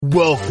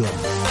Welcome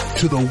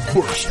to the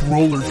worst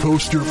roller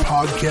coaster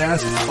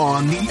podcast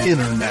on the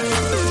internet.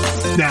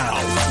 Now,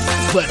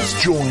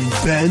 let's join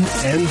Ben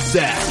and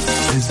Zach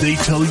as they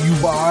tell you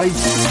why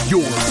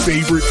your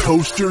favorite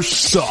coaster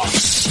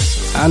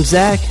sucks. I'm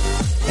Zach,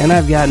 and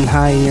I've gotten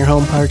high in your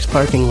home park's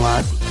parking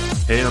lot.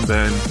 Hey, I'm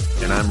Ben,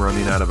 and I'm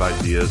running out of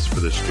ideas for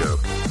this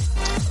joke.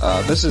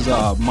 This is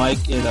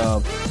Mike, and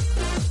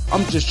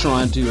I'm just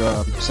trying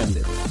to send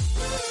it.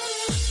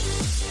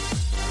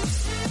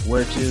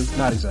 Where to?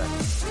 Not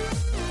exactly.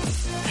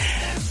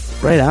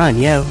 Right on,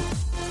 yo.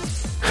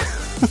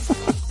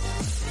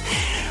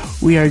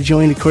 We are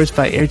joined, of course,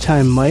 by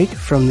Airtime Mike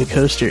from the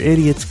Coaster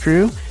Idiots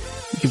crew.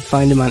 You can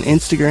find him on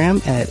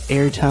Instagram at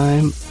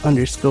airtime_Mike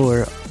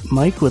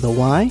with a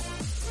Y.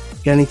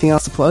 Got anything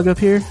else to plug up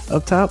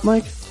top,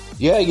 Mike?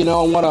 Yeah, I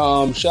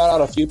want to shout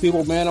out a few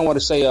people, man. I want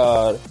to say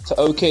to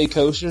OK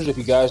Coasters, if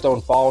you guys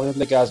don't follow him,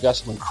 the guy's got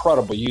some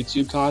incredible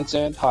YouTube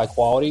content, high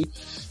quality.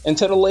 And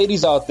to the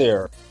ladies out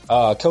there,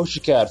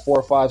 Coaster Cat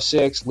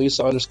 456,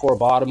 Lisa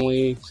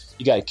 _Bottomley.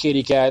 You got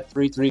Kitty Cat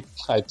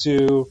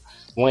 3352,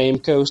 Lame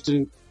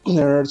Coasting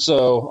Nerd.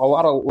 So a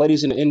lot of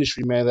ladies in the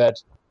industry, man, that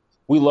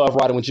we love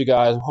riding with you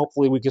guys.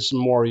 Hopefully we get some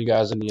more of you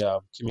guys in the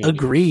community.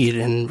 Agreed,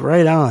 and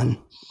right on.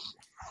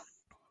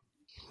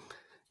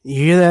 You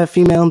hear that,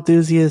 female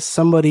enthusiast?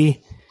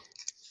 Somebody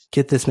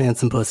get this man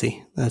some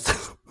pussy.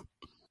 That's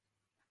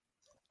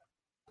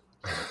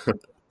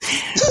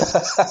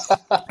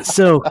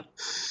so.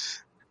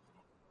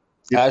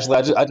 Actually,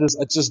 I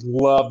just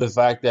love the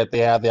fact that they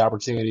have the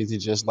opportunity to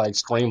just like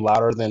scream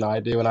louder than I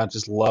do, and I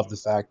just love the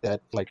fact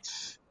that like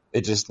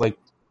it just like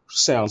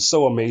sounds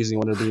so amazing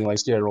when they're being like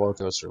scared roller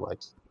coaster. Like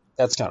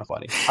that's kind of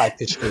funny. High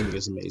pitched screaming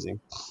is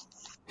amazing.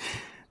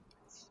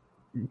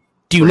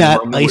 Do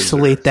not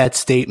isolate that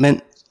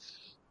statement.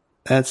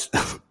 That's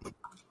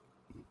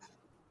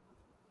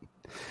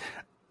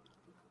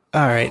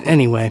all right.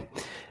 Anyway,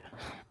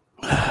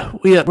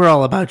 we're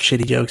all about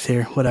shitty jokes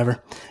here.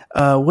 Whatever.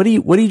 What are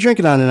you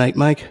drinking on tonight,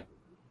 Mike?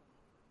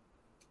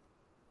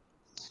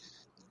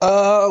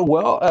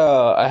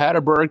 I had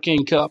a Burger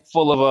King cup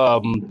full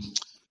of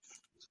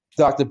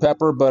Dr.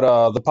 Pepper,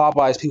 but the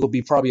Popeyes people would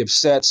be probably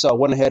upset, so I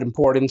went ahead and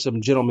poured in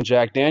some Gentleman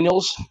Jack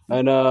Daniels,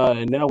 and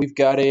now we've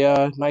got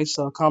a nice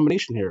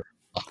combination here.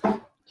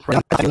 Ben,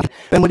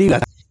 what do you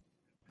got?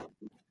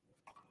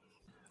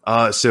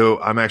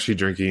 So I'm actually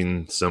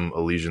drinking some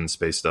Elysian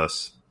Space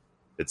Dust.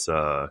 It's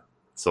a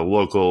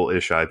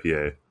local-ish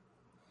IPA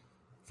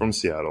from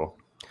Seattle.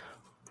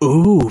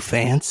 Ooh,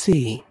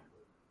 fancy.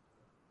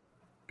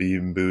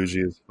 Being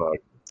bougie as fuck.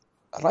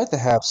 I'd like to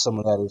have some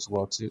of that as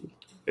well too.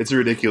 It's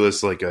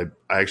ridiculous. Like I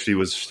actually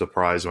was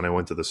surprised when I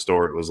went to the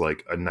store. It was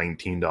like a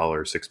 $19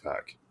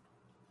 6-pack,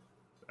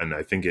 and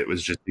I think it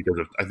was just because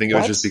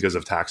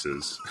of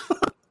taxes.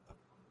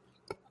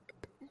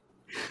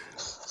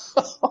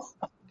 Oh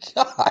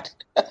God!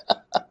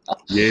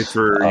 Yay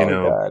for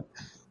God.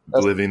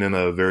 Living in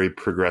a very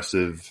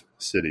progressive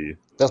city.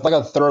 That's like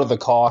a third of the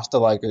cost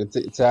of like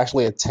it's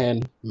actually a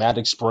 10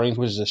 Magic Springs,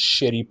 which is a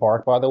shitty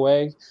park, by the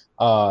way.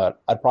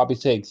 I'd probably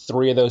take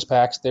 3 of those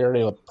packs there.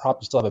 They would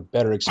probably still have a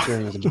better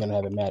experience than you're gonna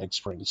have at Magic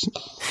Springs.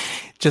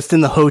 Just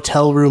in the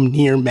hotel room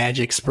near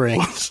Magic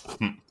Springs.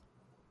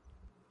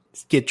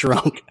 Just get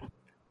drunk.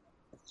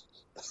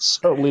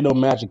 Certainly no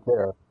magic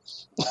there.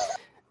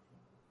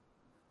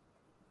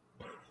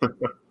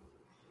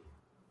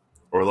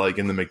 Or like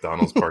in the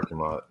McDonald's parking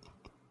lot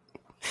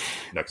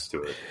next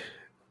to it.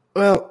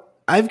 Well,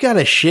 I've got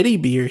a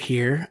shitty beer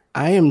here.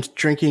 I am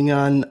drinking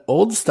on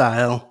Old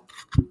Style.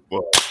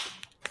 Well,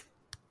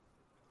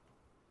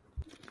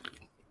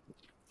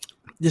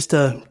 just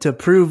to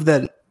prove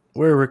that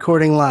we're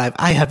recording live.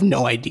 I have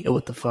no idea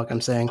what the fuck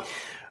I'm saying.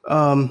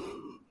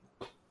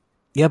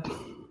 Yep.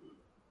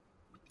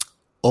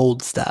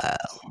 Old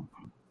Style.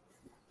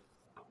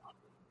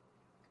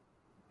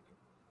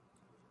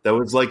 that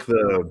was like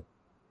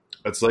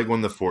it's like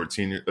when a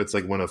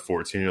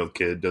 14-year-old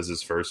kid does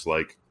his first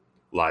like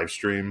live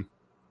stream.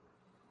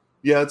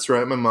 Yeah, that's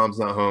right. My mom's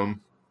not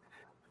home.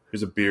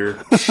 Here's a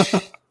beer.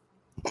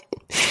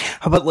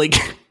 How about like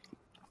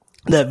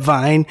that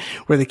Vine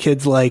where the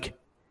kid's like,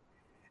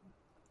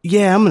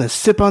 yeah, I'm going to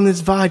sip on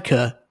this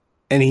vodka.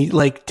 And he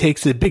like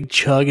takes a big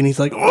chug and he's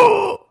like,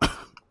 oh.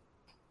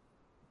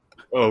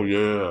 Oh,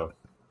 yeah.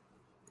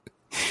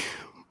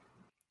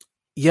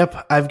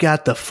 Yep, I've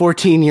got the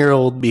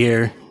 14-year-old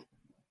beer.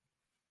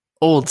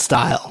 Old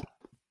Style.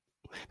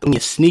 When you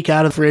sneak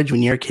out of the fridge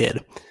when you're a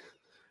kid.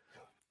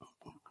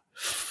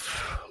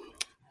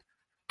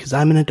 Because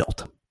I'm an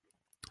adult.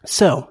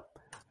 So,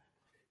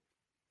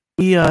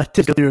 we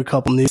just go through a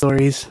couple news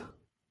stories.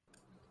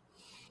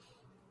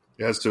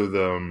 Yeah, so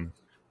the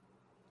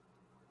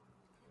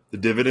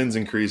dividends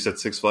increased at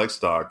Six Flags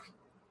stock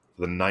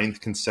for the 9th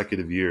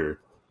consecutive year,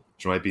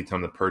 which might be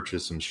time to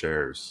purchase some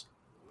shares.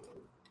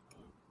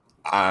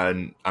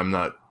 I'm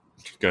not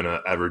going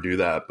to ever do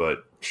that,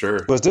 but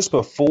sure. Was this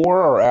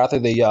before or after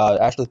they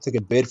actually took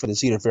a bid for the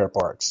Cedar Fair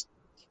parks?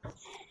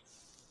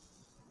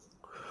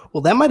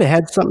 Well, that might have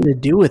had something to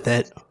do with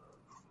it.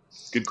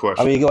 Good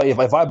question. I mean, like,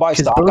 if I buy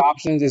stock both-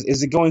 options,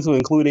 is it going to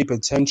include a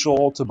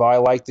potential to buy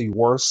like the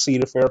worst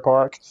Cedar Fair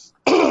Park,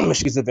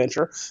 Michigan's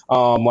Adventure,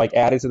 like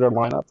added to their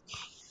lineup?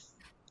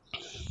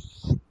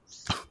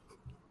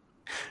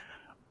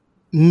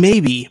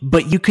 Maybe,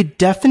 but you could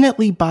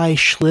definitely buy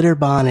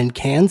Schlitterbahn in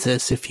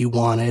Kansas if you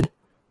wanted.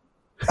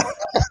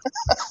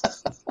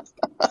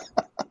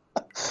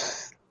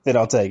 Then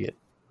I'll take it.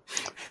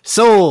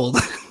 Sold.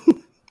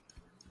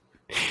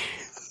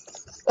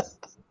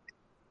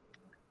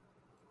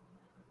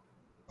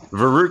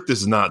 Verrückt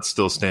is not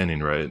still standing,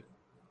 right?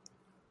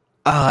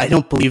 I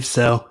don't believe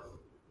so.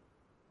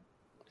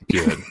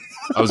 Good.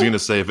 I was gonna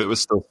say if it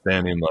was still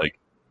standing, like,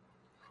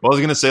 well, I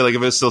was gonna say like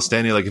if it's still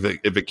standing, like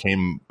if it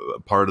came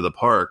part of the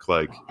park,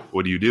 like,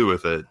 what do you do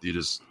with it? Do you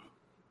just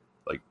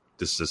like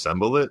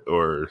disassemble it,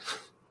 or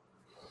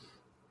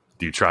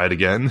do you try it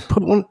again?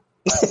 Put one.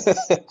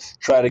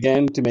 Try it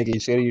again to make a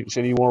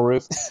shitty more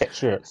roof.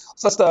 Sure.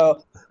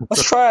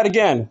 Let's try it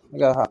again.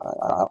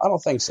 I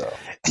don't think so.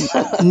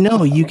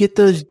 No, you get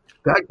those.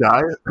 That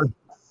guy,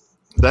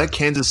 that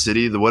Kansas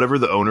City, whatever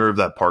the owner of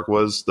that park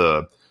was,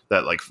 that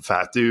like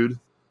fat dude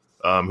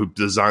who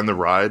designed the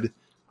ride,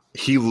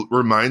 he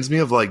reminds me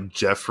of like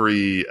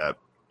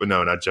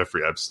not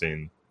Jeffrey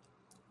Epstein,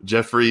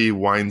 Jeffrey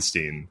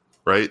Weinstein,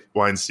 right?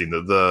 Weinstein,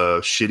 the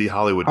shitty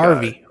Hollywood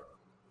guy.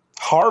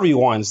 Harvey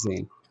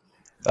Weinstein.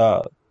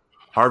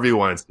 Harvey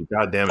Weinstein.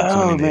 God damn it! Too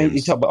Oh many man,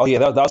 names. that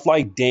was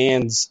like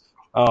Dan's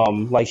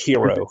like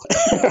hero.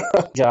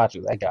 Got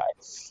you, that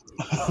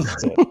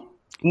guy.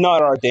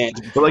 Not our Dan.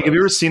 But like, have you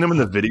ever seen him in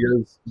the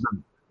videos?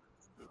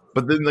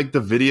 But then, like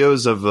the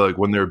videos of like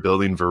when they were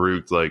building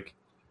Verrückt, like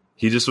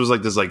he just was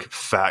like this like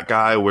fat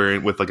guy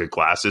wearing with like a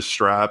glasses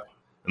strap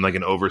and like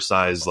an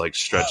oversized like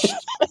stretched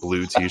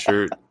blue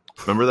T-shirt.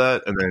 Remember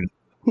that? And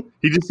then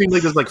he just seemed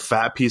like this like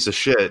fat piece of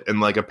shit. And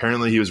like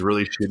apparently he was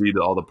really shitty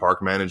to all the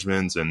park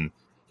managements, and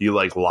he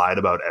like lied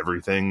about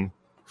everything.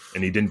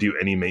 And he didn't do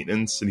any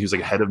maintenance, and he was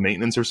like head of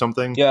maintenance or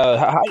something. Yeah,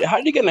 how are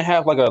you gonna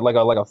have like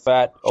a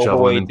fat overweight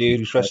Shoveling. dude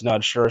who's stretching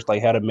out shirts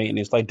like head of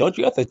maintenance? Like, don't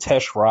you have to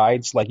test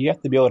rides? Like, you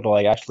have to be able to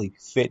like actually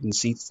fit in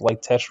seats to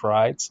like test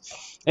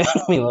rides. I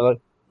mean, like,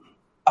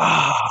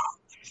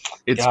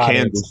 It's God,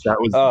 Kansas.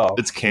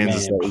 It's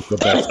Kansas. man. That was the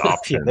best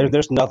option. Yeah,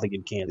 there's nothing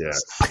in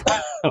Kansas.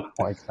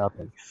 Like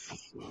nothing.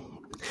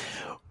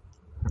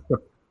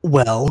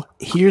 Well,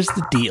 here's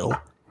the deal.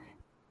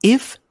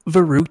 If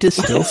Verrückt is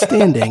still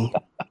standing,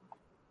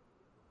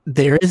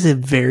 there is a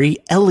very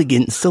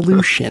elegant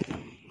solution.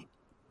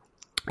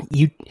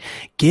 You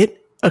get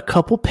a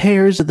couple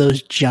pairs of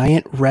those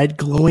giant red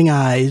glowing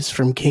eyes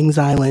from Kings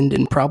Island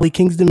and probably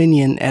King's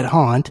Dominion at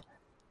Haunt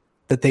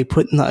that they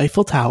put in the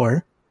Eiffel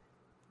Tower,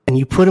 and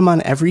you put them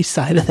on every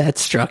side of that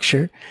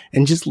structure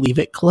and just leave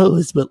it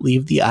closed, but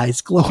leave the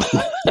eyes glowing.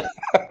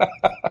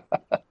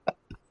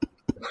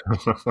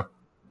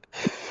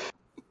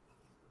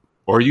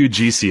 Or you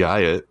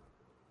GCI it.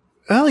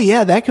 Oh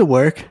yeah, that could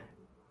work.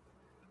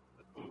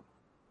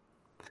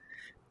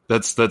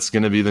 That's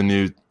going to be the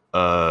new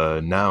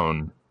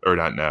noun, or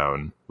not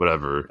noun,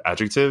 whatever,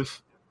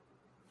 adjective.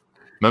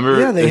 Remember,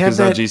 Yeah, they have because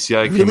now that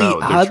GCI came really out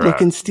with their odd track.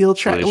 looking steel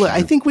track. So they Look, I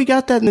should- think we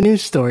got that in the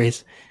news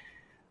stories.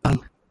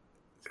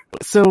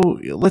 So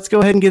let's go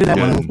ahead and get that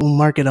Yeah. one. We'll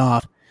mark it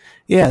off.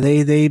 Yeah,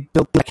 they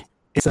built like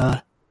it's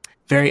a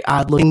very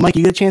odd looking. Mike,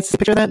 you get a chance to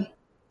picture that?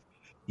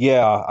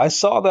 Yeah, I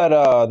saw that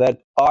that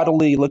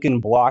oddly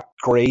looking block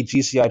gray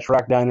GCI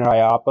track down in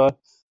IAPA.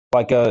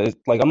 Like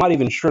I'm not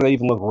even sure they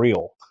even look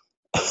real.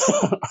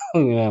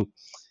 Yeah.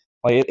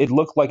 Like it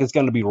looked like it's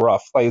going to be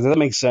rough. Like, does that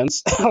make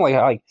sense?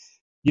 like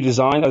you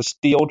design a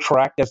steel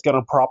track that's going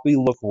to probably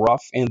look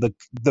rough, and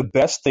the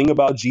best thing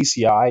about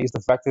GCI is the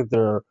fact that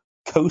their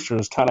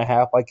coasters kind of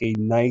have like a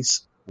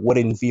nice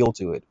wooden feel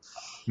to it.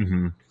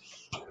 Mm-hmm.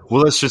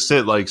 Well, that's just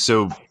it. Like,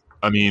 so,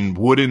 I mean,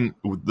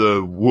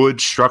 the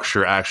wood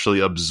structure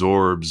actually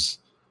absorbs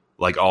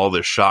like all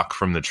the shock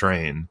from the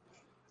train,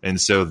 and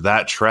so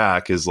that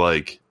track is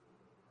like,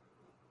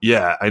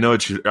 yeah, I know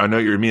what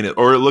you mean.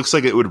 Or it looks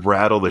like it would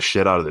rattle the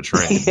shit out of the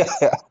train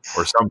Yeah.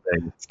 or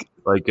something.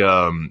 Like,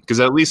 because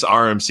at least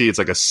RMC, it's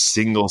like a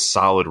single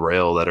solid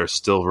rail that are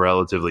still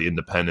relatively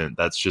independent.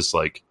 That's just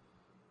like,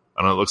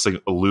 I don't know, it looks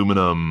like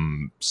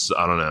aluminum.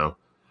 I don't know.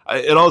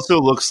 It also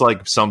looks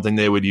like something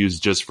they would use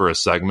just for a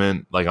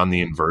segment, like on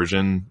the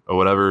inversion or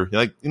whatever.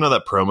 Like, you know,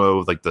 that promo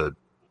with like the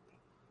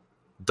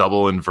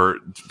double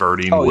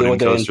inverting Oh, yeah, wooden with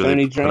the coaster they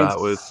infinity put trains?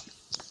 out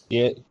with.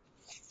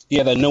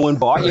 Yeah, that no one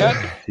bought yet.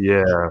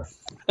 Yeah.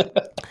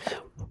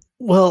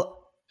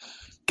 Well,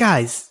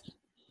 guys,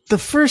 the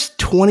first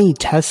 20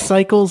 test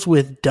cycles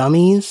with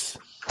dummies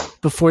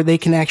before they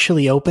can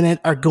actually open it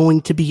are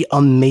going to be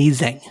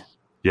amazing.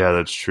 Yeah,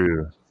 that's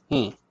true.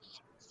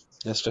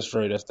 That's just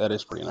right. That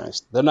is pretty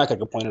nice. They're not going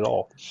to complain at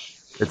all.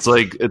 It's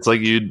like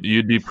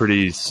you'd be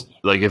pretty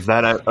like if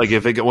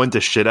it went to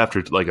shit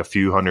after like a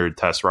few hundred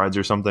test rides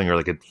or something, or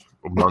like a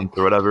month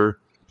or whatever.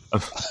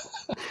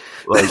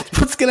 Like, That's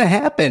what's going to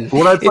happen.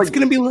 Well, that's it's like-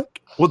 going to be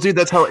like, well, dude,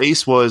 that's how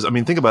Ace was. I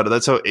mean, think about it.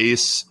 That's how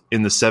Ace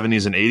in the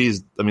 70s and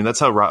 80s. I mean, that's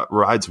how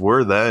rides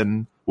were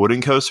then.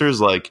 Wooden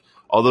coasters, like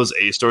all those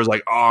A stores,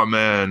 like, oh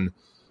man,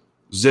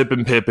 Zip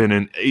and Pippin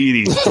in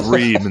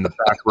 '83 in the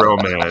back row,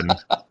 man,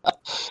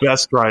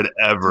 best ride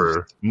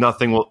ever.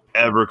 Nothing will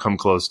ever come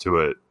close to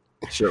it.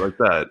 Shit like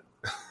that.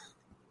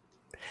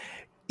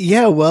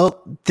 Yeah,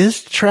 well,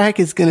 this track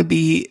is going to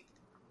be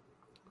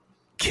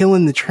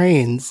killing the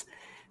trains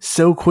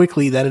so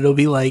quickly that it'll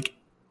be like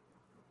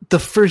the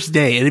first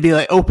day. It'll be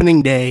like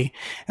opening day.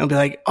 And it'll be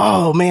like,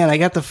 oh man, I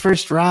got the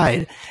first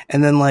ride.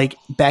 And then like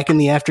back in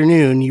the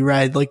afternoon, you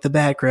ride like the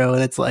back row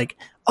and it's like,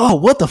 oh,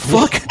 what the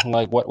fuck?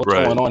 Like what's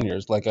Right. going on here?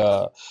 It's like I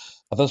thought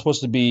it was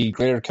supposed to be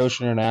Greater Coast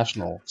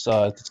International.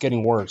 So it's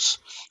getting worse.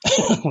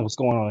 What's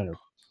going on here?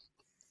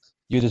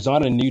 You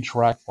designed a new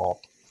track, Paul.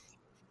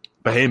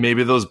 But hey,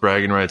 maybe those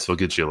bragging rights will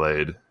get you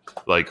laid.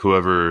 Like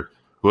whoever,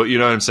 you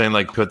know what I'm saying?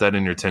 Like put that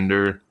in your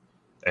Tinder,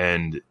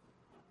 and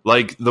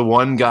like the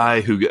one guy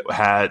who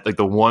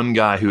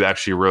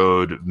actually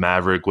rode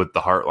Maverick with the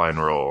Heartline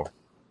roll.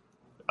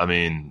 I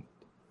mean,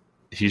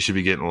 he should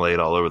be getting laid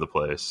all over the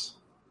place.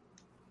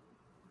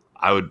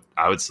 I would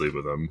sleep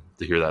with him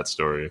to hear that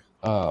story.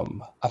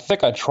 I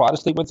think I tried to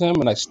sleep with him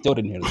and I still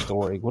didn't hear the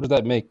story. What does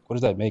that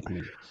make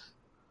me?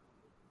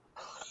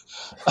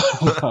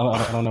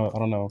 I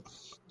don't know.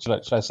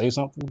 Should I say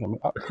something? I mean,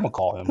 I'm gonna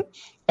call him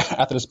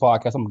after this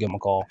podcast. I'm gonna give him a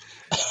call.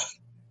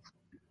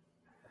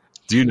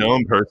 Do you know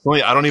him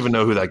personally? I don't even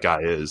know who that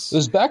guy is. It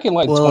was back in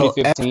like Well,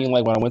 2015,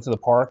 like when I went to the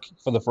park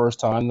for the first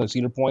time, like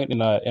Cedar Point,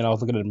 and I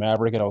was looking at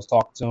Maverick and I was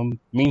talking to him.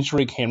 Mean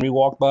Streak Henry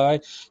walked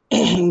by,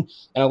 and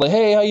I was like,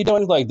 "Hey, how you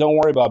doing?" He's like, "Don't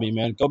worry about me,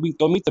 man. Go meet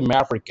the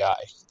Maverick guy.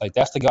 Like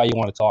that's the guy you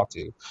want to talk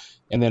to."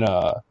 And then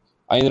I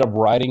ended up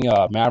riding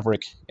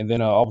Maverick, and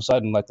then all of a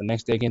sudden, like the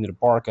next day, I came to the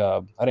park.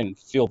 I didn't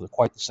feel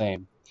quite the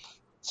same.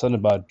 Something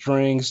about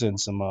drinks and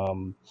some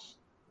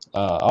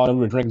I don't know, we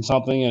were drinking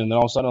something, and then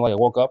all of a sudden, like I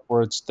woke up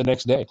where it's the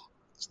next day.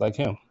 It's like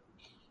him.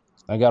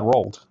 I got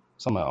rolled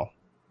somehow.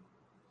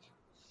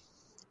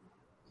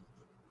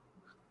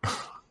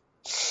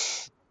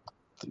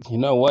 You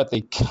know what? They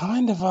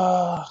kind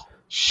of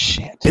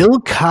shit. Bill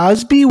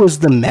Cosby was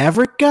the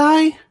Maverick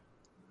guy?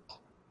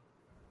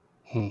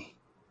 Can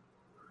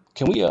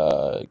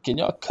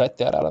y'all cut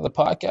that out of the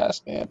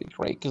podcast, man? It'd be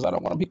great because I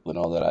don't want people to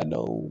know that I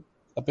know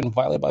I've been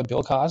violated by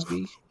Bill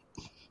Cosby.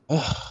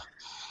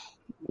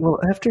 Well,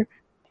 after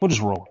We'll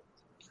just roll it.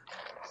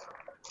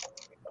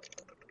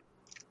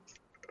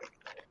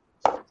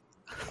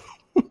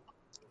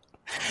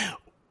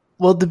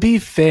 Well, to be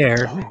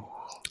fair,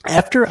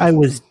 after I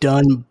was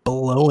done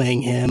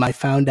blowing him, I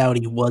found out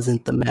he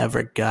wasn't the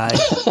Maverick guy.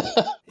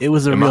 It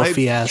was a Am real I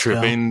fiasco.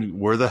 tripping?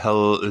 Where the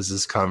hell is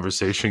this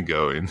conversation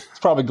going? It's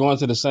probably going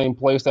to the same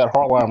place that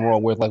Heartline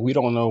rolled with. Like we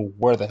don't know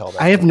where the hell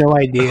that. I have no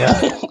idea.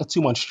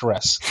 Too much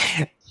stress.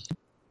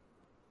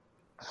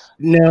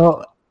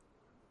 No,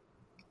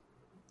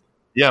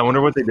 Yeah, I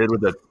wonder what they did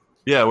with that.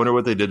 Yeah, I wonder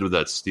what they did with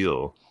that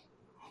steel.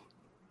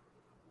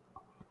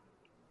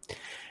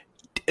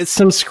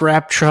 some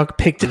scrap truck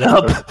picked it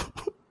up.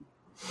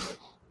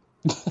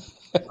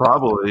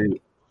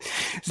 Probably.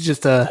 It's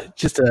just a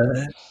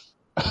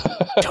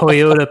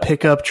Toyota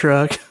pickup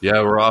truck.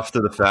 Yeah, we're off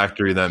to the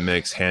factory that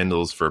makes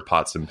handles for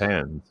pots and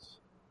pans.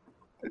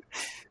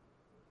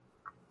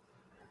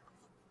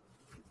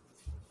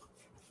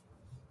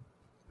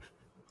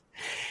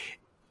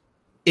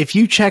 If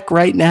you check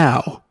right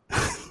now,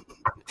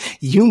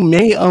 you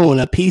may own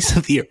a piece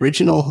of the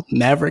original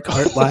Maverick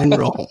Heartline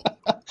roll.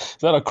 Is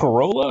that a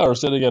Corolla or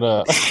sitting at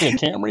a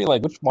Camry?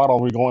 Like, which model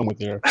are we going with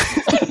here?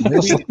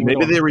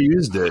 Maybe they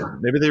reused it.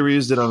 Maybe they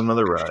reused it on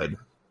another ride,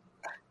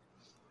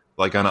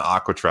 like on an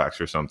Aquatrax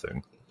or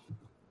something.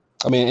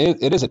 I mean,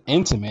 it is an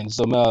Intamin,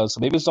 so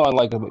maybe it's on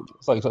like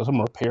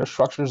some repair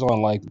structures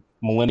on like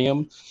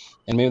Millennium,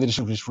 and maybe they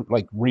just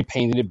like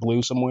repainted it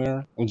blue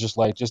somewhere and just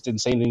didn't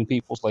say anything to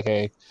people. It's like,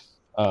 hey,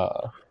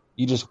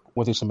 you just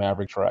went through some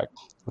Maverick track,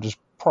 which is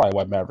probably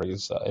why Maverick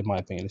is, in my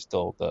opinion, is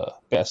still the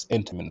best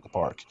Intamin in the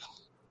park.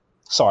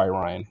 Sorry,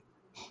 Ryan.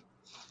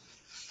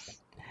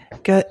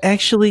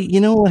 Actually, you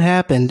know what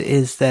happened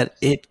is that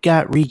it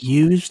got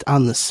reused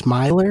on the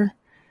Smiler,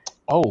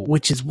 Oh,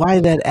 which is why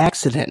that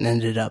accident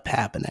ended up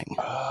happening.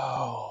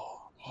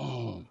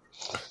 God,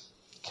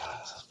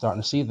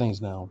 starting to see things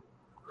now.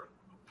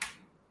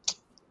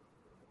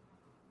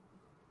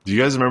 Do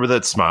you guys remember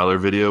that Smiler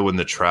video when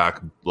the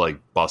track like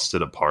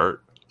busted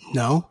apart?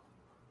 No?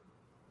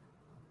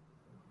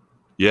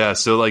 Yeah,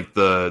 so like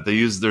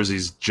there's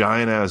these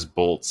giant ass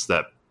bolts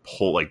that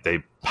pull, like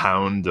they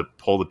pound to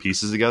pull the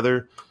pieces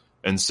together,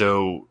 and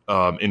so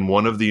in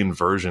one of the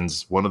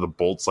inversions, one of the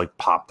bolts like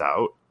popped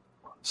out,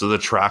 so the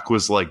track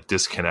was like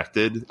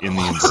disconnected in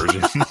the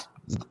inversion.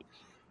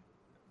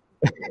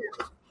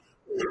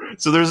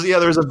 So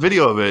there's a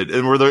video of it,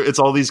 and where it's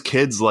all these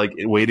kids like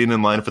waiting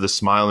in line for the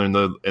Smiler,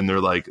 and they're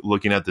like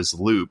looking at this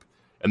loop,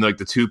 and like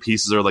the two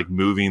pieces are like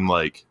moving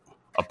like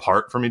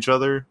apart from each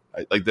other,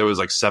 like they was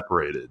like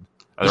separated.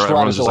 And This ride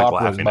everyone's is just still like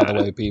operating, laughing by at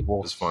the way, it.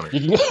 people. It's funny.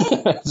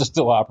 It's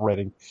still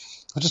operating.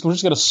 We're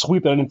just gonna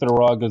sweep that into the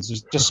rug and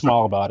just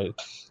smile about it.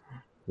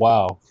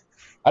 Wow.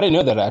 I didn't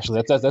know that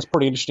actually. That's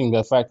pretty interesting.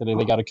 The fact that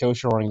they got a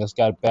kosher ring that's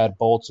got bad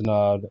bolts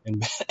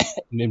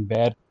and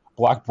bad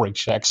block brake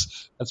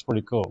checks. That's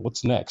pretty cool.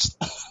 What's next?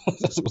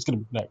 What's going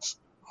to be next?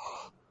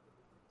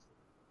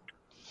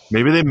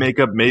 Maybe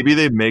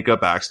they make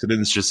up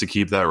accidents just to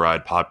keep that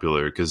ride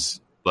popular because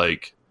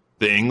like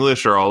the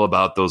English are all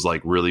about those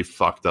like really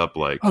fucked up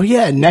like. Oh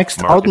yeah,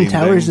 next Alton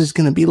Towers is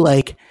going to be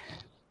like,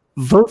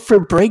 vote for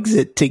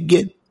Brexit to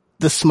get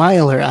the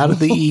Smiler out of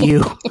the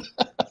EU.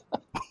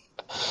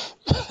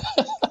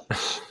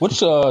 Which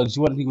do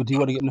you want to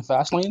get in the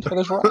fast lane for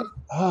this ride?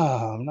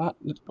 I'm not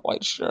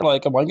quite sure.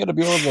 Like, am I going to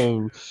be able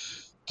to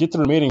get the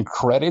remaining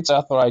credits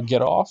after I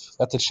get off?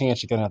 That's a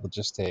chance you're going to have to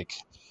just take.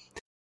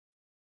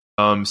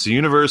 So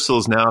Universal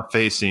is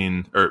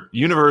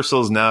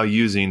now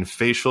using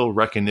facial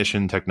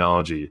recognition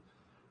technology.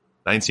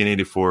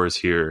 1984 is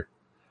here,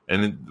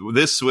 and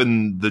this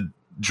when the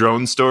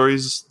drone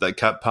stories that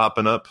kept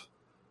popping up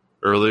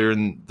earlier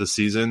in the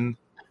season,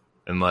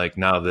 and like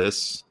now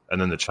this, and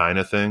then the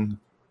China thing.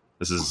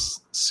 This is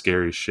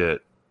scary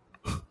shit.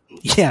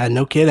 Yeah,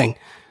 no kidding.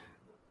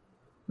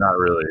 Not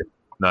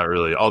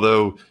really.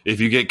 Although, if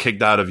you get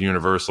kicked out of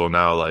Universal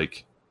now,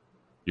 like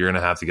you're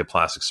gonna have to get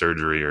plastic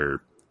surgery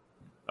or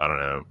I don't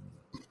know,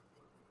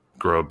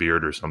 grow a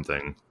beard or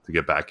something to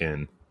get back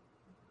in.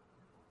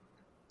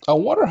 I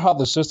wonder how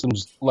the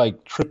systems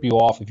like trip you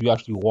off if you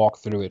actually walk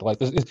through it.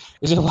 Like, is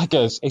it like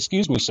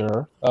excuse me,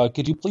 sir,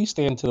 could you please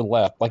stand to the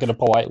left, like in a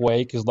polite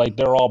way? Because like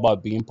they're all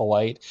about being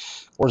polite,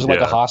 or is it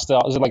like a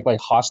hostile? Is it like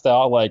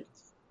hostile? Like,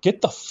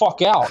 get the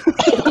fuck out!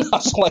 I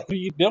was like, what are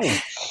you doing?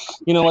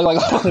 You know, like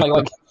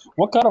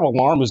what kind of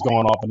alarm is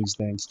going off in these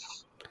things?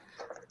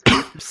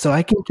 So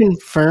I can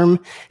confirm,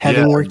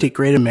 having worked at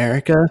Great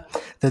America,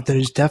 that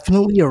there's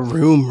definitely a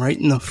room right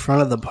in the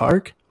front of the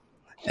park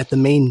at the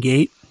main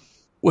gate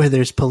where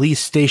there's police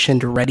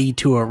stationed ready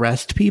to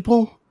arrest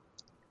people.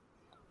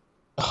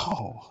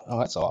 Oh,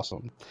 that's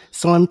awesome.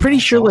 So I'm pretty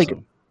sure like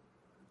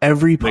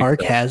every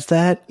park has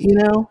that, you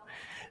know?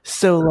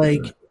 So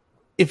like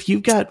if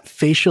you've got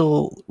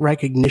facial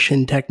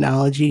recognition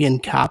technology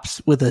and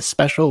cops with a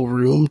special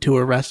room to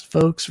arrest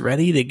folks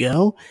ready to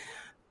go,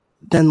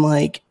 then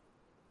like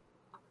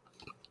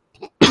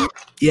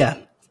yeah.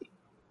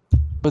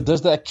 But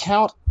does that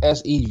count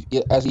as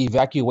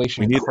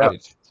evacuation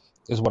credit?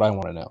 Is what I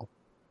want to know.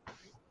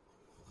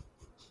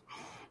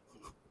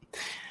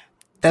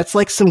 That's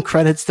like some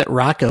credits that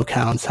Rocco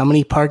counts. How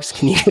many parks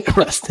can you get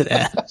arrested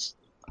at?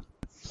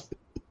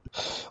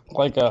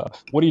 Like,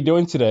 what are you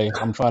doing today?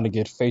 I'm trying to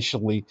get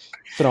facially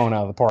thrown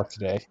out of the park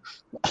today.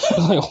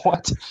 Like,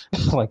 what?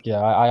 Like,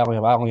 yeah, I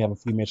only have a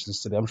few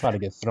missions today. I'm trying to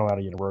get thrown out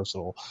of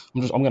Universal.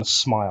 I'm going to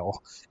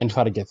smile and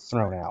try to get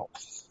thrown out.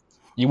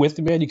 You with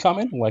me, man? You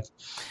coming? Like,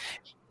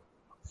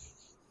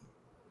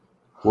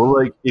 well,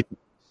 like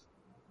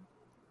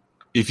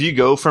if you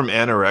go from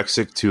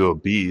anorexic to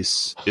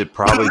obese, it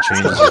probably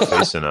changes your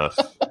face enough.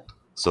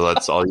 So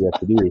that's all you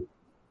have to do.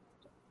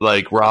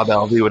 Like Rob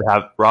Elvey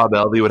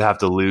would have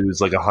to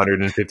lose like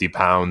 150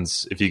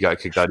 pounds if he got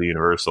kicked out of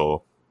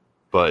Universal.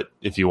 But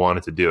if he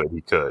wanted to do it,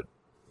 he could.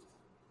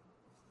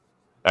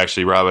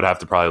 Actually, Rob would have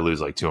to probably lose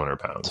like 200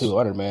 pounds.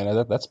 200,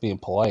 man. That's being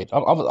polite. I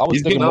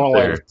was thinking more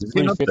like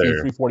 350,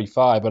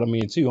 345, but I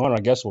mean 200. I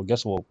guess we'll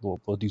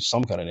do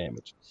some kind of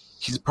damage.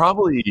 He's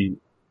probably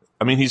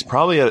a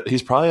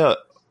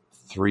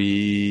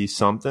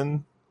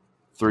 3-something,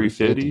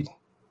 350.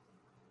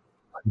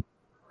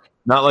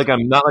 Not like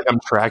I'm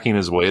tracking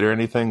his weight or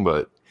anything,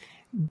 but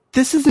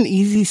this is an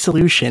easy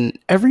solution.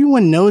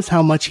 Everyone knows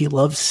how much he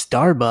loves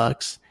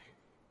Starbucks.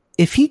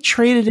 If he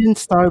traded in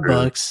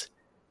Starbucks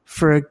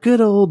for a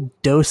good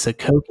old dose of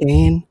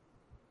cocaine,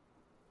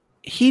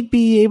 he'd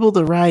be able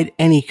to ride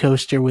any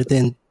coaster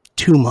within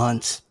 2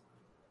 months.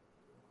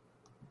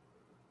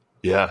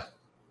 Yeah.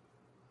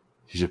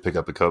 He should pick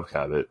up a coke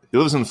habit. He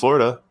lives in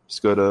Florida.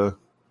 Just go to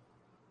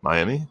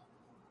Miami.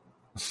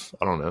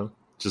 I don't know.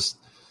 Just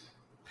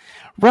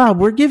Rob,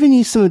 we're giving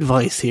you some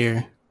advice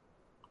here.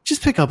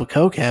 Just pick up a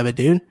coke habit,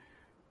 dude.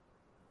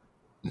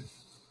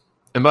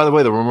 And by the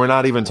way, we're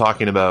not even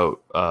talking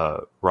about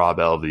Rob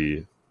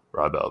Elvey.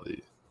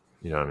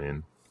 You know what I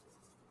mean?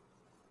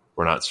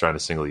 We're not trying to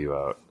single you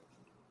out.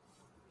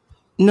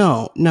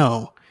 No.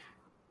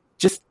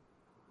 Just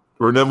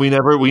we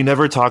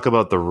never talk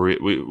about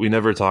we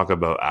never talk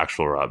about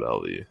actual Rob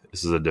Elvey.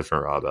 This is a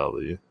different Rob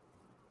Elvey.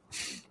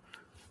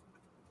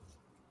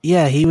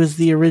 Yeah, he was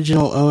the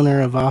original owner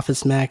of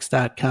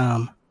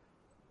OfficeMax.com,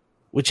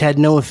 which had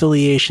no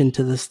affiliation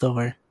to the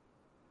store.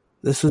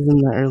 This was in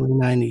the early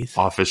 90s.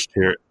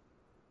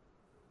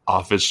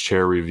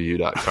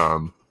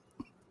 OfficeChairReview.com.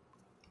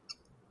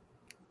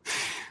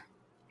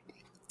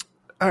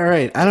 All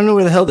right, I don't know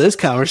where the hell this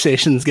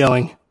conversation's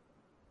going.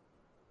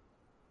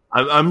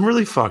 I'm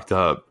really fucked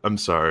up. I'm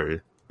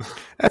sorry.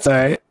 That's all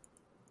right.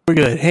 We're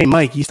good. Hey,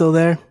 Mike, you still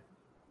there?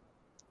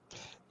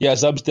 Yeah,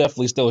 Zub's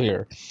definitely still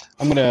here.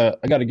 I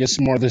got to get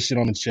some more of this shit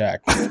on the jack.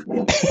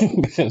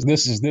 Because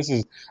this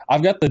is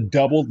I've got the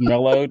doubled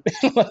mellowed.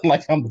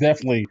 Like, I'm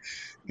definitely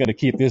going to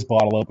keep this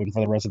bottle open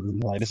for the rest of the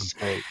night. This is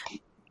great.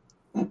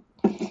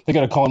 They're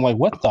gonna call him like,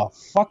 "What the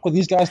fuck were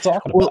these guys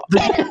talking about?"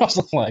 I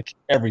was like,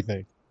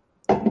 everything.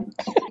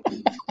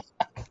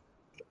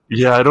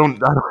 Yeah, I don't.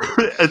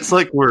 It's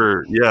like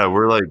we're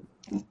like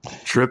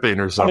tripping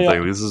or something. I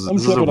mean, this is I'm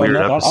a weird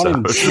I episode. don't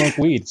even smoke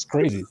weed. It's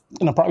crazy,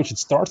 and I probably should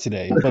start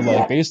today. But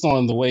like, based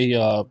on the way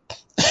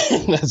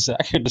that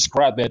Zach had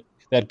described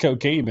that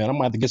cocaine, man, I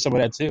might have to get some of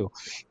that too.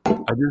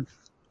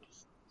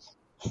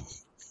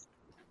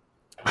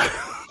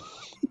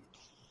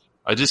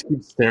 I just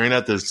keep staring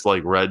at this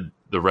like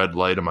the red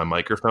light on my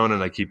microphone,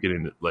 and I keep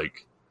getting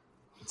like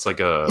it's like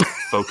a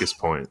focus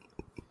point.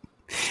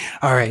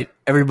 All right,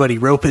 everybody,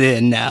 rope it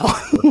in now.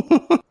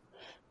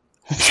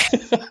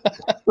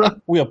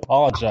 We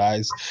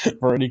apologize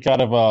for any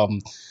kind of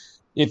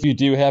if you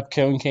do have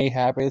cocaine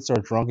habits or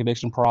drug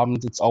addiction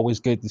problems, it's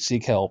always good to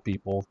seek help,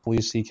 people.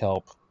 Please seek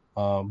help.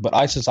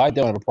 But since I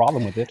don't have a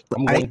problem with it,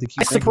 I'm going to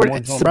keep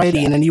support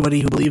sobriety and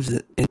anybody who believes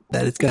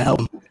that it's going to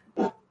help them.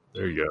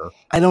 There you go.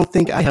 I don't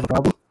think I have a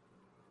problem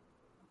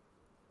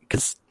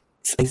because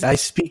I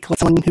speak like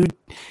someone who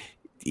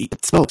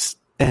smokes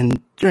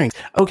and drinks.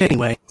 Okay,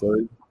 anyway,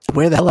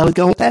 where the hell I was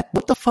going with that?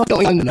 What the fuck is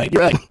going on tonight?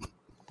 You're right.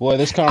 Boy,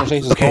 this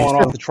conversation is going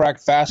off the track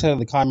faster than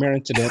the Chimera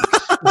incident.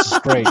 This is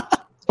great.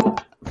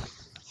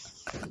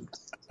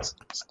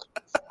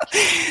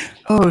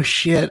 Oh,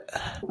 shit.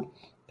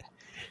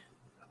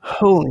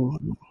 Holy.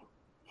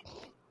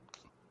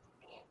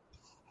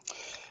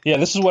 Yeah,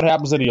 this is what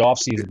happens in the off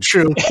season.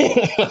 True.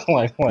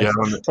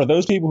 For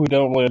those people who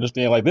don't really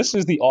understand, like this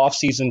is the off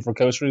season for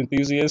coaster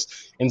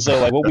enthusiasts, and so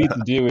like what we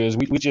do is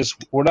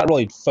we're not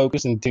really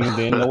focused and tuned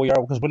in. No, we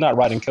are because we're not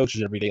riding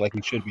coaches every day like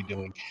we should be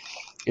doing.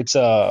 It's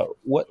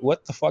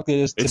what the fuck it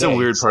is today. It's a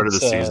weird part of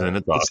the season.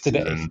 It's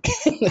today.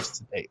 It's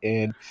today,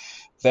 and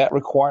that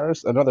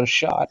requires another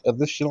shot of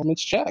this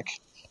gentleman's check.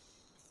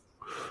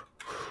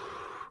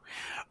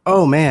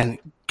 Oh man,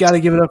 got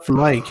to give it up for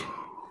Mike.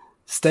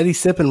 Steady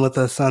sipping with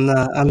us on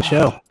the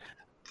show.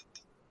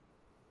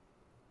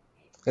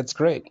 That's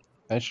great.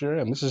 I sure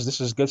am.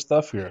 This is good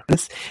stuff here.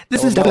 This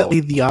is definitely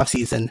the off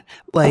season.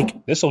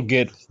 Like this will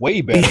get way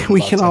better.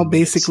 We can all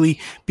basically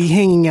be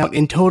hanging out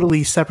in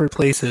totally separate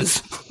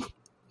places,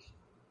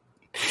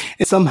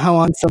 and somehow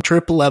on some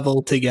trip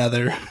level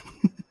together.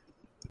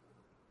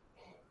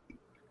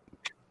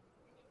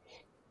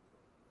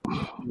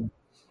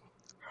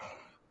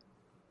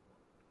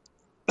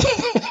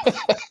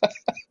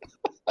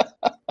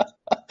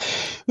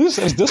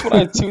 Is this what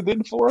I tuned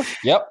in for?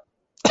 Yep.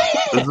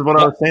 This is what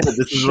I was saying.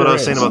 This is what I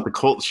was saying about the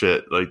cult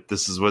shit. Like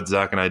this is what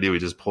Zach and I do. We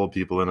just pull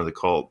people into the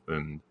cult,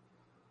 and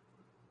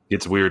it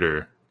gets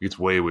weirder. It gets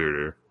way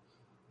weirder.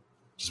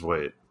 Just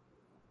wait.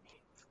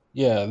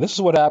 Yeah, this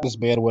is what happens,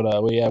 man.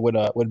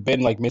 When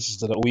Ben like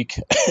misses it a week,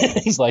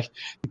 he's like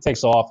he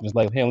takes off and he's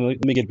like, "Hey,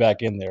 let me get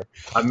back in there."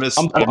 I missed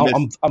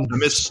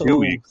 2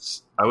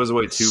 weeks. I was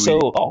away 2 weeks.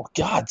 Oh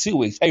God, 2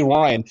 weeks. Hey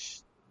Ryan,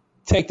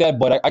 take that,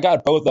 but I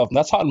got both of them.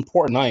 That's how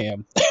important I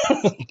am.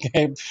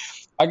 Okay,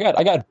 I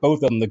got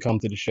both of them to come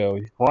to the show.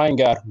 Ryan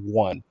got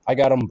one. I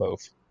got them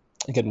both.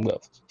 I get them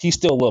both. He's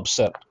still a little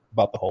upset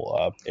about the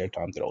whole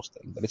airtime throws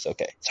thing, but it's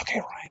okay. It's okay,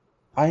 Ryan.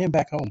 I am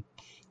back home.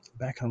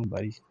 Back home,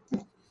 buddy.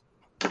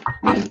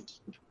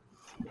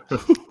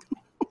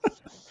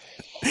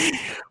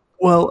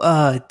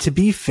 Well, to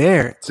be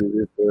fair,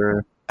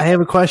 I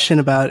have a question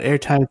about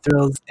airtime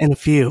thrills and a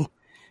few.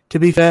 To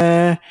be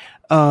fair,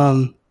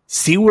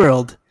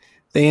 SeaWorld,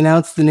 they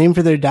announced the name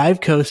for their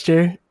dive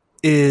coaster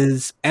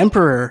is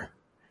Emperor,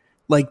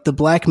 like the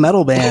black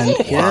metal band.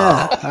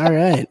 Yeah, all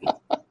right.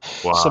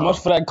 Wow. So much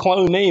for that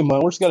clone name,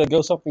 man. We're just going to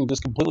go something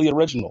just completely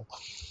original.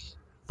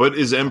 But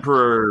is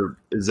Emperor,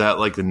 is that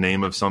like the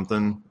name of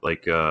something?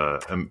 Like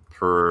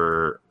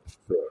Emperor...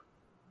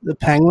 The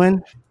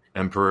penguin?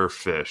 Emperor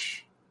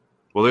fish.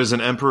 Well, there's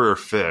an Emperor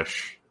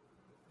fish.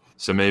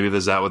 So maybe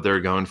is that what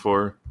they're going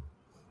for?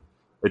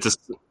 It's just...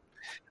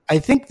 I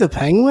think the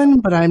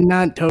penguin, but I'm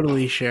not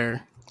totally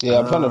sure. Yeah,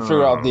 I'm trying to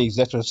figure out the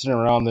executives sitting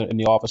around in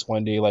the office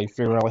one day, like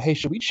figuring out, like, hey,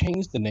 should we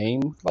change the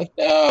name? Like,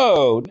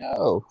 no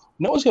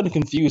one's going to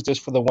confuse this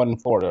for the one in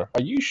Florida.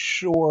 Are you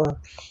sure?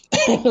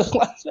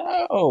 Like,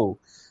 no.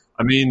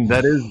 I mean,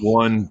 that is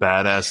one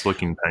badass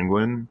looking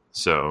penguin.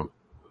 So,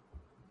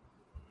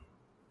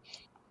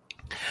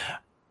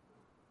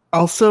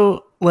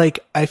 also, like,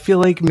 I feel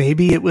like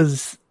maybe it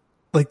was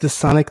like the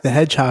Sonic the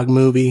Hedgehog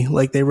movie.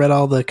 Like, they read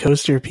all the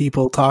coaster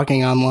people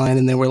talking online,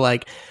 and they were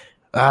like,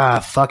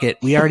 fuck it.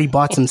 We already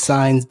bought some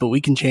signs, but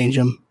we can change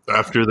them.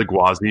 After the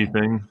Gwazi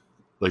thing,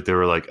 like they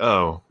were like,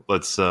 oh,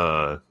 let's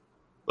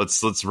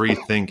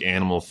rethink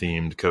animal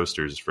themed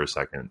coasters for a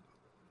second.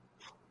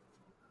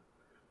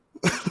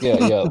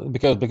 Yeah,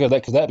 because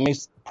that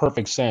makes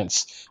perfect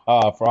sense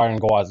for Iron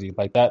Gwazi.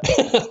 Like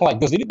that, like,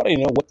 does anybody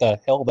know what the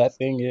hell that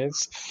thing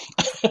is?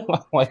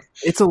 Like,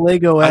 it's a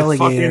Lego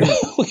alligator.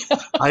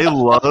 I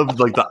loved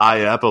like the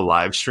IAPA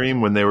live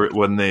stream when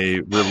they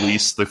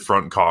released the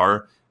front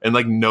car. And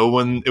like no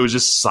one, it was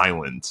just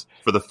silent.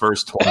 for the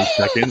first 20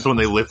 seconds when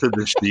they lifted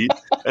the sheet,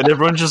 and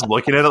everyone's just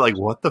looking at it like,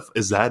 what the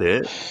is that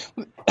it?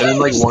 And then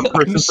like one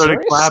person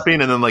started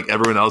clapping, and then like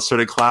everyone else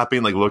started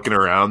clapping, like looking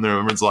around there.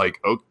 Everyone's like,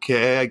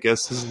 okay, I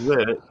guess this is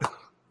it.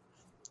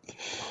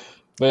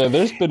 Man,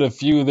 there's been a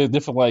few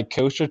different like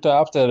coaster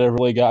tops that have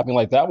really got me.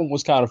 Like that one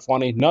was kind of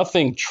funny.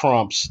 Nothing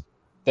trumps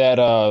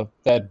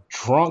that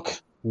drunk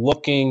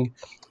looking.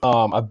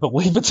 I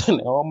believe it's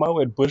an Elmo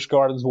at Busch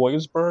Gardens,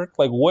 Williamsburg.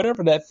 Like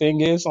whatever that thing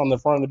is on the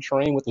front of the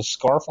train with the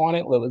scarf on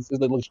it,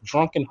 that looks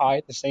drunk and high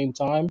at the same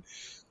time.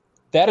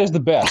 That is the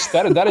best.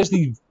 That is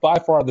the by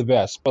far the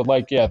best. But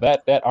like, yeah,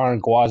 that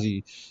Iron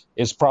Gwazi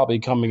is probably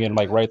coming in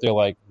like right there.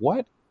 Like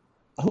what?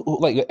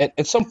 Like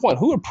at some point,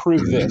 who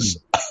approved this?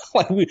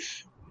 Like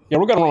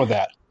we're gonna run with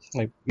that.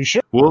 Like you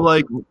sure? Well,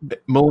 like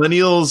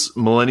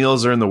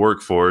millennials are in the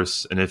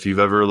workforce, and if you've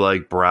ever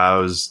like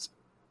browsed,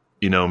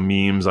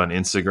 memes on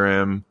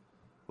Instagram,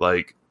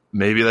 like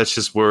maybe that's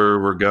just where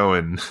we're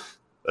going.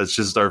 That's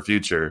just our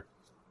future.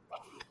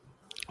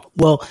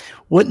 Well,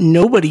 what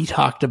nobody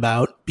talked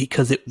about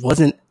because it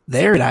wasn't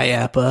there at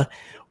IAAPA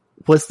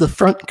was the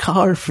front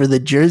car for the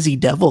Jersey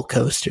Devil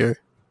coaster.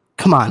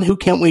 Come on, who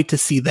can't wait to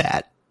see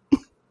that?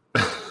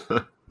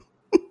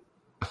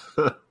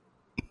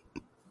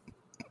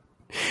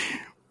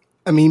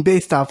 I mean,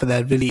 based off of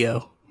that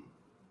video.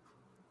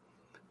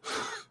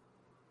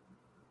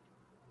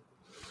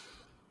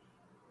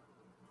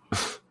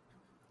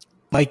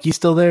 Mike, you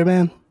still there,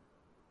 man?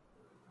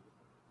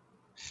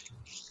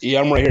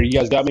 Yeah, I'm right here. You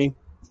guys got me?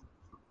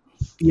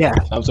 Yeah.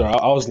 I'm sorry.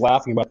 I was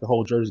laughing about the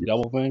whole Jersey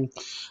Devil thing.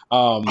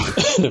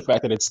 The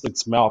fact that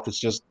its mouth is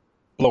just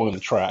blowing the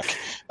track.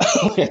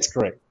 That's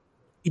great.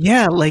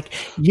 Yeah, like,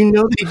 they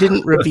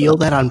didn't reveal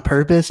that on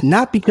purpose,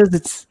 not because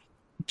it's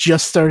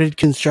just started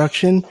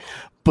construction,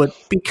 but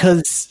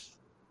because,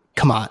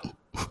 come on.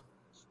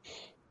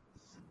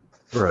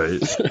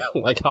 Right.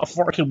 Like, how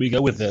far can we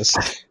go with this?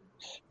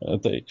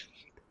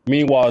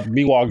 Meanwhile,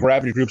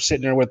 Gravity Group's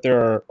sitting there with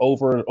their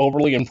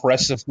overly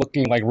impressive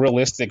looking, like,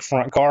 realistic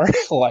front car.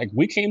 Like,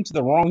 we came to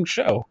the wrong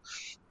show.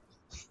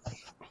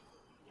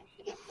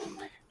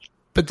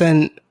 But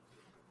then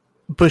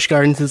Busch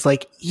Gardens is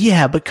like,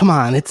 yeah, but come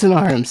on, it's an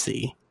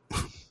RMC.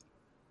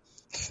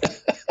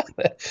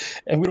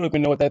 And we don't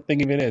even know what that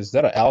thing even is. Is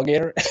that an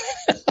alligator?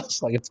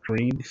 It's like it's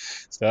green.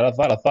 So I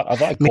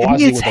thought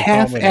maybe it's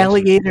half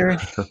alligator.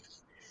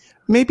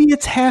 Maybe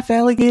it's half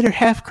alligator,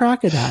 half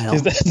crocodile.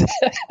 Is that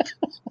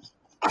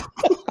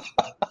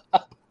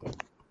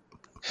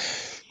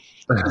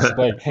It's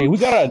like, hey, we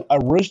got an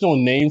original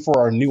name for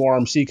our new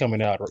RMC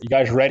coming out. Are you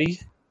guys ready?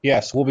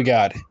 Yes. What we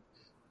got?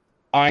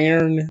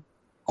 Iron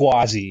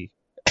Gwazi.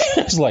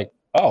 It's like,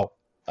 oh,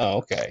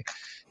 okay.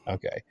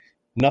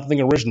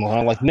 Nothing original,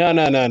 huh? Like, no.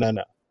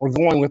 We're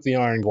going with the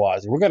Iron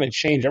Gwazi. We're going to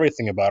change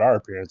everything about our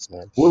appearance,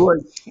 man. Well,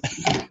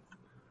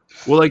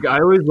 I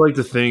always like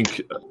to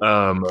think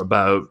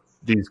about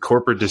these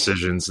corporate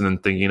decisions, and then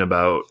thinking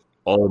about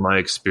all of my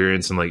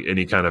experience in like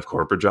any kind of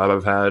corporate job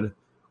I've had,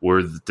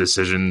 where the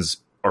decisions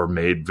are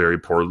made very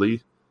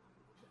poorly,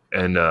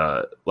 and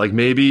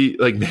maybe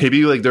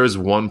there's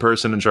one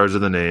person in charge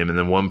of the name, and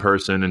then one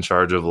person in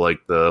charge of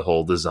like the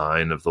whole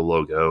design of the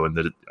logo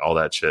and all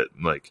that shit.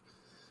 And, like,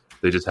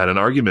 they just had an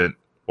argument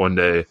one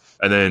day,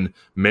 and then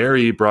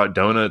Mary brought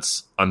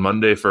donuts on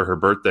Monday for her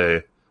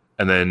birthday,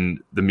 and then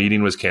the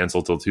meeting was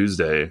canceled till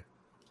Tuesday.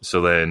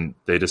 So then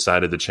they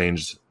decided to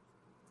change,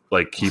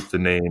 like, keep the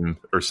name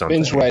or something.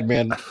 Ben's right,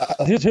 man.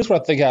 Here's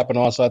what I think happened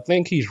also. I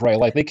think he's right.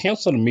 Like, they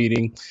canceled the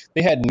meeting.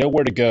 They had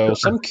nowhere to go.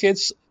 Some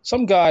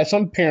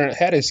parent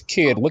had his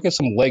kid look at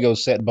some Lego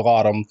set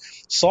bottom,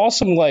 saw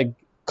some, like,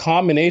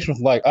 combination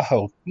with, like,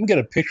 oh, let me get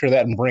a picture of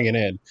that and bring it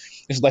in.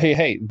 It's like,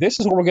 hey, this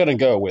is what we're going to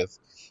go with.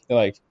 They're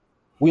like,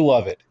 we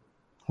love it.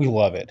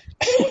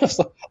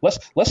 So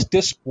let's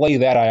display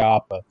that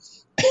IAAPA.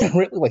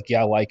 Really, like,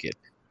 yeah, I like it.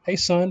 Hey,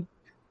 son,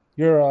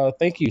 you're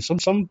thank you. Some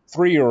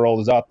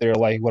 3-year-old is out there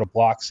like with a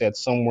block set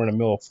somewhere in the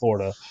middle of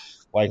Florida,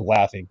 like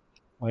laughing.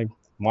 Like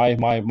my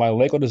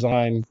Lego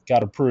design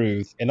got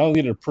approved, and not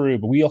only did it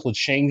approved, but we also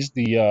changed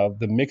the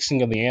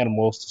mixing of the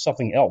animals to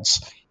something else,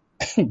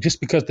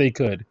 just because they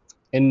could,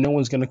 and no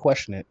one's gonna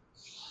question it.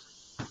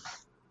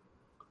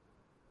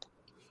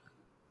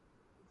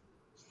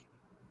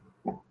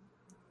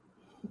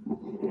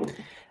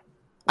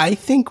 I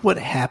think what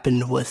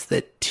happened was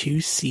that 2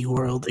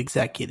 SeaWorld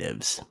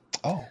executives,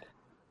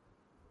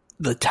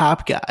 the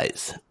top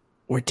guys,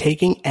 were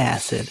taking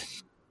acid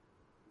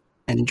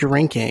and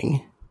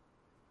drinking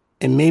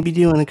and maybe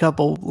doing a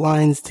couple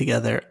lines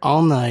together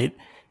all night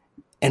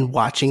and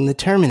watching the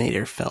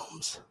Terminator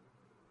films.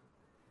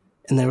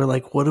 And they were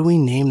like, what do we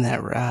name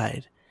that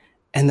ride?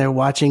 And they're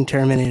watching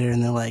Terminator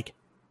and they're like,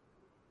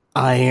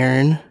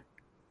 Iron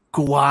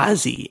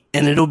Gwazi.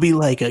 And it'll be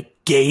like a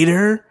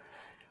gator,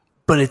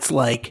 but it's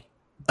like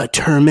a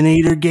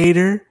Terminator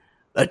gator,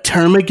 a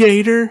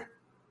Termigator.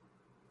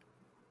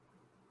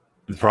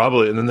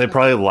 Probably, and then they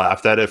probably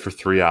laughed at it for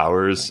 3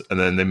 hours, and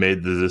then they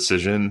made the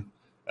decision,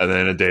 and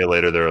then a day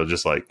later they were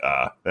just like,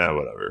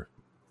 whatever.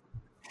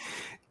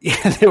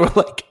 Yeah, they were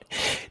like,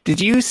 did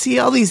you see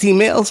all these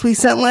emails we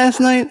sent last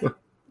night?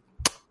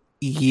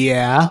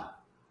 Yeah.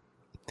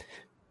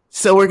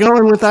 So we're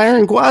going with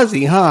Iron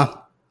Gwazi, huh?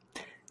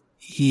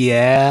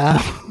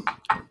 Yeah.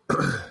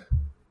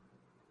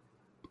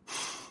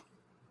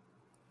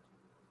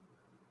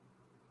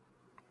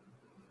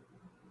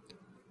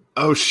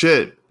 Oh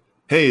shit!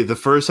 Hey, the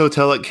first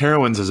hotel at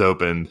Carowinds has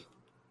opened.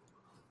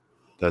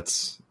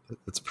 That's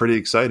pretty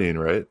exciting,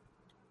 right?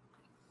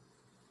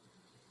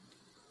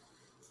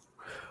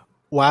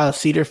 Wow,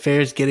 Cedar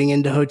Fair's getting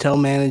into hotel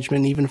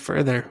management even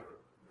further.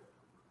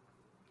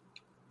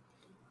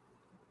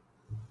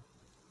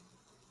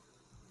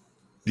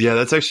 Yeah,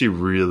 that's actually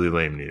really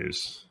lame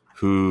news.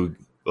 I'm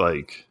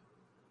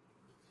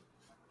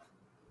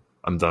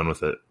done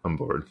with it. I'm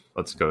bored.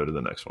 Let's go to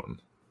the next one.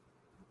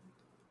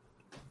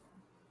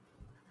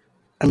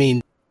 I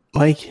mean,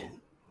 Mike,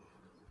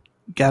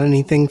 got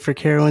anything for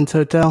Carowinds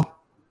Hotel?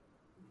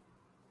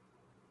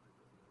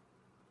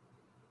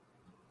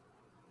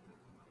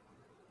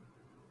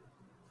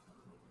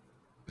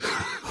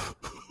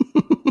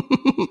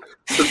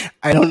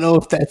 I don't know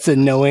if that's a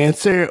no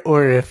answer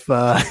or if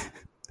we're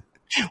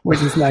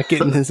just not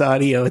getting his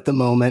audio at the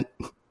moment.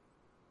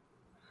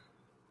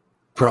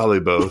 Probably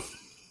both.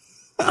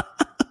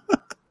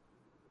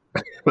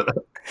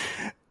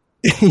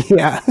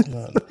 Yeah.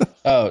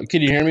 Oh,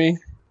 can you hear me?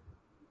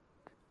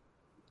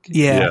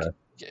 Yeah.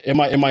 Am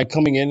I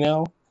coming in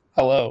now?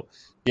 Hello.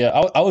 Yeah,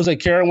 I was at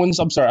Carowinds.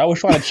 I'm sorry. I was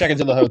trying to check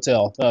into the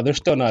hotel. They're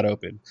still not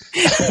open.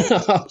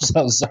 I'm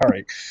so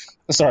sorry.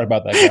 Sorry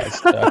about that, guys.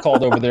 I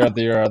called over there.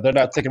 They're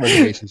not taking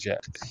reservations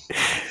yet.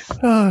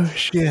 Oh,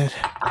 shit.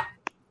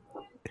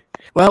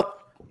 Well,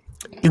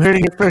 you heard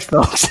it here first,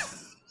 folks.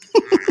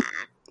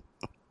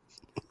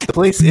 The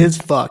place is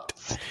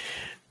fucked.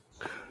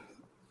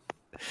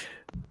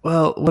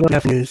 Well, what do we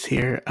have news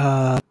here?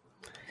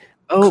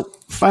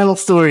 Final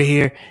story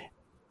here.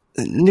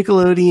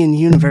 Nickelodeon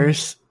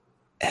Universe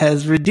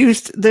has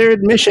reduced their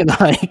admission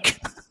hike.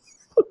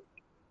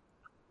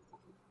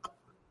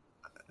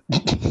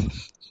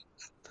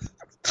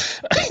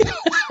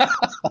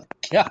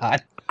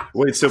 God.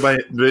 Wait, so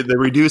they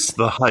reduced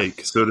the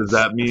hike. So does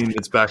that mean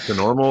it's back to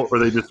normal, or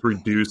they just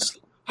reduce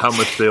how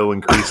much they'll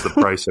increase the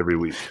price every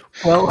week?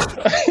 Well,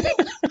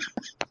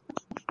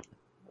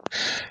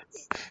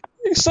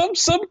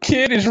 some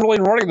kid is really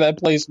running that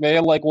place,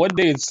 man. Like one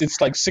day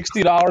it's like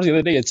 $60, the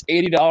other day it's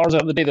 $80, the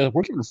other day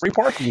we're giving free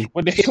parking.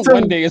 One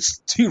day it's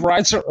 2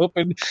 rides are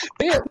open.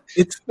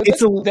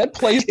 That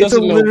place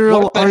doesn't know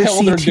what the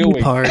hell they're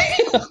doing. Park.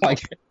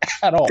 Like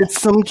at all. It's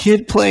some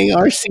kid playing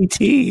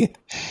RCT.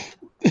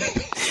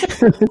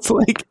 It's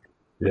like,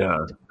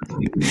 Yeah,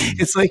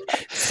 it's like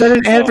set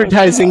an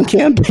advertising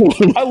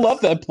campaign. I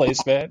love that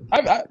place, man.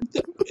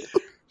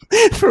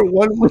 For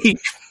 1 week.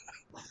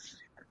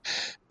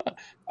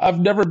 I've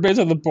never been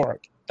to the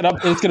park, and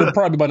it's going to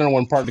probably be my number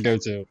one park to go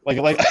to. Like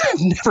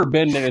I've never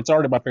been there. It's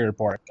already my favorite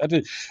park.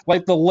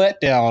 Like the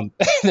letdown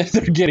that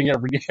they're getting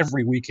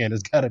every weekend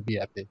has got to be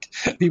epic.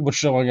 People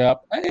showing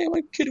up. Hey,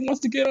 my kid wants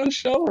to get on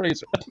Show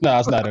Racer. No,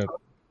 it's not open.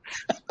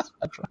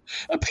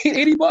 I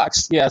paid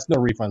 $80. Yeah, it's no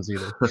refunds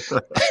either.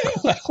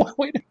 Like,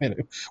 wait a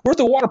minute. Where's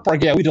the water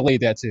park? Yeah, we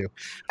delayed that too.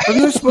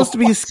 Wasn't there supposed to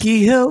be a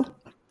ski hill?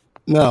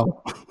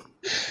 No.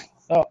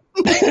 Oh.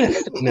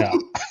 No.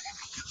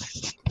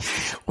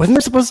 Wasn't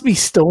there supposed to be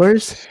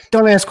stores?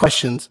 Don't ask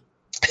questions.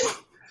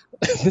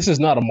 This is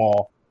not a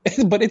mall.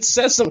 But it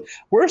says some.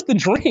 Where's the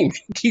dream?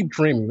 Keep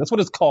dreaming. That's what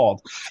it's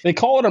called. They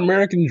call it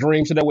American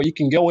Dream, so that way you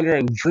can go in there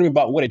and dream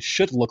about what it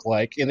should look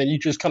like, and then you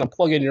just kind of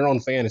plug in your own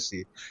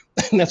fantasy.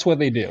 And that's what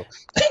they do.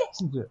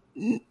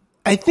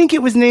 I think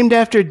it was named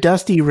after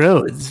Dusty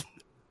Rhodes,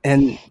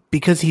 and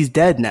because he's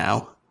dead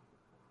now.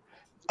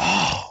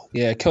 Oh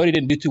yeah, Cody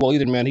didn't do too well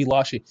either, man. He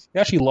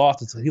actually lost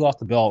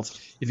the belt.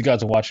 If you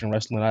guys are watching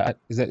wrestling,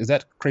 is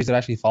that crazy to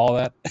actually follow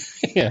that?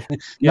 Yeah.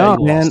 No,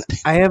 man,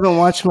 I haven't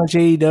watched much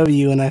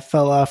AEW, and I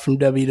fell off from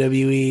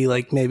WWE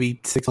like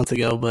maybe 6 months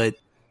ago, but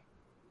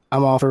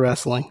I'm all for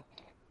wrestling.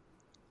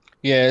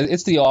 Yeah,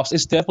 it's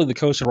definitely the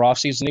Coaster off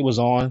season. He was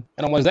on,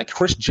 and I'm like, is that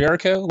Chris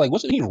Jericho? Like,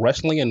 wasn't he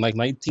wrestling in like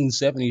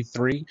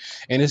 1973?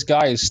 And this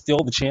guy is still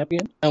the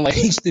champion. And like,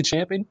 he's the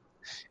champion.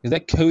 Is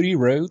that Cody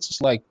Rhodes?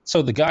 It's like,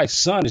 so the guy's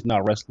son is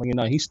not wrestling,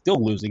 and he's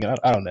still losing.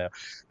 I don't know.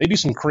 They do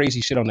some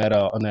crazy shit on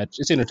that.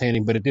 It's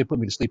entertaining, but it did put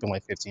me to sleep in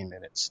like 15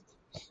 minutes.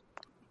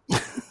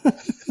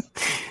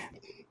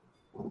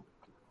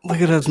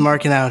 Look at us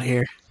marking out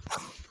here.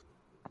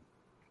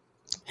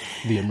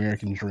 The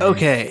American Dream.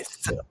 Okay.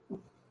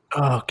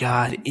 Oh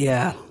God,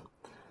 yeah.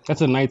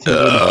 That's a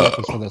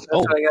 1980 for this.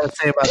 That's what I gotta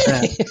say about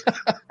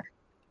that.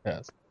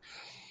 Yes.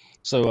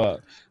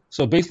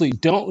 So basically,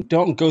 don't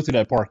go through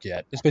that park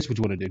yet. That's basically what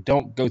you want to do.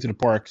 Don't go to the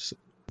park.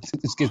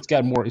 It's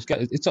got more. It's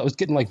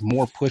getting like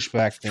more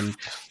pushback than.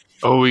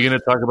 Oh, we're gonna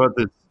talk about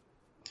this.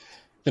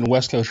 Than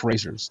West Coast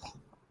Racers.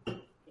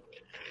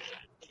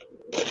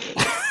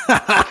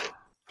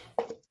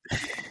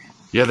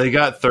 Yeah, they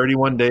got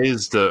 31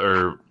 days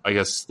or I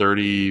guess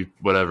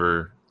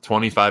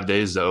 25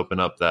 days to open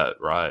up that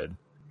ride.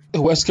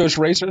 The West Coast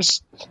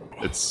Racers.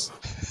 It's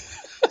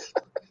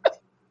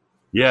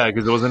Yeah,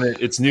 because wasn't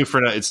it? It's new for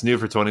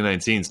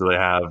 2019, so they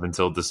have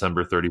until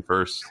December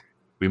 31st.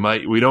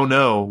 We don't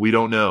know.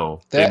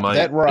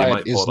 That ride pull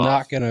is it not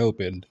off. going to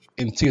open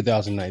in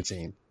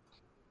 2019.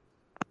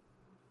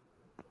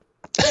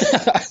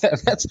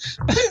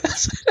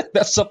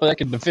 that's something I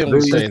can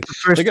definitively say.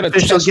 They're going to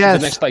test for the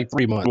next like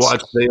 3 months.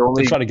 Watch, they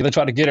try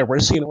to get a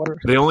racing order.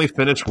 They only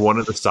finish one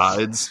of the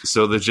sides,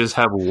 so they just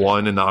have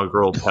one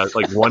inaugural test,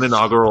 like one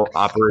inaugural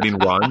operating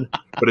run,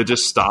 but it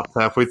just stops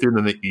halfway through,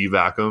 and then they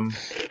evac them.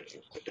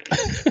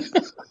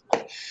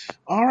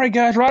 All right,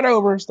 guys, right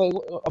over.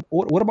 So,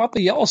 what about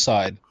the yellow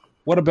side?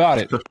 What about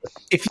it?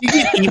 If you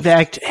get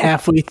evac'd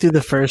halfway through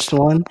the first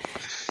one,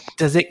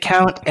 does it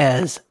count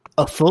as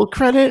a full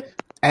credit,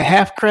 a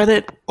half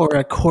credit, or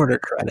a quarter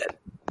credit?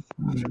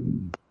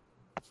 I'm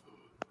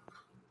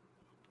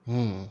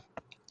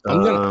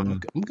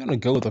gonna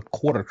go with a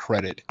quarter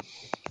credit.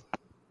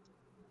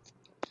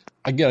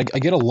 I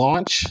get a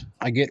launch,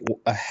 I get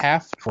a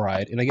half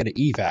ride, and I get an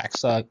evac.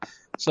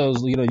 So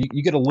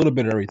you get a little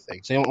bit of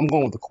everything. So I'm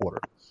going with the quarter.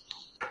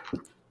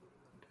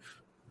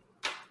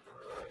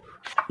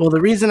 Well,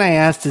 the reason I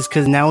asked is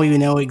because now we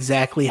know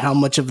exactly how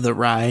much of the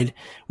ride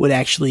would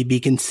actually be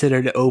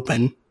considered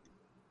open.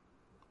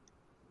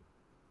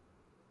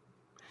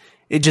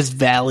 It just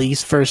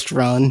Valley's first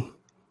run.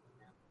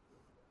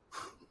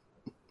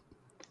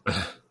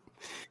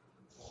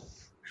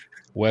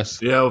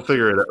 Wes? Yeah, we'll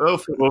figure it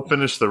out. We'll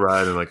finish the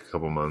ride in like a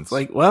couple months.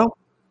 Like, well,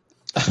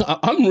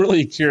 I'm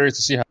really curious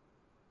to see how.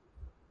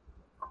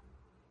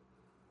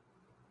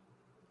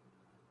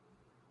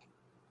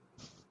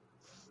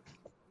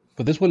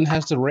 But this one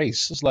has to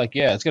race. It's like,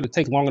 yeah, it's going to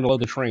take longer to load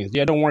the trains.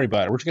 Yeah, don't worry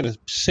about it. We're just going to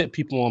sit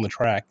people on the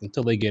track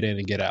until they get in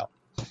and get out.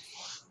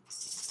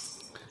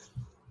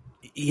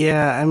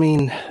 yeah, I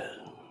mean,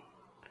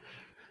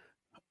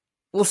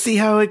 we'll see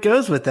how it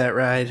goes with that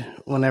ride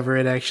whenever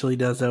it actually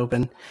does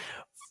open.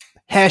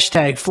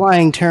 Hashtag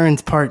Flying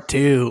Turns Part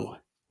 2.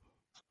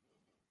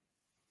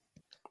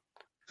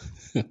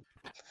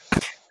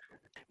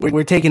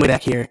 We're taking it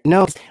back here.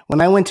 No, when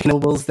I went to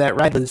Nobles, that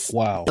ride was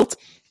built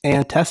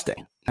and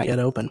testing, not yet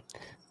open.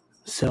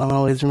 So I'll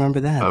always remember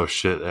that. Oh,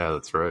 shit. Yeah,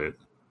 that's right.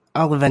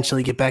 I'll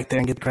eventually get back there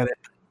and get the credit.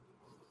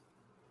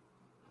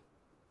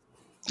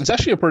 It's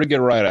actually a pretty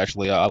good ride,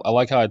 actually. I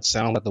like how it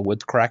sounds like the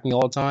wood's cracking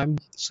all the time.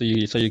 So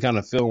you kind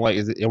of feel like,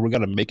 are we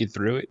going to make it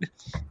through it?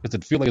 Because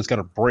it feels like it's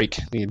going to break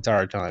the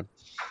entire time.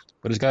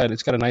 But it's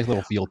got a nice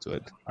little feel to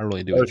it. I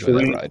really do enjoy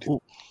that ride.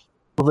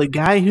 Well, the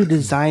guy who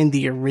designed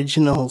the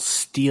original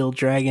Steel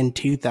Dragon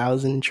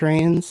 2000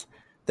 trains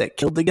that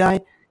killed the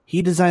guy,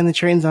 he designed the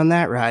trains on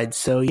that ride.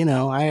 So,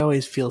 I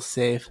always feel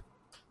safe.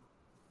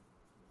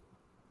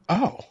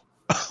 Oh,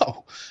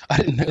 I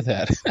didn't know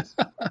that.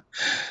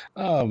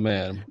 Oh,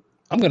 man.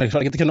 I'm going to try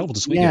to get the Knoebels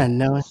this weekend.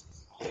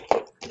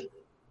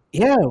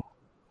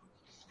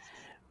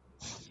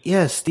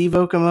 Yeah, Steve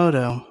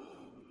Okamoto.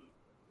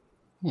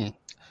 I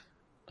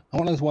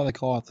wonder why they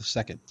call it the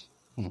second.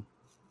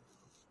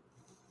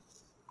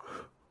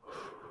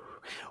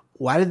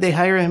 Why did they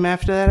hire him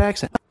after that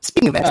accent?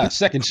 Speaking of accents.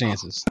 Second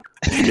chances.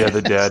 Yeah,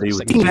 the daddy.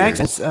 Speaking of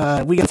accents,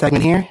 we got a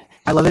segment here.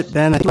 I love it,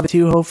 Ben. I love it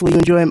too. Hopefully you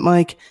enjoy it,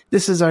 Mike.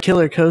 This is our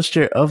killer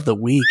coaster of the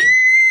week.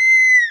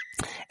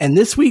 And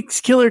this week's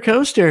killer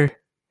coaster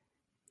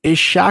is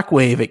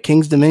Shockwave at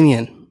King's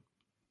Dominion.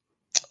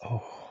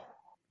 Oh.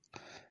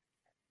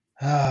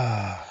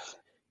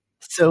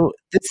 So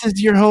this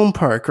is your home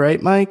park,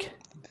 right, Mike?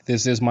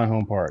 This is my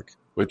home park.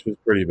 Which was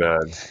pretty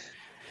bad.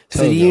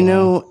 So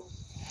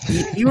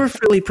you were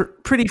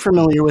pretty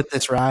familiar with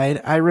this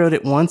ride. I rode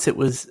it once. It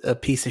was a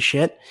piece of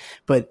shit,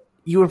 but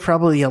you were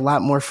probably a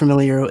lot more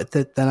familiar with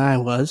it than I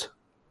was.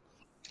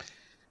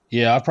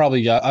 Yeah,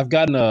 I've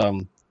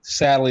gotten,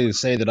 sadly to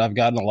say that I've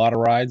gotten a lot of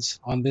rides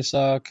on this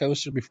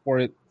coaster before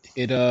it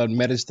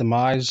met its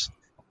demise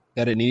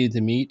that it needed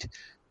to meet.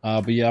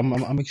 But yeah,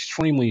 I'm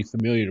extremely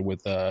familiar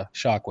with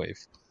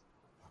Shockwave.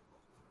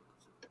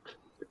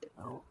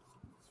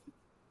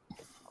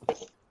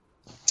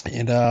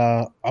 And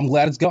I'm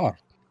glad it's gone.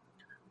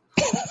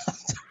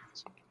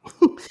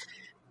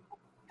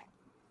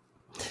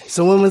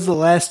 So when was the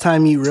last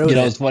time you rode it?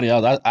 It's funny.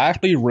 I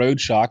actually rode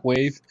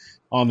Shockwave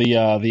on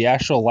the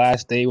actual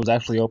last day. It was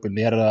actually open.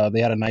 They had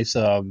a nice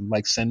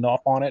like send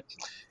off on it,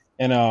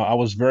 and I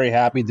was very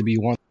happy to be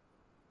one.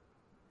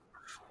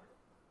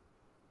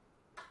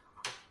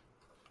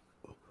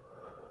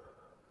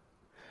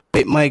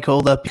 Wait, Mike,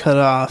 hold up, cut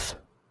off.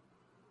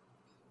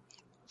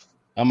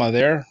 Am I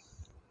there?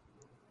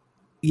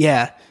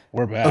 Yeah.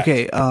 We're back.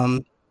 Okay,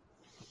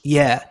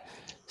 yeah.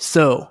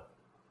 So,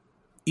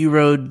 you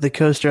rode the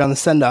coaster on the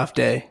send-off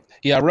day.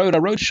 Yeah, I rode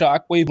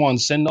Shockwave on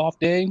send-off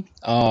day.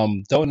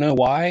 Don't know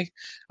why,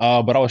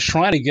 but I was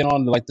trying to get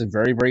on like the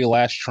very, very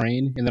last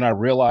train, and then I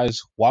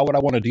realized, why would I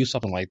want to do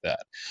something like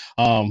that?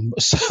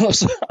 So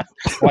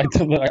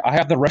I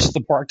have the rest of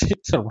the park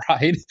to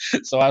ride,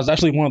 so I was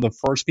actually one of the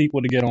first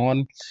people to get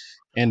on,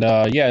 and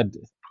I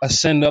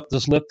send up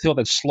this lift hill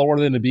that's slower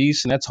than the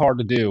beast, and that's hard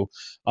to do.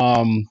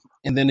 And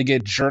then to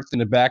get jerked in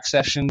the back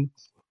session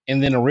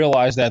and then I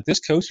realized that this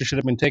coaster should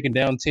have been taken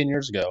down 10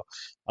 years ago.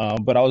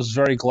 But I was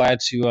very glad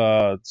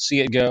to see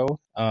it go.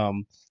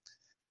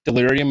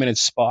 Delirium in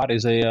its spot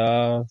is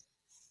a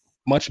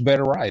much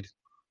better ride.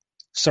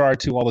 Sorry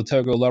to all the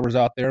Togo lovers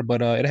out there,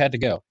 but it had to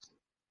go.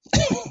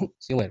 See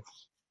you later.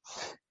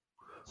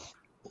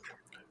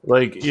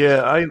 Like,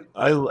 yeah,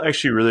 I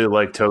actually really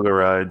like Toga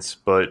rides,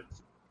 but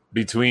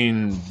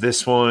between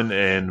this one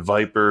and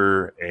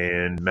Viper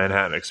and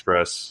Manhattan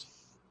Express,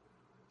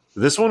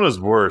 this one was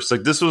worse.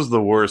 Like, this was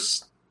the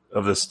worst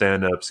of the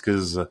stand-ups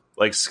because,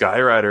 like,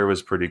 Skyrider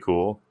was pretty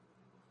cool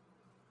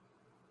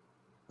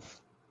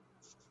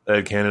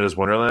at Canada's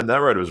Wonderland. That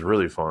ride was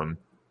really fun.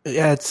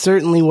 Yeah, it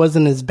certainly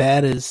wasn't as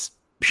bad as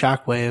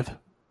Shockwave.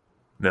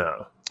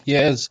 No.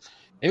 Yeah,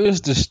 it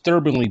was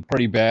disturbingly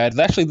pretty bad.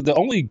 Actually, the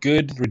only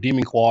good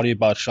redeeming quality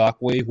about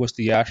Shockwave was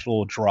the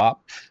actual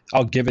drop.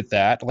 I'll give it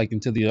that, like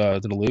into the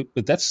loop,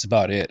 but that's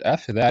about it.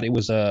 After that, it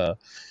was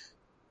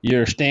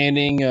you're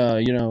standing,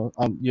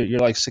 you're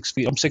like 6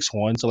 feet. I'm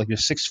 6'1", so like you're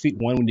 6'1"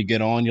 when you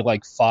get on. You're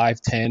like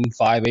 5'10",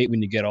 5'8"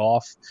 when you get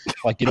off.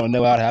 Like you don't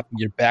know how it happened.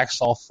 Your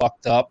back's all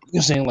fucked up.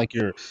 You're saying like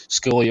your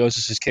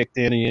scoliosis is kicked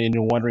in, and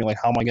you're wondering like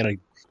how am I gonna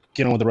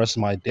get on with the rest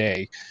of my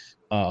day?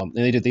 And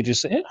they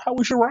just say, hey, how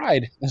was your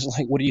ride? And it's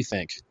like, what do you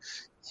think?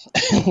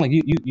 Like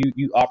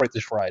you operate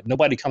this ride.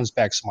 Nobody comes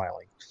back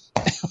smiling.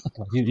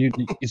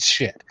 It's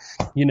shit.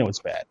 You know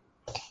it's bad.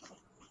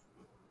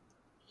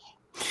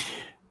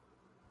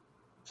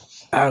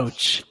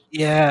 Ouch.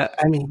 Yeah,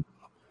 I mean,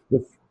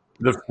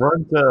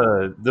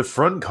 the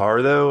front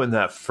car though, and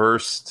that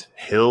first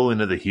hill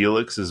into the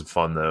Helix is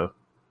fun though.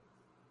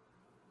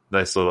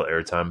 Nice little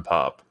airtime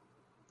pop,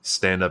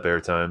 stand up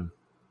airtime.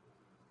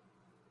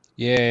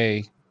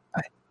 Yay!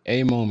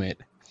 A moment.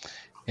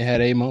 It had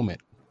a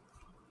moment.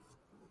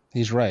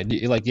 He's right.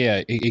 Like,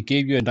 yeah, it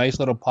gave you a nice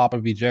little pop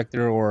of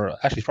ejector, or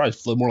actually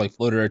probably more like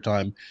floater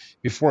airtime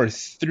before it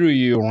threw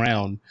you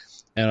around.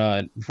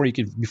 And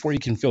before you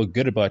can feel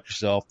good about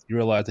yourself, you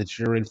realize that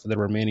you're in for the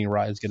remaining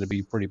ride is going to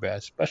be pretty bad,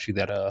 especially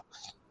that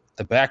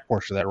the back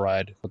portion of that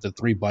ride with the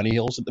 3 bunny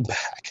hills at the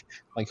back.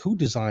 Like, who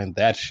designed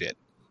that shit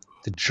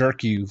to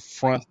jerk you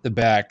front to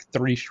back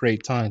 3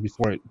 straight times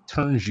before it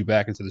turns you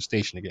back into the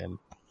station again?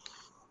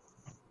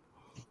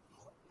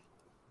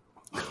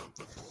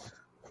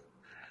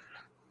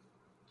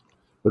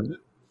 But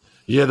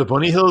yeah, the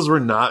bunny hills were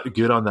not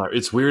good on that.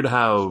 It's weird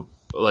how,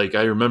 like,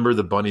 I remember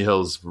the bunny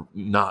hills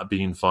not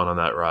being fun on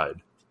that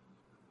ride.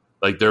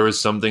 Like, there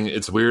was something.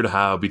 It's weird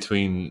how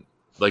between,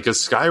 like, a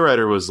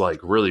Skyrider was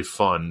like really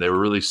fun. They were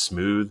really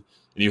smooth,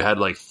 and you had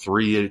like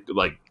 3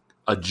 like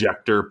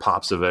ejector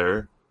pops of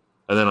air,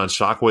 and then on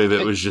Shockwave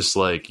it was just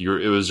like it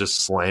was just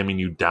slamming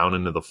you down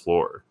into the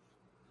floor,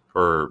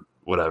 or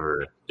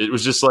whatever. It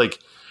was just like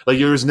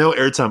there was no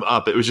airtime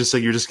up. It was just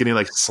like you're just getting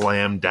like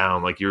slammed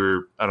down, like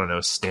you're, I don't know,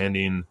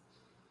 standing,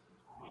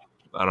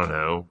 I don't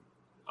know,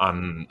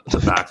 on the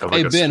back of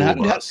like hey, a Ben,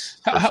 school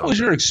bus. How was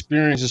your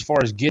experience as far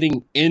as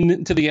getting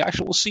into the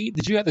actual seat?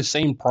 Did you have the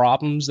same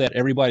problems that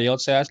everybody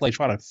else has, like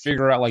trying to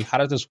figure out like how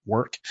does this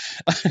work?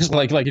 It's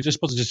like you're just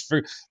supposed to just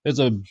figure. There's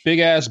a big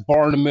ass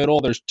bar in the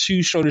middle. There's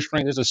 2 shoulder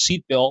strings. There's a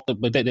seat belt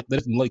that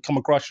doesn't like come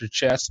across your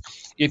chest.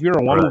 If you're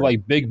a woman with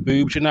like big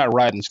boobs, you're not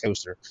riding this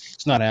coaster.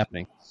 It's not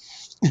happening.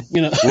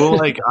 You know. Well,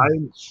 like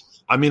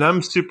I'm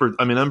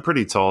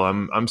pretty tall.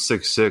 I'm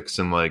 6'6",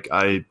 and like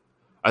I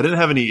didn't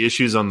have any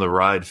issues on the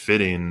ride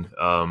fitting.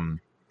 But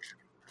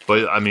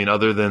I mean,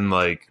 other than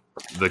like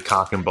the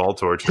cock and ball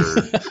torture,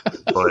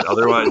 but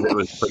otherwise it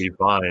was pretty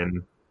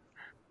fine.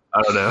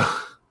 I don't know.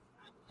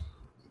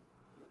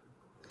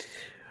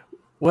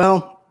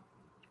 well,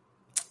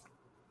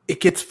 it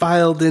gets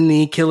filed in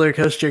the killer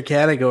coaster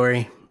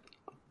category.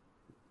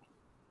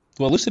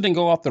 Well, at least it didn't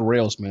go off the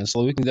rails, man.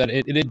 So we can that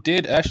it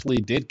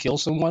did kill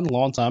someone a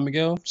long time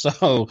ago.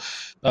 So,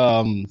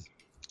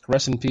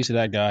 rest in peace to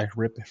that guy.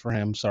 Rip for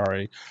him.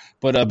 Sorry,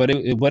 but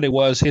it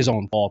was his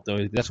own fault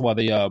though. That's why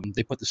they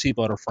put the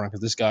seatbelt up front,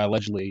 because this guy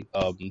allegedly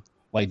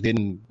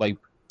didn't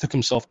took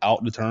himself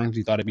out the turns.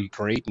 He thought it'd be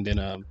great, and then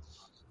that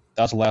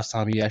was the last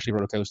time he actually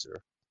rode a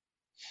coaster.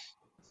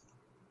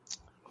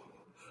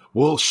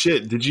 Well,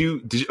 shit. Did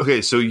you?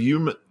 Okay, so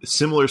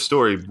similar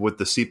story with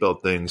the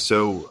seatbelt thing.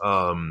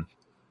 So,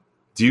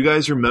 do you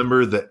guys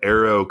remember the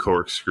Aero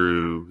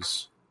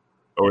corkscrews,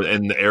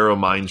 and the Aero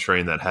mine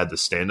train that had the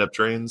stand-up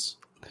trains?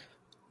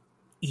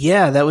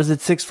 Yeah, that was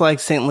at Six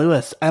Flags St.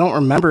 Louis. I don't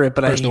remember it,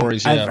 but I've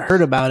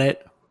heard about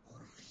it.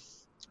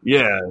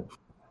 Yeah,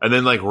 and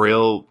then like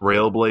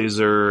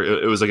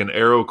Railblazer, it was like an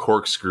Aero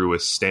corkscrew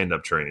with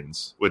stand-up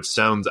trains, which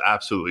sounds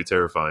absolutely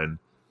terrifying.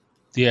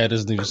 Yeah, it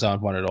doesn't even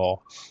sound fun at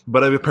all.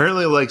 But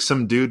apparently, like,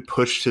 some dude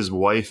pushed his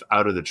wife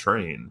out of the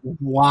train.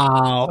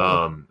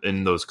 Wow.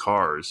 In those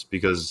cars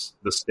because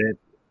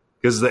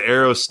the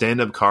Aero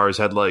stand-up cars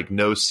had like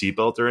no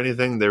seatbelt or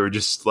anything. They were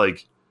just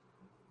like,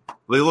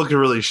 they look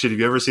really shitty. If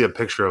you ever see a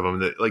picture of them,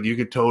 that like you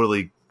could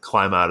totally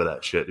climb out of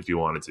that shit if you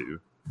wanted to.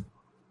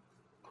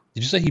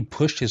 Did you say he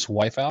pushed his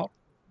wife out?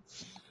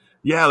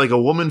 Yeah, like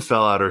a woman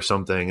fell out or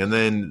something, and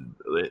then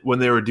when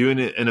they were doing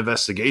an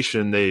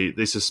investigation,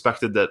 they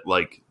suspected that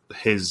like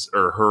his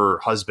or her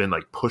husband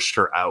like pushed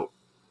her out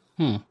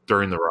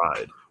during the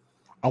ride.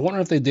 I wonder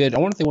if they did. I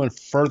wonder if they went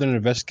further in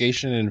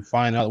investigation and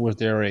find out was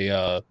there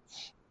a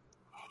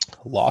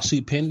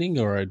lawsuit pending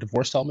or a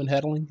divorce settlement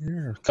handling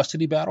or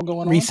custody battle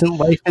going on. Recent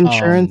life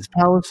insurance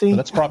policy.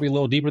 That's probably a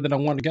little deeper than I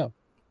wanted to go.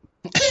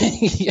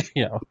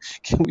 Yeah,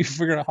 can we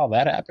figure out how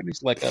that happened?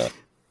 It's like a.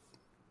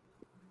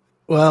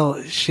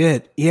 Well,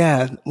 shit.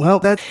 Yeah. Well,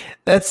 that's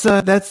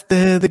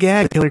the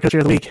gag killer coaster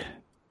of the week.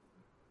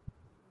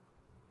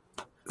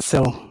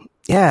 So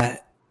yeah.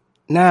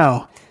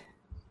 Now.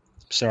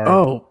 Sorry.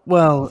 Oh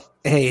well.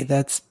 Hey,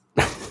 that's.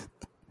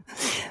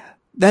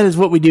 That is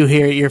what we do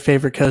here at Your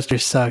Favorite Coaster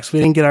Sucks. We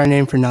didn't get our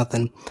name for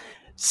nothing.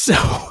 So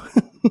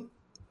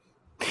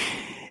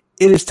it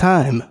is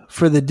time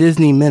for the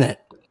Disney Minute.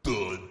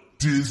 The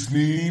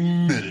Disney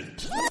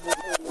Minute.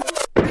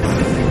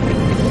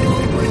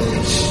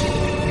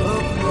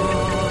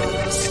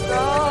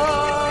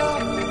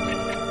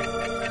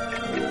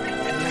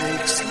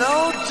 Makes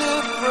no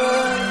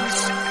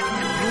difference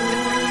who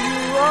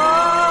you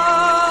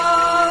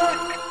are.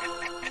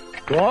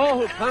 To all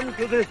who come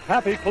to this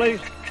happy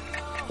place,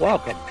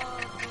 welcome.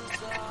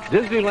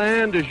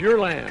 Disneyland is your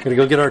land. Gonna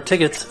go get our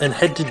tickets and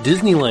head to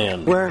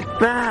Disneyland. We're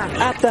back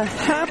at the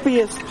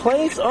happiest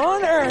place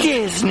on earth,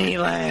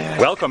 Disneyland.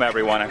 Welcome,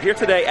 everyone. I'm here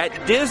today at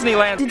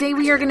Disneyland. Today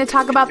we are going to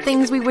talk about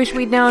things we wish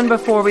we'd known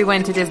before we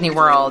went to Disney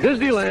World.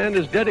 Disneyland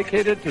is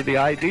dedicated to the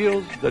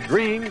ideals, the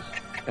dreams,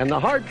 and the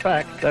hard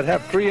facts that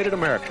have created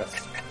America,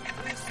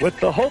 with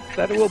the hope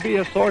that it will be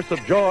a source of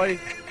joy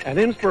and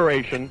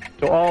inspiration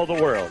to all the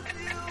world.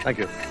 Thank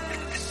you.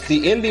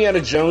 The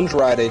Indiana Jones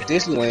ride at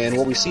Disneyland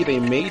will receive a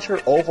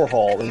major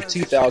overhaul in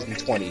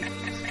 2020.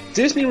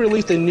 Disney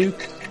released a new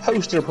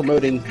poster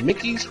promoting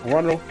Mickey's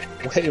Runaway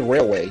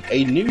Railway.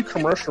 A new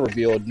commercial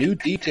revealed new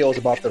details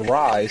about the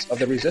rise of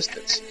the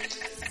Resistance.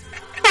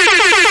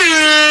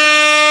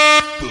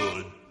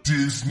 The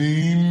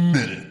Disney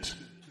Minute.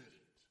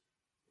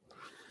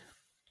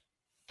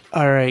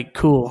 All right,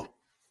 cool.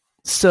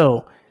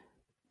 So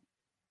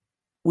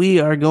we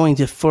are going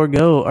to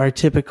forego our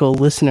typical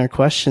listener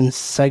questions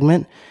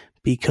segment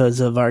because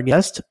of our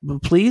guest.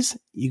 But please,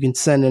 you can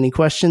send any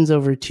questions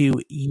over to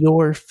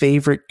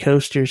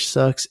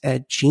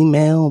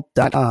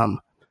yourfavoritecoastersucks@gmail.com.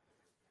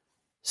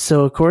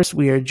 So, of course,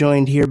 we are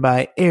joined here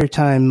by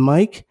Airtime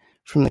Mike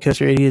from the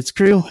Coaster Idiots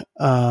crew. He's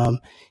on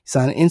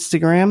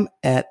Instagram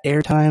at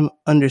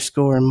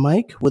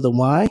airtime_Mike with a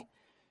Y.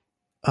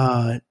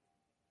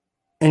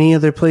 Any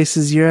other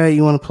places you're at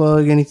you want to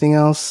plug? Anything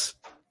else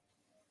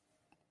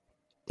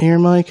here,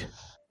 Mike?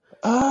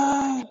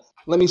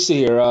 Let me see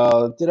here.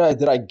 Did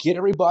I get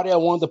everybody I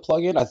wanted to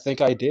plug in? I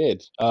think I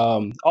did.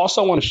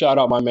 Also, I want to shout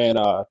out my man,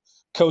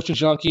 Coaster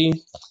Junkie.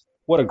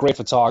 What a great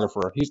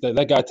photographer.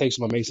 That guy takes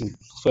some amazing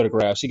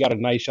photographs. He got a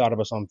nice shot of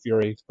us on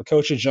Fury. But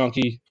Coaster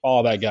Junkie,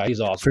 all that guy. He's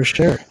awesome.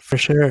 For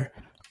sure.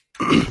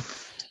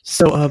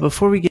 So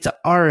before we get to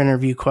our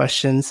interview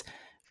questions,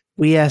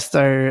 we asked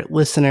our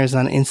listeners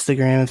on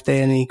Instagram if they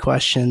had any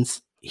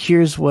questions.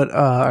 Here's what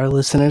our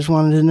listeners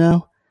wanted to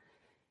know.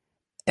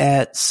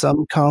 At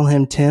Some Call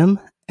Him Tim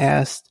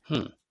asked,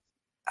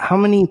 how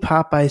many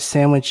Popeye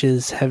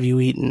sandwiches have you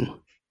eaten?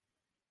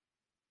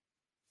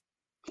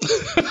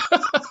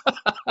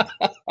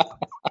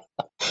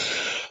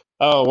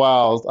 Oh,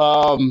 wow.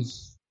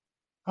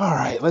 All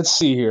right, let's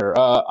see here.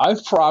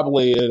 I've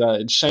probably,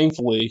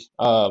 shamefully,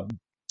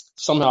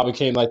 somehow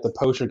became like the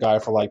poster guy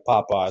for like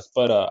Popeyes,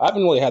 but I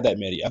haven't really had that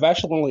many. I've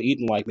actually only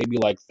eaten maybe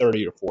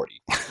 30 or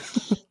 40.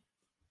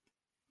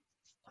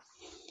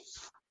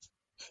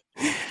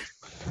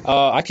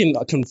 I can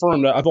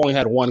confirm that I've only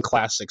had one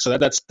classic, so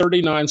that's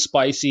 39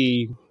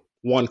 spicy,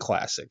 one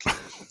classic,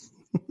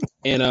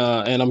 and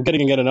I'm getting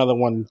to get another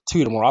one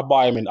too tomorrow. I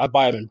buy them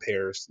in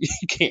pairs. You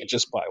can't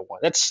just buy one.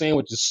 That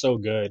sandwich is so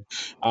good,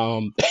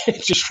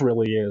 it just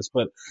really is.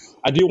 But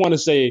I do want to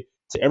say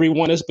to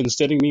everyone that's been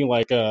sending me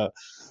like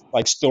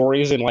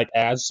stories and like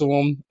ads to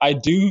them, I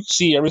do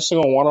see every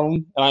single one of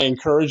them, and I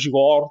encourage you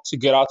all to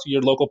get out to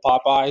your local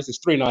Popeyes. It's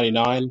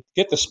 $3.99.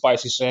 Get the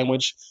spicy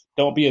sandwich.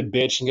 Don't be a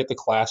bitch and get the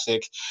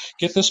classic.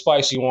 Get the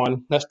spicy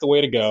one. That's the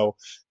way to go.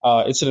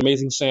 It's an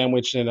amazing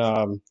sandwich, and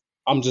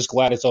I'm just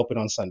glad it's open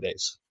on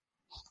Sundays.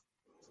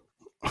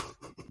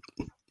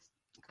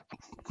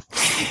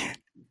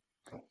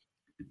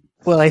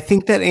 Well, I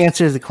think that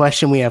answers the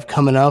question we have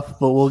coming up,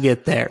 but we'll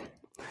get there.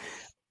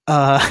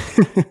 At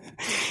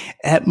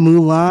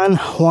Mulan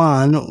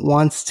Juan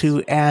wants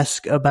to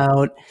ask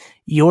about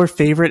your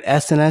favorite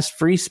SNS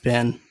free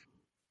spin.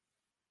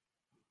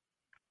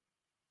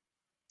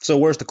 So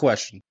where's the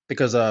question?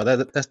 Because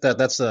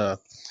that's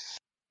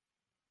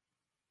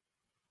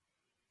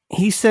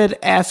He said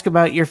ask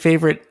about your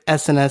favorite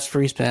SNS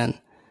free spin.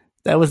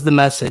 That was the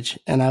message,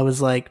 and I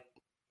was like,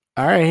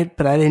 all right,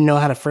 but I didn't know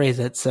how to phrase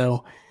it,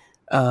 so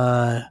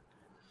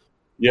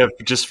yeah,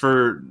 just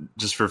for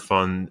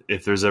fun,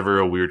 if there's ever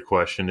a weird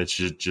question, it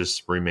should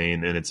just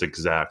remain in its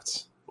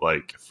exact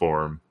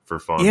form for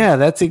fun. Yeah,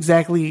 that's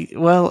exactly.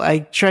 Well, I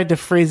tried to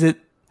phrase it.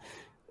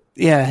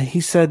 Yeah, he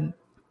said,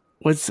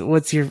 "What's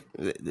your?"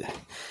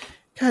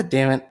 God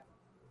damn it!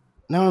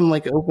 Now I'm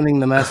like opening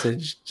the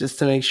message just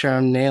to make sure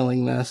I'm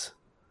nailing this.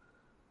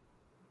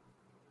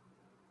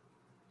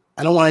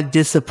 I don't want to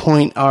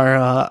disappoint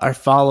our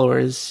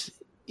followers.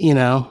 You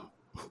know,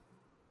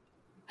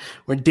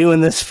 we're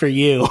doing this for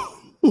you.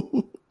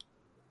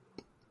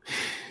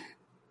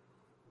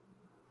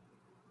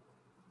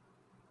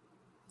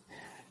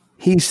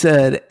 He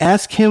said,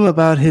 "Ask him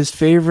about his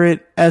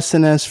favorite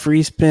SNS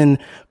free spin,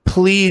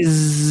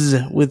 please,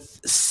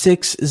 with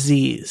 6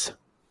 Z's."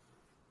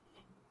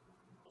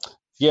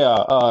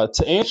 Yeah,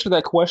 to answer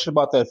that question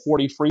about that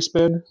 40 free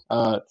spin,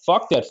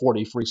 fuck that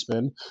 40 free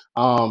spin.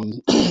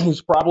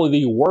 It's probably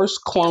the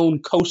worst clone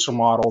coaster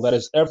model that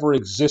has ever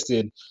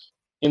existed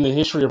in the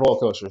history of roller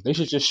coasters. They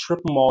should just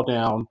strip them all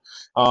down.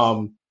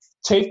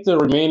 Take the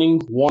remaining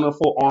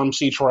wonderful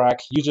RMC track,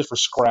 use it for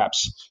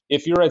scraps.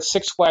 If you're at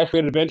Six Flags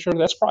Great Adventure,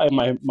 that's probably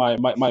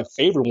my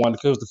favorite one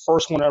because it was the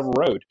first one I ever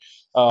rode.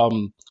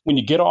 When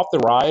you get off the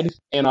ride,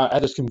 and I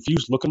had this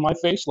confused look on my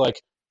face,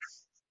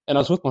 and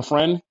I was with my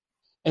friend,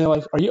 and they're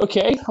like, "Are you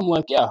okay?" I'm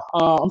like, "Yeah."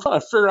 I'm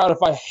trying to figure out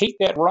if I hate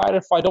that ride,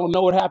 if I don't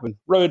know what happened.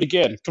 Rode it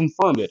again,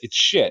 confirmed it. It's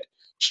shit.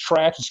 It's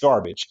trash. It's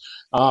garbage.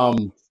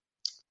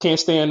 Can't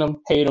stand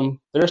them. Hate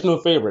them. There's no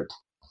favorite.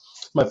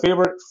 My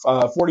favorite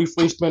 40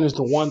 free spin is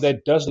the one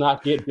that does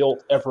not get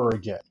built ever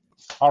again.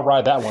 I'll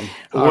ride that one.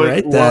 All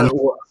right, then.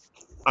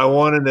 I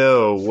want to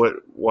know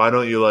why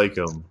don't you like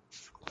them?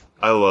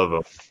 I love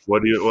them.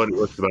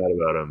 What's bad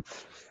about them?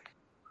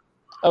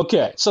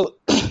 Okay, so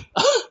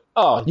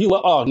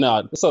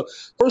no. So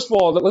first of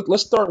all,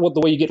 let's start with the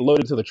way you get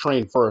loaded to the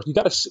train first. You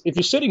got to, if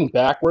you're sitting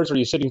backwards or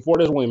you're sitting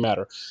forward, it doesn't really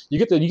matter. You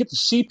get to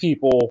see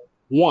people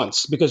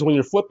once, because when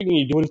you're flipping and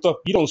you're doing stuff,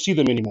 you don't see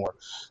them anymore.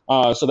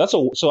 So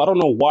I don't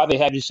know why they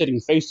have you sitting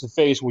face to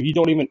face where you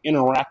don't even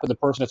interact with the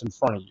person that's in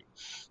front of you.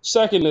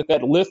 Second,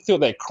 that lift hill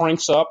that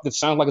cranks up, that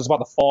sounds like it's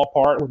about to fall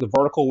apart with the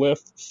vertical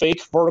lift,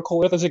 fake vertical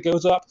lift as it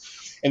goes up,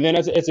 and then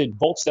as it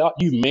bolts out,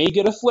 you may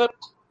get a flip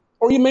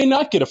or you may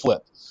not get a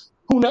flip.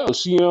 Who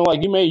knows? You know,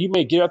 like you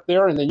may get up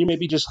there and then you may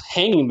be just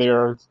hanging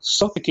there,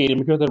 suffocating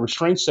because the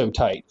restraint's so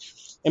tight.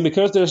 And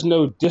because there's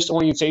no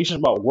disorientation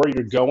about where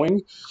you're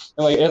going,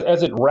 and like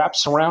as it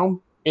wraps around,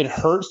 it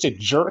hurts, it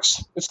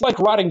jerks. It's like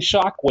riding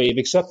Shockwave,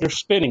 except you're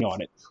spinning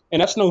on it,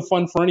 and that's no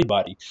fun for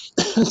anybody.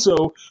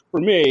 So for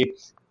me,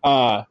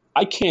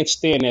 I can't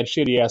stand that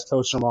shitty ass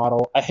coaster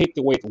model. I hate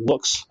the way it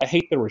looks. I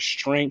hate the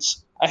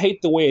restraints. I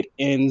hate the way it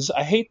ends.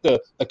 I hate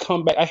the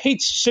comeback. I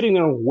hate sitting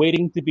there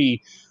waiting to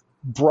be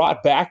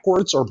brought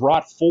backwards or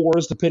brought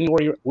forwards, depending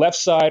where you're left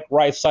side,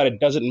 right side. It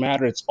doesn't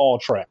matter. It's all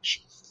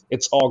trash.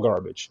 It's all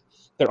garbage.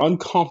 They're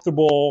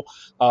uncomfortable.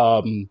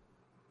 Let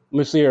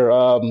me see here.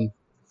 I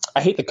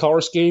hate the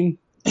color scheme.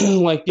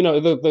 Like, you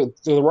know,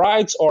 the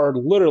rides are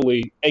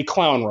literally a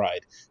clown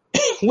ride.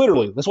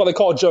 Literally. That's why they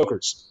call it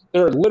Jokers.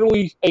 They're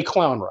literally a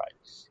clown ride.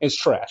 It's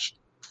trash.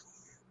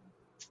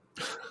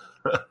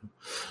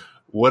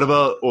 What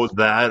about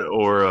that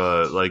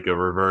or like a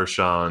reverse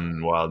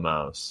on Wild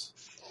Mouse?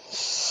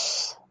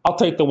 I'll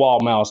take the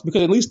Wild Mouse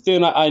because at least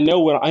then I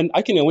know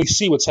I can at least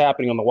see what's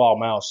happening on the Wild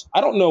Mouse.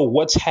 I don't know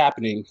what's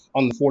happening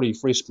on the 40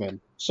 free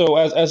spin. So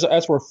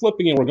as we're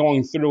flipping and we're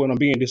going through and I'm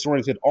being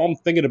disoriented, all I'm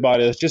thinking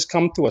about is just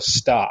come to a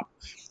stop.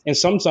 And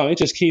sometimes it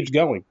just keeps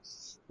going,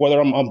 whether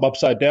I'm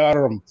upside down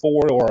or I'm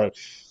forward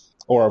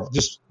or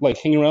just like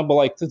hanging around. But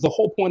like the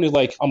whole point is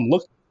like I'm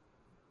looking.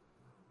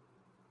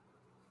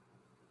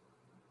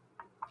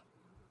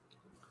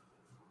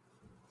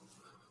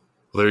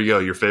 Well, there you go.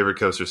 Your favorite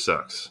coaster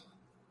sucks.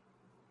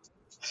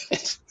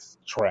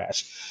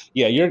 Trash.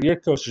 Yeah, your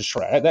coaster's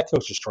trash. That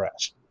coaster's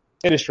trash.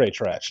 It is straight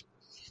trash.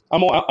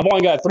 I've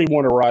only got 3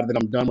 more to ride, then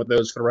I'm done with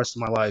those for the rest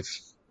of my life.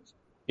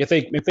 If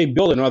they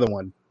build another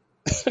one,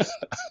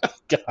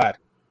 God,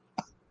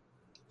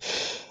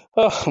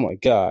 oh my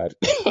God,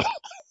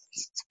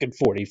 good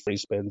 40 free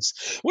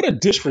spins. What a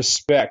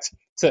disrespect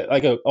to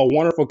like a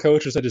wonderful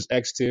coaster such as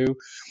X2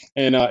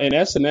 and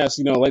SNS.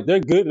 You know, like they're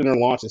good in their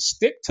launches.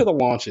 Stick to the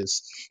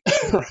launches,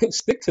 right?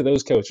 Stick to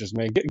those coasters,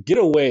 man. Get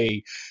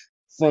away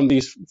from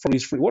these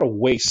free. What a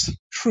waste!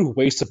 True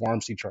waste of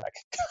RMC track.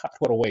 God,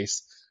 what a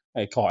waste.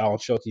 I call Alan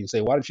Schulte and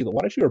say, why did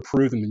you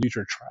approve them to use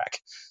your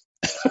track?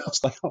 I was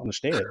like, I don't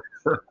understand.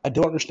 I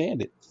don't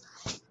understand it.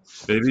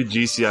 Maybe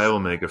GCI will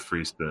make a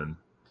free spin.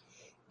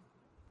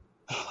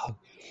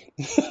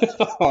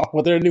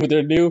 With their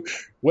new.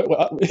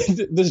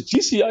 Does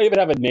GCI even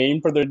have a name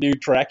for their new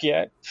track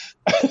yet?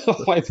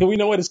 Like, do we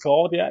know what it's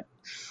called yet?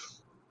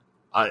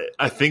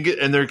 I think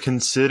and they're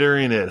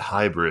considering it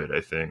hybrid.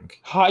 I think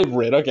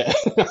hybrid. Okay,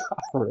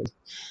 hybrid.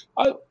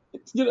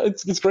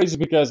 It's crazy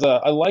because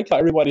I like how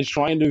everybody's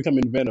trying to become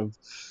inventive,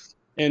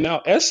 and now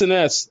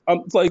SNS,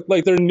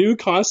 like their new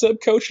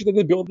concept coaster that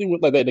they're building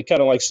with like that kind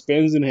of like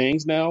spins and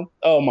hangs now.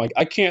 Oh my!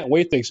 I can't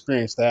wait to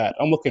experience that.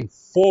 I'm looking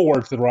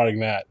forward to riding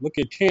that.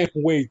 Can't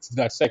wait to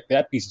dissect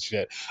that piece of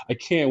shit. I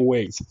can't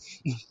wait.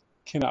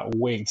 Cannot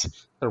wait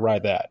to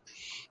ride that.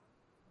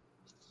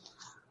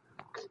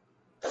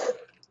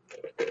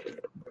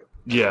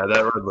 Yeah,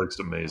 that ride looks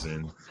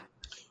amazing.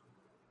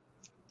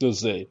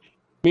 Let's see.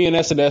 Me and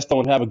SNS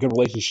don't have a good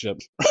relationship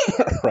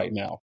right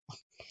now.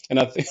 and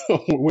I think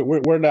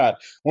we're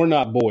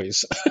not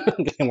boys.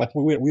 Like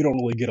we don't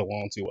really get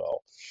along too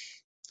well.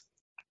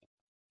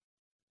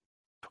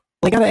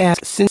 I gotta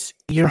ask, since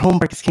your home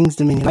park is Kings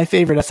Dominion, my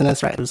favorite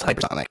SNS ride was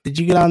Hypersonic. Did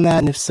you get on that?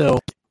 And if so,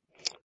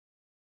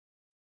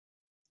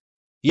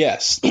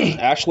 yes,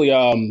 actually,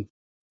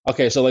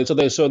 okay, so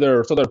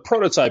their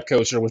prototype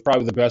coaster was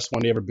probably the best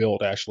one they ever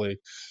built. Actually,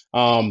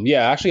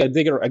 yeah, actually, I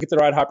get to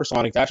ride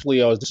Hypersonic.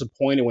 Actually, I was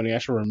disappointed when they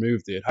actually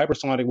removed it.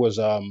 Hypersonic was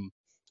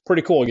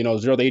pretty cool.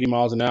 0 to 80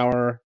 miles an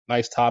hour,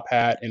 nice top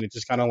hat, and it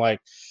just kind of like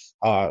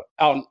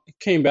out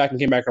came back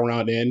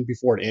around in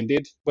before it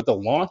ended. But the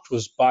launch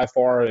was by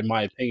far, in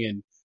my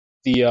opinion,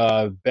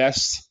 the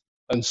best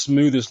and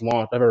smoothest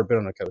launch I've ever been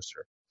on a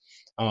coaster.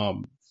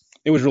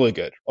 It was really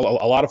good, a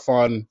lot of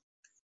fun.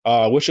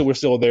 I wish it was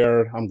still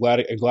there. I'm glad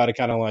it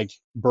kind of like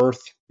birthed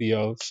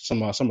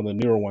some of the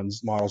newer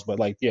models, but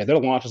like their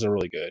launches are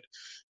really good.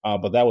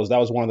 But that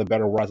was one of the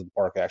better rides at the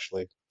park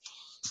actually.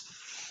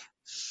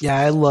 Yeah,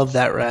 I love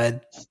that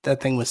ride. That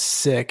thing was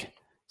sick.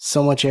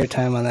 So much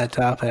airtime on that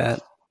top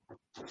hat.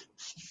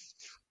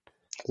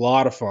 A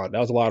lot of fun. That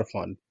was a lot of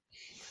fun.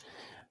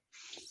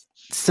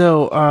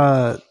 So,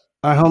 our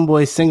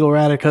homeboy Single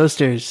Rider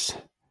Coasters,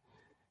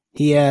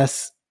 he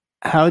asks,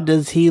 how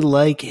does he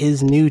like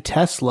his new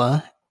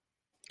Tesla,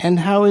 and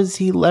how is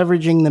he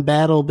leveraging the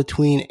battle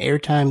between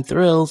Airtime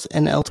Thrills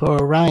and El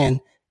Toro Ryan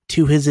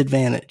to his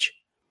advantage?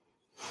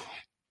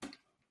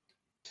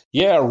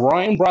 Yeah,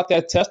 Ryan brought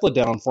that Tesla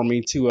down for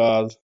me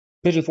to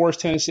Pigeon Forge,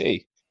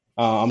 Tennessee.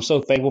 I'm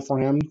so thankful for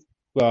him.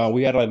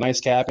 We had a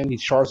nice cabin. He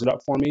charged it up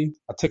for me.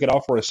 I took it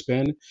off for a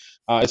spin.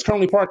 It's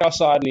currently parked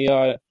outside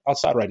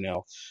outside right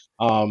now.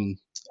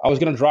 I was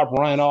going to drop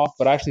Ryan off,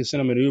 but I actually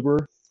sent him an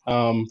Uber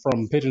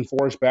from Pigeon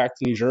Forge back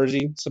to New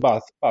Jersey. It's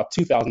about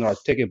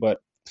 $2,000 ticket, but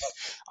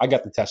I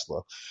got the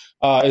Tesla.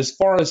 As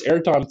far as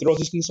Airtime Thrills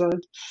is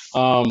concerned,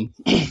 Airtime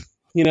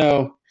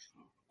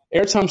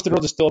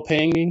Thrills is still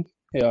paying me.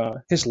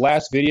 His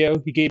last video,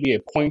 he gave me a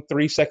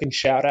 0.3 second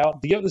shout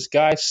out. Do you have this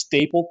guy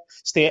stamped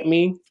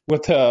me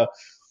with a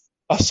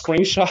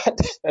screenshot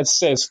that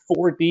says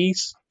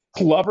 4D's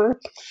lover?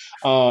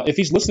 If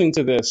he's listening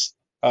to this,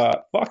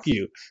 fuck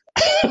you.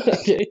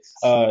 Okay.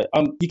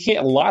 You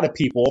can't lie to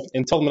people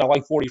and tell them that I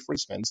like 40 free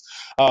spins.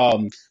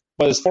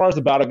 But as far as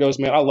the battle goes,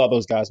 man, I love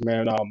those guys,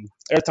 man.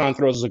 Airtime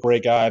Thrills is a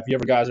great guy. If you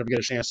guys ever get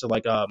a chance to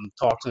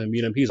talk to him,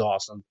 meet him, he's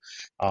awesome.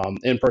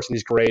 In person,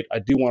 he's great. I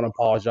do want to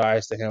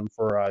apologize to him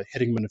for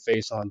hitting him in the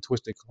face on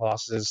Twisted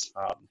Colossus.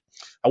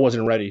 I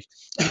wasn't ready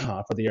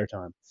for the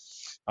Airtime,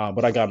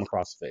 but I got him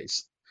across the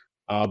face.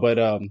 But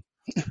I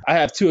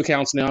have two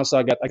accounts now, so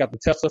I got the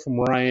Tesla from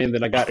Ryan,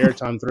 then I got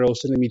Airtime Thrills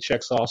sending me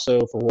checks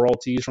also for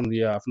royalties from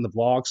the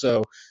vlog.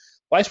 So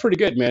life's pretty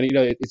good, man.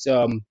 It's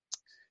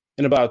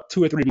in about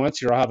 2 or 3 months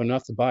here, I'll have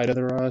enough to buy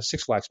another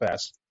Six Flags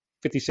pass,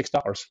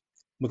 $56.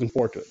 Looking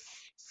forward to it.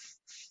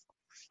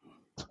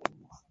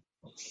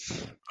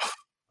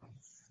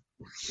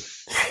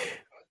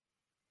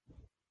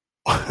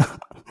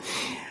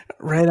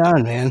 Right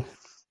on, man.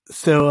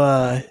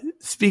 So,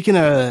 speaking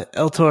of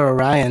El Toro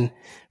Ryan,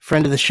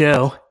 friend of the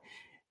show,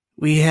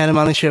 we had him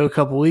on the show a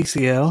couple weeks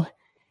ago.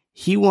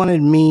 He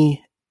wanted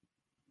me,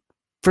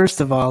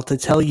 first of all, to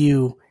tell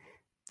you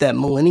that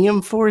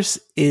Millennium Force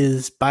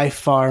is by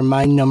far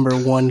my number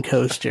one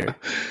coaster,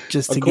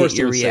 just to get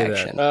your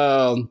reaction.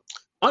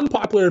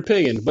 Unpopular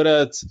opinion,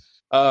 but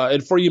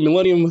and for you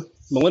Millennium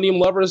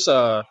lovers,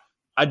 I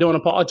don't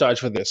apologize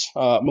for this.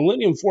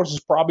 Millennium Force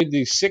is probably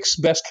the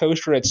 6th best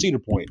coaster at Cedar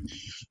Point.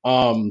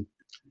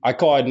 I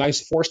call it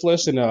nice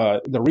forceless, and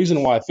the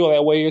reason why I feel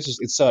that way is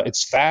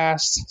it's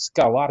fast, it's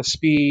got a lot of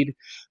speed,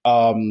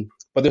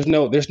 but there's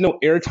no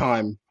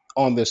airtime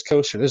on this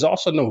coaster. There's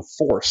also no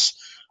force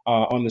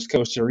on this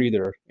coaster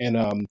either, and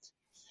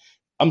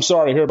I'm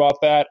sorry to hear about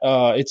that.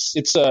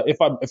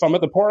 If I'm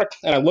at the park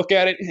and I look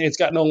at it and it's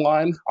got no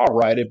line, I'll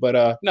ride it.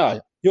 But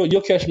no,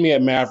 you'll catch me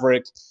at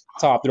Maverick,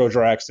 Top Thrill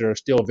Dragster,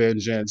 Steel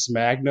Vengeance,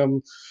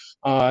 Magnum,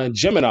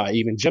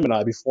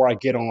 Gemini before I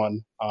get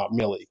on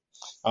Millie.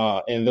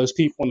 And those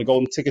people on the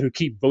golden ticket who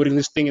keep voting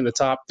this thing in the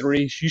top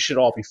 3, you should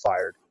all be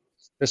fired.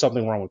 There's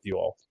something wrong with you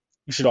all.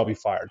 You should all be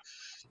fired.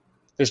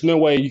 There's no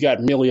way you got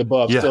Millie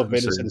above Steel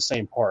Vengeance in the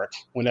same park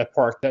when that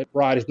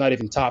ride is not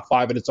even top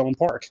 5 in its own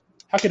park.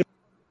 How could it?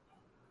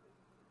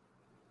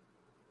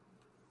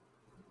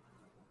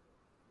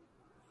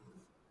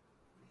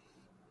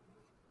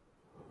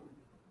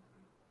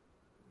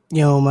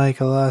 Yo, Mike,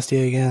 I lost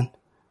you again.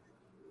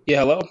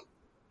 Yeah, hello?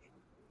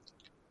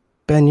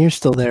 Ben, you're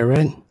still there,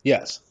 right?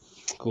 Yes.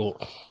 Cool.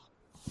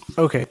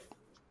 Okay.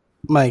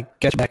 Mike,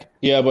 get you back.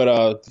 Yeah, but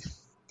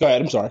go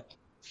ahead. I'm sorry.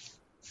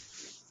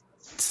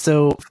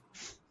 So,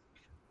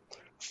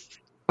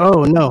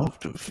 oh, no.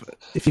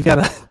 If you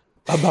got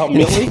about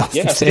Millie,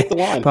 yeah, skip the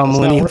line. About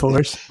Millennium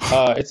Force.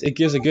 It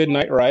gives a good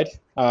night ride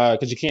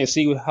because you can't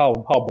see how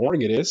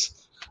boring it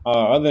is.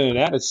 Other than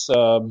that, it's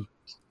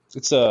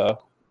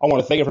I want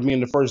to thank it for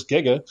being the first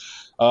Giga,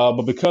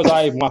 but because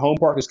my home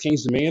park is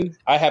Kings Dominion,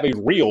 I have a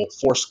real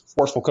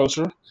forceful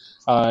coaster,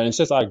 and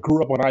since I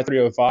grew up on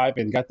I-305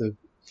 and got to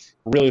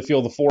really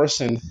feel the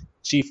force, and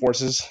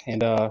G-forces,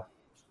 and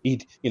you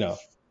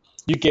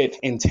get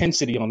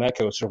intensity on that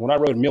coaster. When I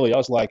rode Millie, I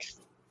was like,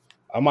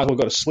 I might as well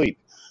go to sleep.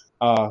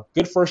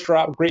 Good first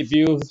drop, great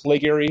view of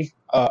Lake Erie.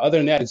 Other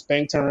than that, it's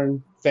bank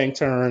turn,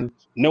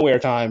 no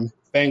airtime,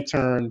 bank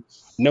turn,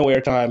 no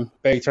airtime,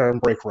 bank turn,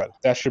 brake run.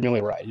 That's your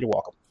Millie ride. You're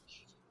welcome.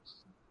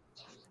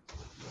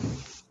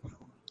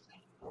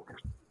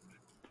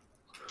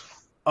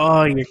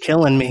 Oh, you're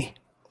killing me.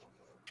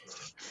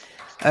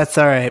 That's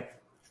all right.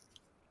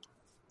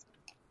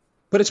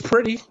 But it's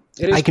pretty.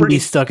 I can be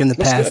stuck in the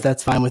past. Good.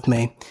 That's fine with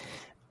me.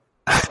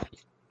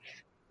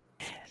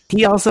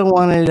 He also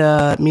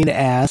wanted me to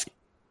ask,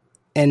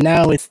 and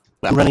now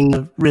I'm running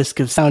the risk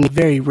of sounding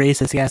very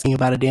racist asking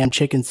about a damn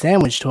chicken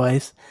sandwich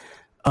twice.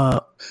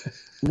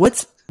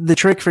 What's the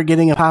trick for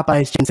getting a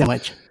Popeye's chicken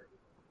sandwich?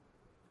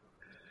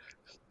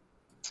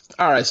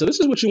 All right, so this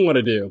is what you want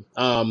to do.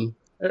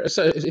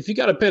 So if you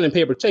got a pen and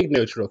paper, take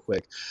notes real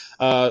quick.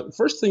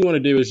 First thing you want to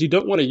do is you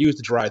don't want to use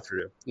the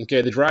drive-thru.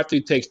 Okay, the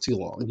drive-thru takes too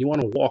long. You want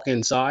to walk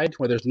inside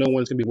where there's no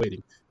one's going to be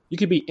waiting. You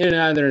could be in and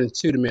out of there in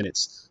 2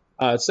 minutes.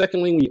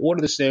 Secondly, when you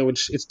order the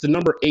sandwich, it's the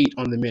number 8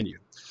 on the menu.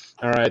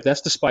 All right,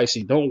 that's the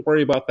spicy. Don't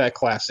worry about that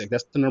classic.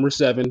 That's the number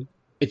 7.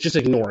 Just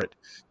ignore it.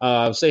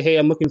 Say, hey,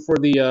 I'm looking for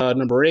the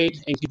number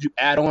 8, and could you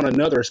add on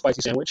another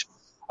spicy sandwich?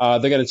 They're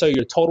going to tell you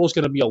your total is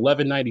going to be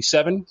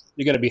 $11.97.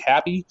 You're going to be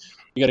happy.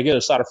 You got to get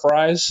a side of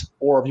fries,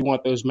 or if you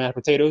want those mashed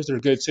potatoes, they're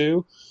good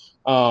too.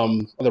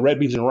 The red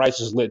beans and rice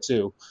is lit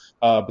too.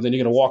 But then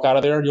you're going to walk out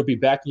of there. You'll be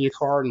back in your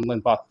car in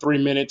about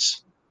 3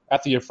 minutes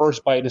after your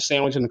first bite of the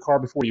sandwich in the car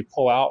before you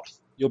pull out.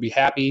 You'll be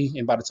happy,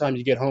 and by the time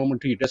you get home or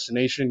to your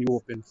destination, you will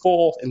have been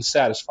full and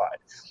satisfied.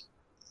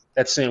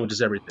 That sandwich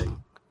is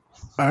everything.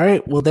 All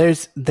right. Well,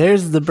 there's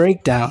the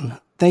breakdown.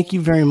 Thank you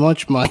very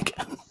much, Mike.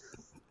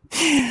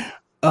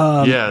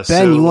 Ben,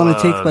 so, you want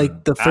to take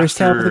like the first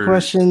half of the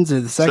questions or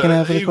the second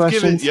half of the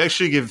questions? You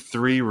actually give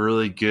 3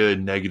 really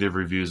good negative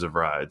reviews of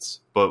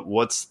rides, but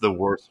what's the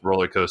worst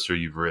roller coaster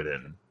you've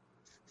ridden?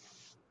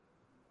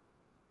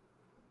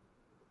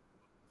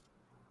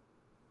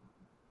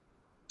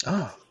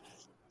 Oh,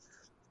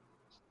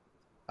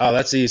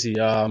 that's easy.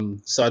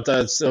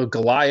 So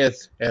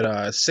Goliath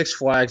at Six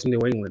Flags in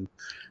New England.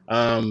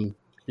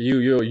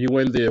 You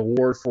win the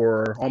award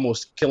for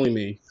almost killing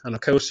me on a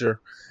coaster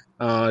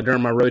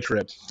during my road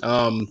trip.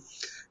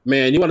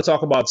 Man, you want to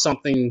talk about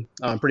something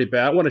pretty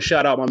bad. I want to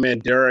shout out my man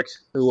Derek,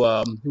 who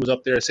was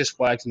up there at Six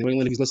Flags in New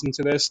England. He's listening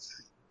to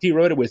this. He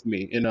rode it with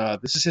me, and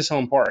this is his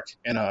home park.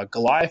 And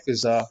Goliath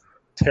is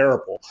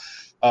terrible.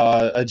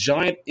 A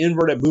giant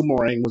inverted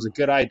boomerang was a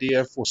good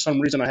idea. For some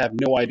reason, I have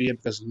no idea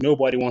because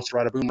nobody wants to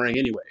ride a boomerang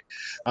anyway.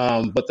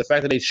 But the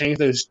fact that they changed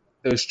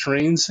those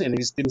trains and they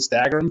just didn't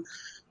stagger them,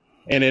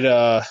 and it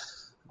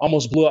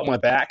almost blew out my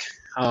back.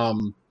 I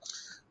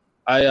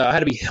had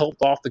to be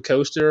helped off the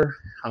coaster.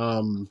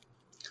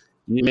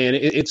 Man,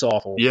 it's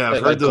awful. Yeah,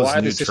 I've heard those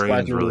new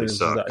trains really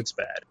suck. It's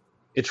bad.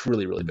 It's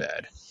really, really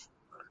bad.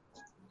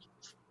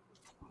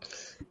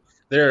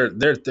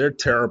 They're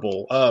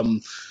terrible.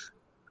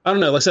 I don't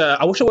know. Like I said,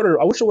 I wish I would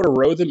have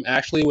rode them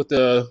actually with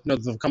the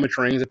common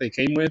trains that they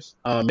came with.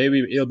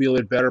 Maybe it'll be a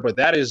little bit better, but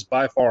that is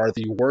by far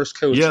the worst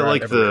coaster. Yeah,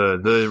 like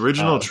the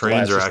original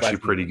trains are actually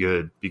pretty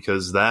good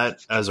because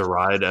that as a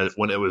ride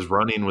when it was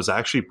running was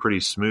actually pretty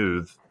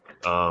smooth.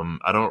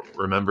 I don't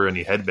remember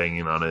any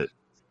headbanging on it.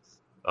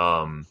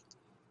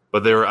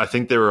 But I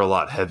think they were a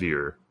lot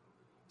heavier.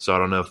 So I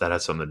don't know if that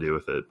has something to do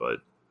with it, but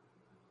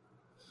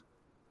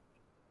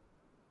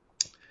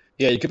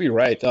yeah, you could be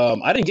right.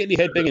 I didn't get any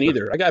headbanging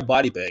either. I got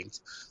body banged.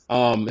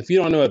 If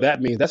you don't know what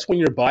that means, that's when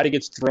your body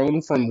gets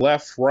thrown from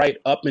left, right,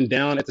 up, and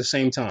down at the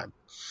same time.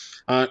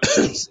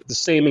 The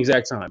same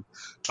exact time.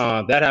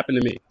 That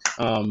happened to me.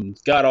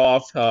 Got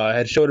off,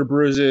 had shoulder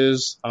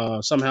bruises.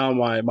 Somehow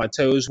my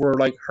toes were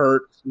like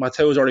hurt. My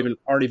toes aren't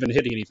even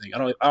hitting anything. I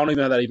don't even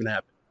know how that even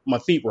happened. My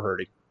feet were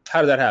hurting.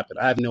 How did that happen?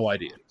 I have no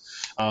idea.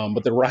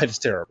 But the ride is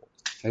terrible.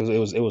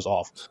 It was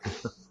awful.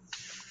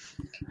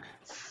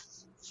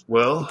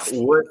 Well,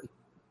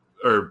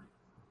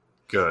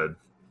 good.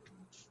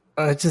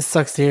 It just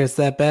sucks to hear it's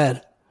that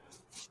bad.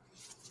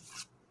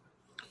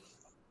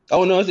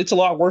 Oh no, it's a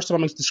lot worse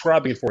than I'm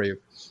describing it for you.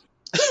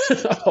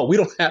 We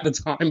don't have the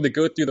time to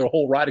go through the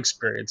whole ride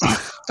experience.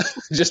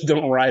 Just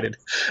don't ride it.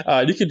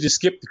 You can just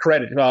skip the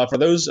credit. For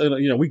those,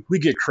 we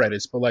get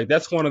credits, but like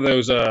that's one of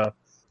those.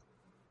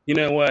 You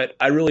know what?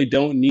 I really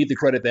don't need the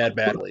credit that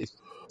badly.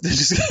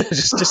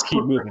 just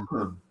keep moving.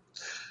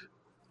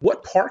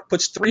 What park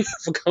puts 3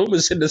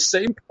 Vekomas in the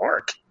same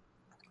park?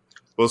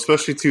 Well,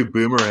 especially 2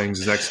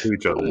 boomerangs next to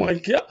each other. Oh my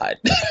god!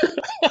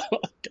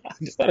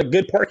 It's not a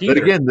good park either.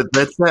 But again,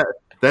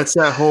 that's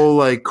that whole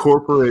like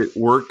corporate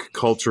work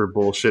culture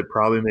bullshit.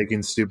 Probably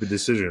making stupid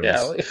decisions.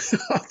 Yeah.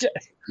 Okay.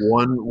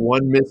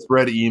 One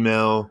misread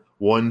email,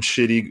 one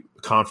shitty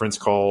conference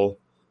call,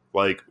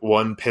 like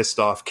one pissed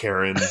off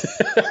Karen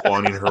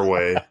wanting her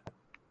way.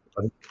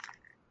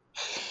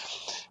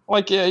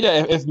 Like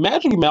yeah. If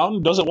Magic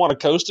Mountain doesn't want a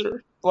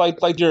coaster,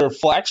 like your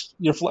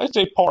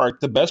flagship park,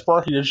 the best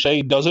park in your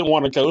shade doesn't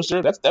want a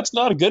coaster. That's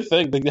not a good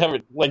thing. They have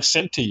it like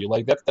sent to you.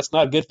 Like that's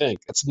not a good thing.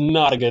 That's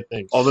not a good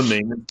thing. All the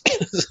maintenance,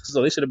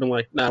 so they should have been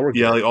like, nah, we're good.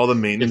 yeah, like all the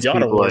maintenance If y'all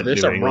don't people want at it, there's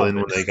New something wrong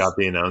England with when they got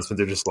the announcement,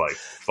 they're just like,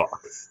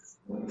 fuck.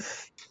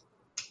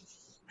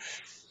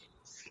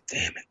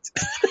 Damn it.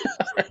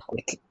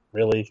 Like,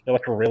 really? They're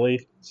like,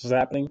 really? This is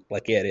happening?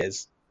 Like, yeah, it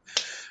is.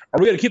 Are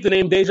we going to keep the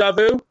name Deja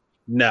Vu?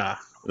 Nah.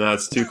 No,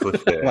 it's too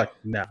cliche. Like,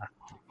 nah.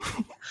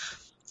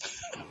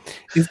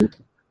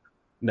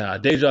 Nah,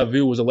 Deja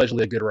Vu was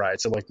allegedly a good ride,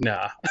 so like,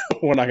 nah,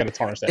 we're not going to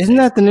tarnish that. Isn't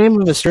that the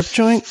name of a strip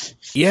joint?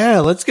 Yeah,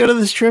 let's go to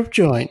the strip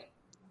joint.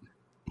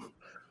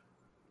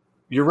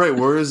 You're right.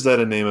 Where is that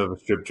a name of a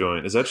strip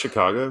joint? Is that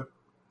Chicago?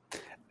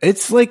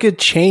 It's like a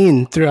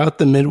chain throughout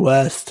the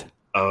Midwest.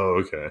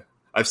 Oh, okay.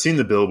 I've seen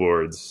the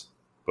billboards,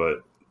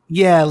 but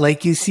yeah,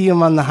 like you see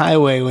them on the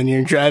highway when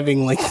you're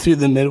driving like through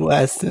the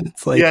Midwest, and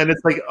it's like, yeah, and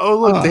it's like, oh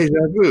look, Deja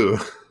Vu.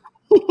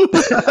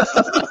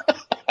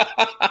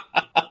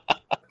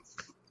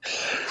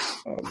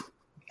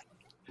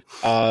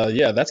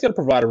 Yeah, that's going to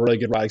provide a really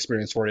good ride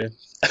experience for you.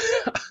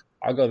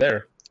 I'll go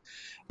there.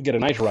 Get a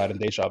nice ride in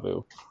Deja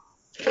Vu.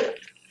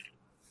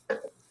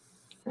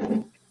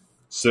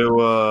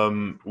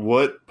 So,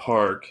 what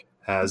park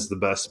has the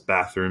best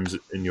bathrooms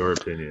in your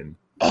opinion?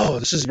 Oh,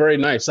 this is very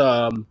nice.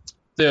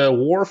 The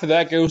award for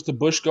that goes to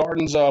Busch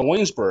Gardens,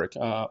 Williamsburg.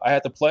 I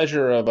had the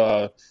pleasure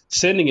of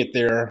sending it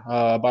there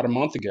about a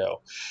month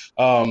ago.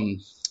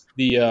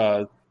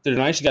 They're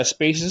nice. You got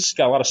spaces.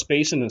 Got a lot of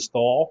space in the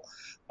stall.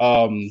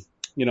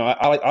 You know,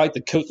 I like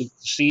to coat the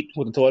seat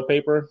with the toilet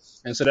paper,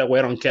 and so that way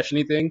I don't catch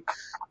anything.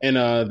 And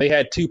they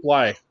had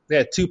 2-ply. They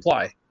had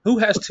 2-ply. Who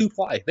has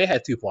 2-ply? They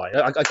had 2-ply.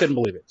 I couldn't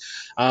believe it.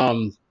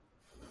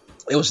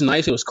 It was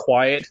nice. It was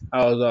quiet.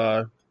 I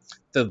was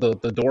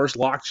the doors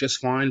locked just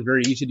fine.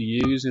 Very easy to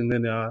use, and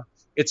then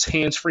it's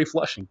hands-free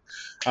flushing.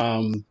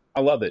 I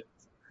love it.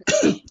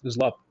 It was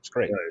love. It's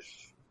great.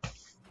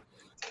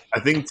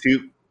 I think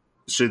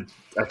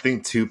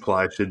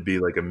 2-ply should be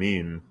like a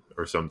meme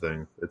or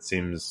something. It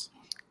seems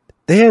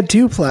they had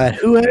 2-ply.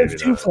 Who had maybe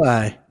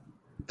 2-ply?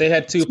 They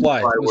had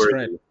 2-ply. It was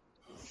great.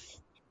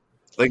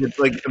 Like it's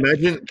like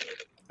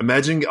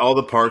imagine all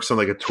the parks on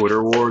like a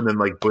Twitter war, and then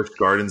like Busch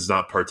Gardens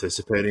not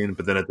participating,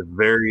 but then at the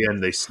very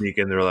end they sneak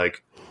in. They're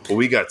like, "Well,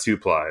 we got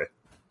 2-ply.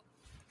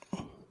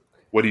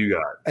 What do you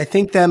got?" I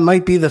think that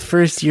might be the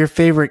first Your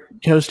Favorite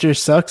Coaster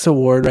Sucks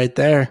award right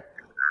there.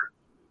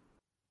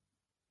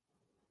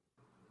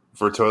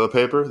 For toilet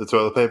paper, the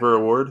toilet paper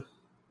award.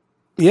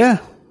 Yeah,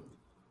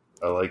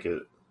 I like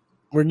it.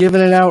 We're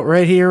giving it out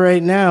right here,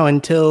 right now,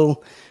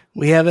 until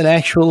we have an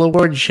actual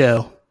award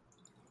show.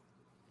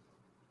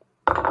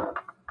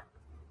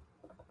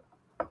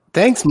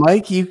 Thanks,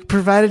 Mike. You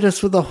provided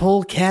us with a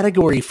whole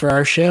category for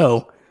our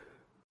show.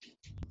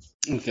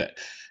 Okay.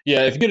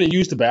 Yeah, if you're going to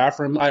use the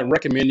bathroom, I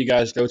recommend you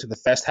guys go to the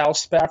Fest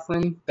House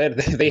bathroom. They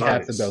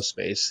have the best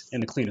space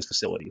and the cleanest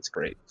facility. It's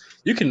great.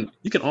 You can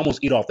almost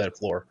eat off that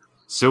floor.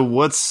 So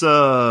what's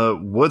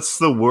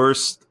the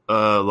worst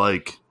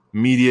like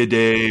media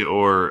day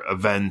or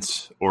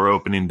event or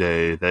opening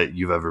day that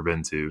you've ever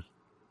been to?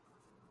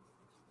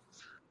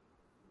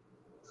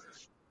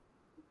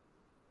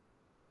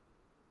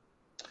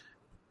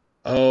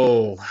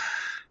 Oh,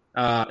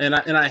 and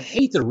I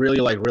hate to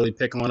really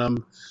pick on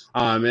them,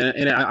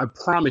 and I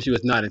promise you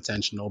it's not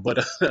intentional.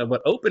 But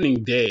but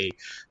opening day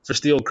for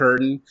Steel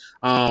Curtain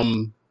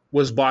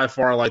was by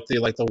far like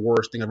the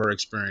worst thing I've ever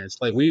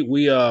experienced. Like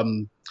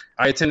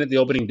I attended the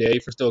opening day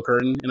for Steel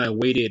Curtain, and I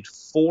waited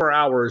 4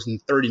 hours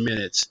and 30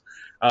 minutes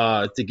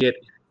to get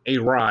a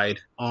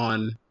ride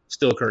on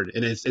Steel Curtain,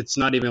 and it's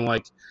not even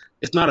like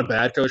it's not a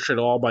bad coaster at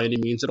all by any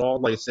means at all.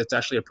 Like it's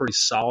actually a pretty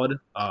solid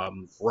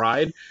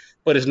ride.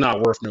 But it's not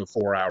worth no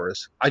 4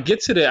 hours. I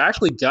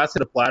actually got to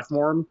the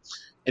platform,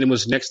 and it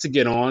was next to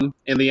get on,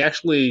 and they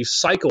actually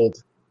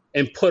cycled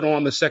and put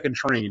on the second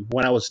train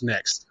when I was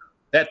next.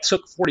 That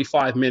took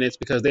 45 minutes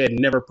because they had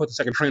never put the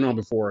second train on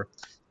before.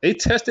 They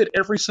tested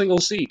every single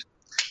seat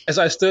as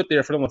I stood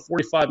there for almost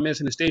 45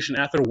 minutes in the station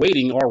after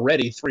waiting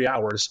already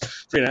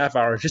 3.5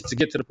 hours just to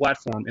get to the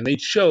platform. And they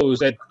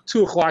chose at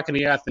 2 o'clock in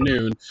the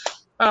afternoon,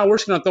 we're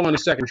just going to throw in the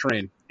second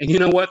train. And you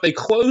know what? They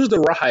closed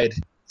the ride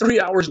 3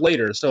 hours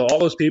later. So all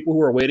those people who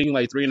were waiting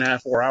like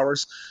 3.5, 4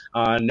 hours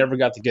never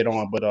got to get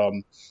on. But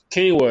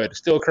Kennywood,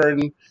 Steel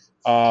Curtain,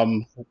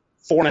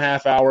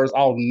 4.5 hours.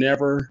 I'll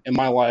never in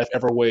my life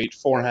ever wait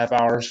 4.5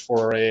 hours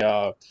for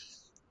a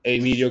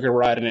mediocre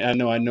ride. And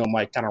I know I'm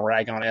like kind of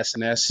ragging on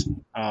SNS.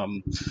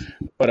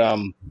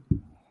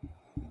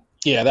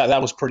 Yeah, that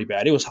was pretty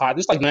bad. It was hot. It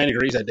was like 90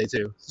 degrees that day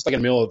too. It's like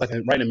right in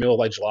the middle of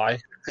like July.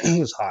 It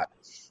was hot.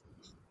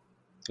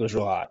 It was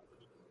real hot.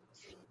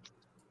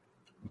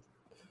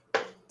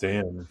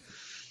 Damn.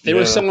 They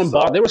were selling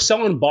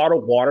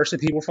bottled water to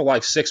people for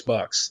like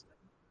 $6.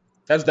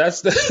 That's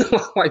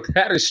like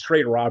that is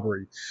straight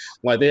robbery.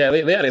 Like they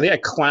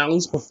had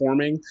clowns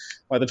performing,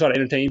 like they try to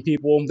entertain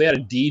people. They had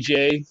a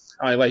DJ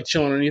like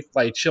chilling underneath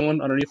like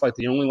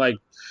the only like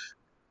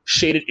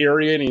shaded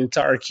area in the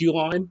entire queue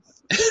line.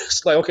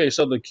 It's like, okay,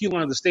 so the queue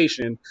line of the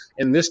station,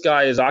 and this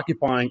guy is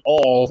occupying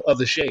all of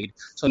the shade.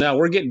 So now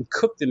we're getting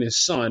cooked in the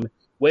sun,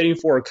 waiting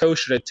for a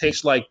coaster that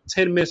takes like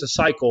 10 minutes to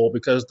cycle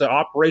because the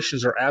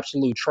operations are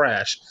absolute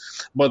trash,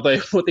 but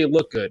they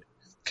look good.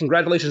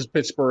 Congratulations,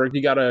 Pittsburgh!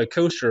 You got a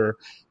coaster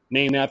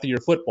named after your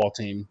football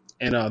team,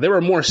 and there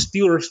were more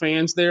Steelers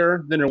fans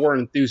there than there were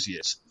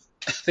enthusiasts.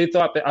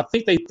 I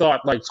think they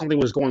thought like something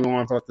was going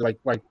on for like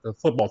the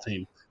football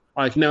team.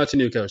 Like, no, it's a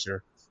new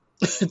coaster.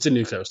 It's a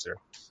new coaster.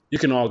 You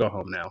can all go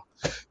home now.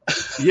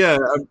 Yeah,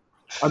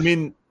 I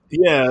mean,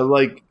 yeah,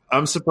 like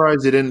I'm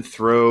surprised they didn't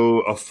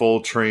throw a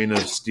full train of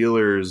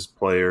Steelers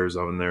players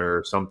on there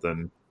or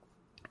something.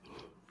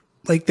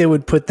 Like they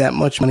would put that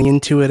much money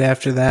into it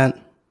after that.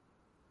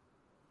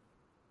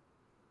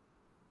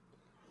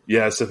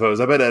 Yeah, I suppose.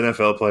 I bet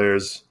NFL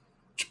players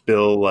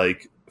bill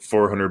like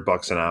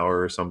 $400 an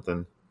hour or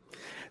something.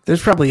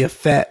 There's probably a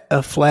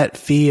flat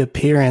fee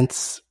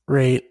appearance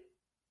rate.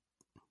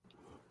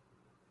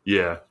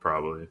 Yeah,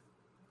 probably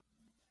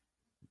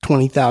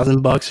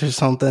 $20,000 or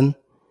something.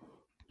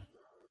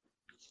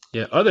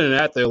 Yeah. Other than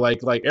that, though,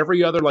 like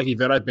every other like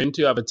event I've been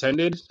to, I've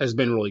attended has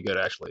been really good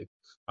actually.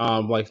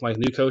 Like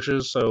new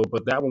coaches. So,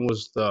 but that one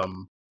was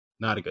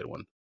not a good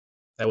one.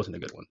 That wasn't a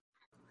good one.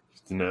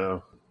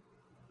 No.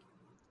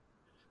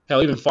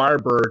 Hell, even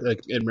Firebird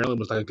like in Maryland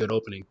was like a good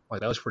opening. Like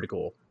that was pretty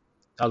cool.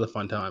 That was a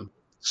fun time.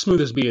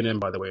 Smoothest B&M,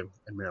 by the way,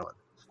 in Maryland.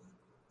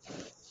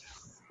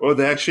 Oh,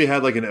 they actually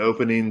had like an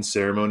opening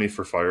ceremony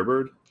for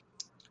Firebird?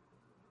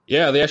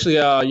 Yeah, they actually,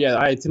 I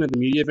attended the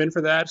media event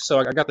for that, so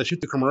I got to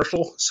shoot the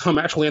commercial. So I'm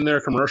actually in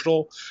their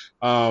commercial,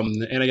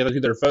 and I got to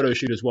do their photo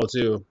shoot as well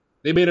too.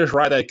 They made us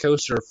ride that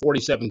coaster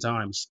 47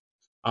 times,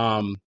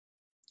 and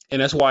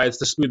that's why it's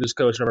the smoothest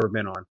coaster I've ever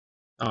been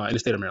on in the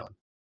state of Maryland.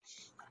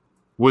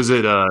 Was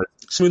it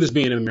smoothest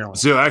being in Maryland?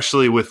 So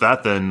actually, with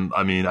that, then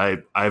I mean, I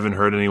haven't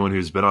heard anyone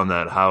who's been on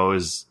that. How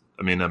is?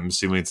 I mean, I'm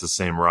assuming it's the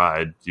same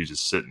ride. You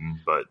just sitting,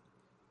 but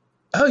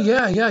oh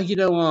yeah. You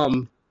know,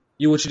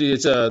 what you do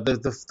is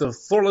the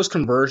floorless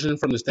conversion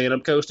from the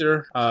stand-up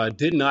coaster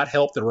did not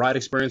help the ride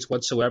experience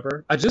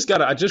whatsoever. I just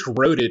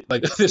rode it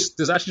like this.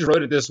 I just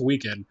rode it this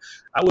weekend.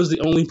 I was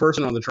the only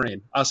person on the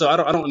train, so I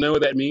don't know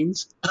what that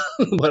means.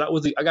 But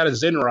I got a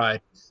Zen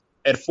ride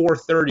at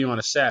 4:30 on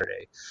a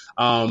Saturday,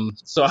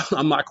 so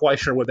I'm not quite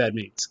sure what that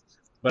means.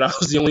 But I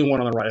was the only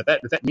one on the ride.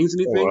 If that means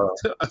anything,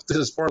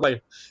 as far as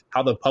like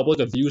how the public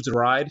views the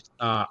ride,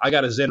 I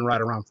got a Zen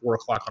ride around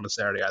 4:00 on a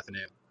Saturday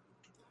afternoon.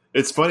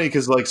 It's funny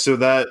because like so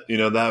that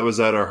that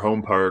was at our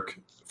home park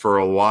for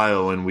a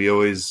while, and we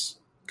always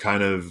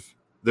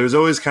there's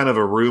always kind of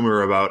a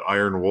rumor about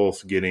Iron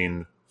Wolf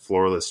getting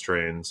floorless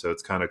trains, so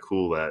it's kind of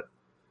cool that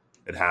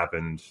it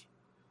happened.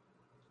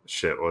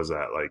 Shit, what was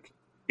that like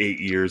 8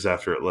 years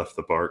after it left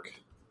the park?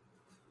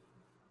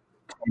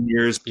 10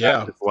 years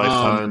past its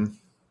lifetime.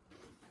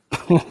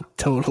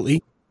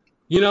 Totally.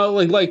 You know,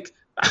 like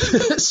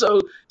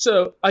so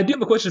I do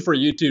have a question for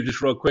you too,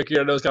 just real quick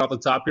here. I know it's kind of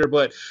off the top here,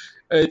 but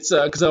it's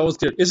because I was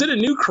curious. Is it a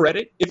new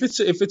credit if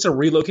it's a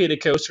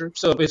relocated coaster?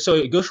 So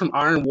it goes from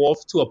Iron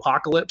Wolf to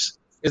Apocalypse.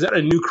 Is that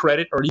a new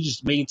credit, or do you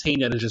just maintain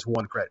that as just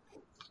one credit?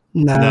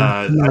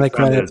 Nah, not a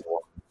credit.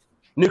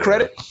 New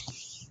credit?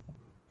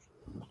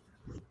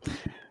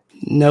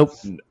 Nope.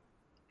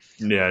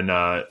 Yeah,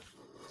 not.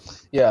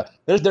 Yeah,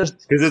 there's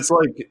because it's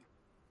like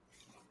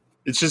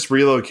it's just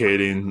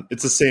relocating.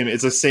 It's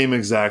the same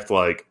exact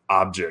like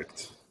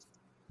object.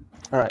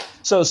 All right.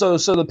 So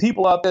the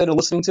people out there that are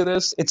listening to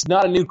this, it's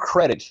not a new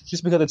credit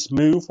just because it's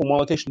moved from one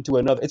location to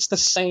another. It's the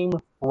same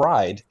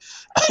ride.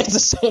 It's the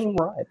same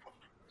ride.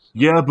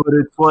 Yeah, but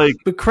it's like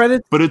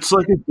but it's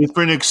like a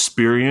different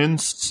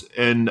experience,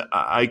 and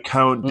I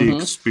count the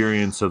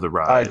experience of the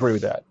ride. I agree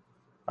with that.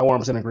 I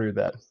 100% agree with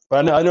that.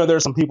 But I know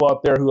there's some people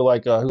out there who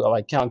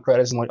count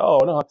credits and like, oh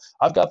no,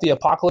 I've got the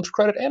Apocalypse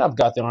credit and I've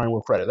got the Iron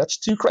Wolf credit. That's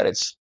 2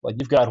 credits. Like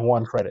you've got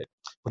 1 credit,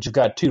 but you've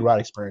got 2 ride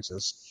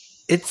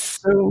experiences. It's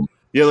so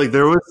yeah, like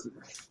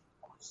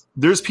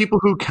there's people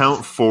who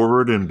count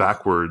forward and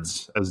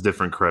backwards as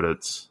different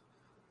credits.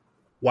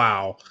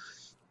 Wow.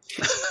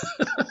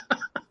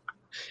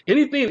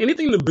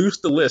 Anything to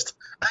boost the list.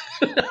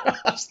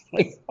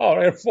 Like, oh,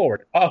 right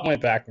forward. Oh, I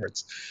went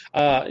backwards.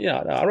 I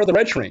rode the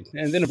red train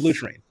and then the blue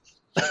train.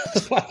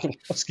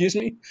 Excuse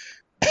me?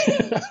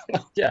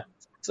 Yeah.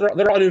 So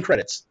they're all new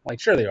credits. Like,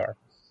 sure they are.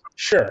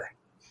 Sure.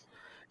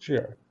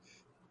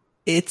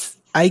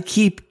 I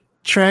keep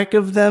track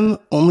of them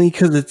only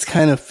because it's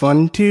kind of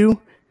fun to,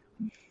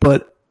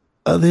 but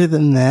other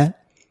than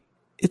that,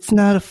 it's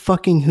not a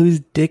fucking whose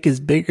dick is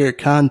bigger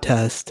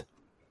contest.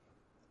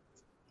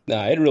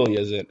 Nah, it really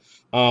isn't.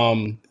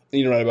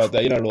 You're right about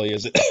that. It really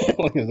isn't.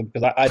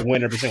 Because I'd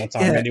win every single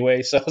time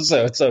anyway, so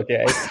it's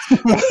okay.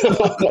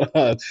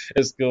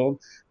 It's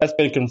cool. That's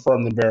been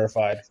confirmed and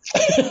verified.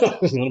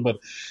 But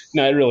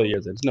no, it really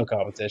isn't. It's no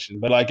competition.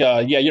 But like,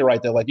 you're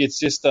right though. Like, it's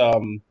just,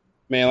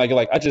 man,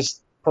 like I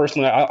just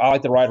personally, I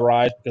like to ride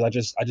rides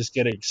because I just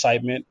get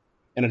excitement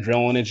and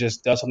adrenaline. It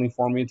just does something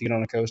for me to get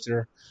on a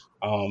coaster,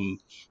 and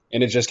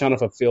it just kind of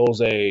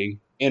fulfills a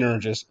inner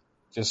just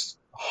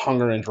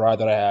hunger and drive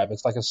that I have.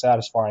 It's like a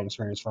satisfying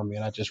experience for me,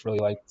 and I just really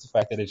like the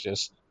fact that it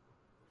just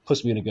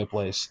puts me in a good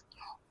place.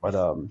 But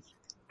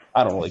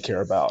I don't really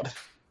care about,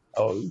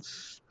 oh,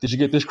 did you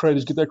get this credit?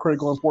 Did you get that credit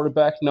going forward and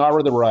back? No, I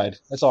read the ride.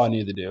 That's all I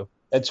need to do.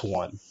 It's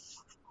one.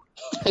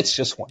 It's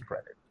just one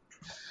credit.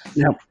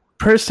 Now,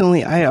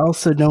 personally, I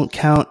also don't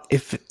count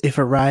if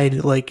a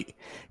ride like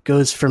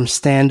goes from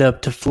stand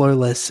up to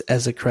floorless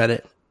as a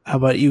credit. How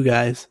about you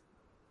guys?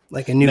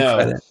 Like a new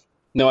credit?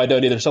 No, I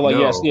don't either. So, like,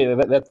 yes, yeah,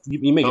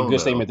 you make a good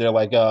statement there.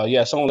 Like,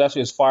 yeah, someone asked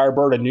me, is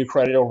Firebird a new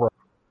credit over?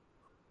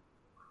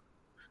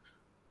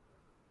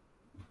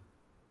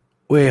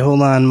 Wait,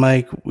 hold on,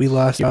 Mike. We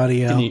lost your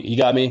audio. You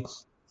got me?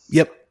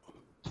 Yep.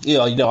 Yeah,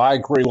 I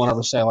agree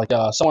 100%. Like,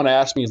 someone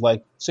asked me,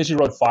 like, since you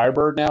wrote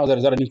Firebird now,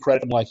 is that a new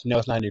credit? I'm like, no,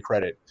 it's not a new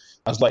credit.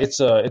 I was like, it's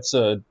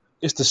the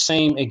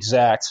same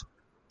exact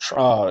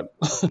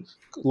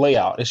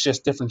layout. It's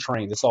just different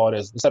trains. That's all it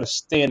is. Instead of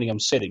standing, I'm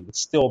sitting.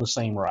 It's still the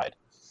same ride.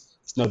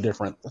 It's no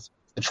different.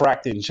 The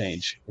track didn't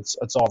change.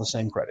 It's all the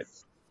same credit.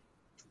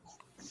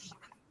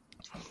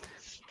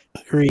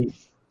 Agreed.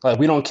 Like,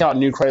 we don't count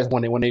new credits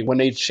when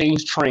they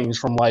change trains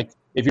from, like,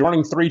 if you're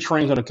running 3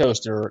 trains on a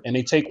coaster and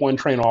they take one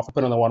train off and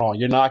put another one on,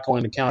 you're not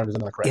going to count it as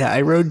another credit. Yeah,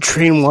 I rode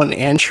train 1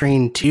 and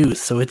train 2,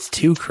 so it's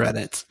 2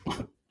 credits.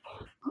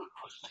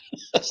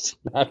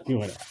 Not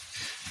doing it.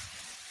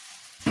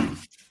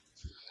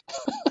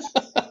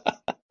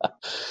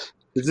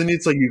 Isn't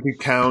it like you could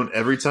count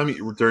every time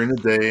during the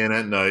day and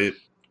at night,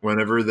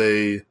 whenever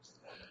they,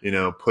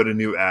 put a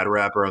new ad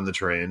wrapper on the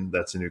train,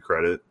 that's a new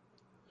credit.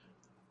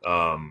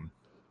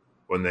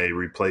 When they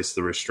replace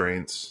the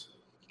restraints.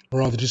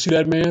 Bro, did you see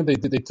that, man? They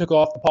took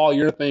off the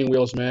polyurethane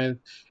wheels, man, and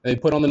they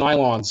put on the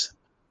nylons.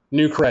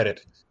 New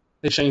credit.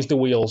 They changed the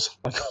wheels.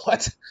 Like,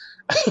 what?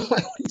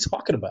 What are you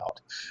talking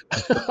about?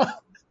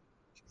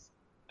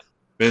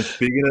 Man,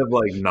 speaking of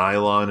like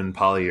nylon and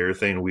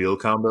polyurethane wheel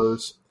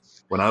combos,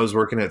 when I was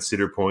working at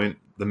Cedar Point,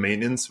 the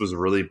maintenance was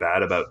really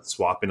bad about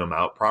swapping them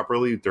out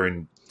properly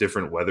during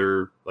different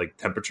weather, like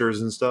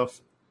temperatures and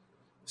stuff.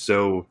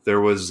 So there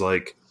was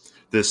like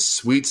this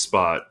sweet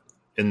spot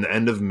in the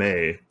end of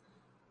May,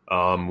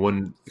 it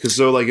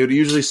would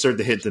usually start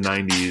to hit the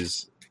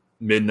 90s,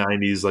 mid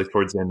 90s, like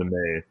towards the end of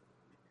May,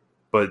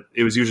 but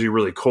it was usually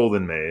really cold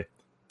in May.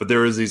 But there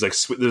was there's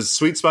a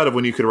sweet spot of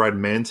when you could ride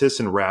Mantis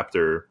and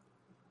Raptor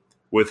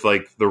with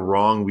like the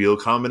wrong wheel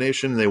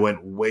combination. They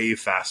went way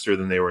faster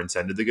than they were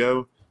intended to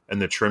go,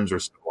 and the trims were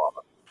still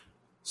off.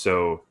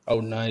 So, oh,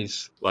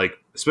 nice. Like,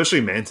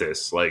 especially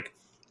Mantis, like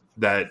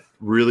that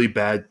really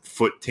bad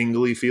foot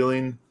tingly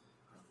feeling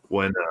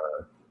when,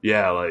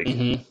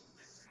 it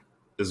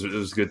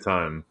was a good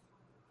time.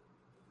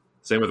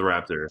 Same with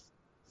Raptor.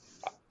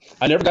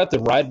 I never got to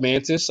ride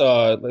Mantis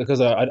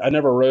because I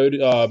never rode.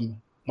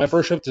 My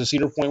first trip to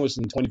Cedar Point was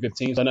in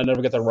 2015, so I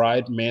never got to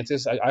ride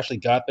Mantis. I actually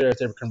got there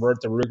after they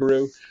converted to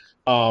Rougarou.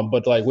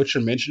 But like what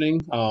you're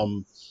mentioning,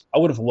 I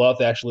would have loved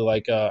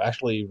to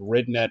actually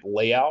ridden that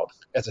layout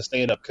as a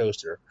stand-up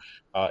coaster.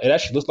 It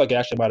actually looks like it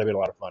actually might have been a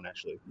lot of fun,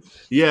 actually.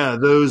 Yeah,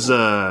 those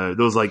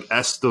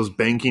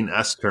banking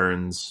S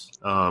turns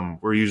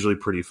were usually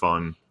pretty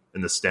fun in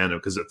the stand-up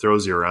because it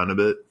throws you around a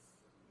bit.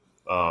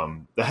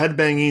 The head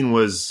banging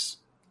was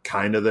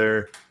kind of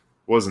there.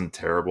 Wasn't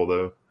terrible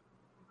though.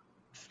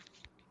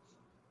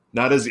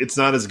 It's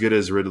not as good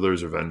as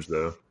Riddler's Revenge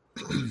though.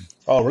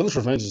 Oh, Riddler's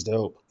Revenge is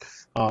dope.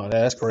 Oh,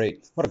 that's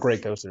great. What a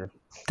great coaster.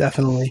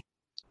 Definitely.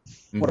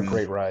 What a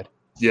great ride.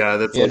 Yeah,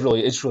 it's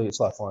a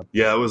lot of fun.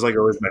 Yeah, it was like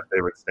always my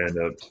favorite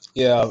stand-up.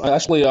 Yeah,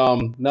 actually, now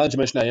that you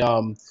mention that,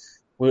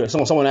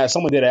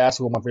 someone did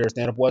ask what my favorite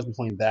stand-up was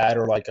between that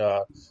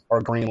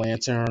or Green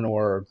Lantern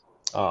or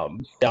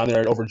down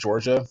there over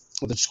Georgia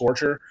with the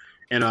Scorcher,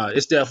 and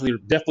it's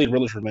definitely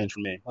Riddler's Revenge for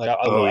me. Like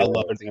I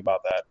love everything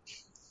about that.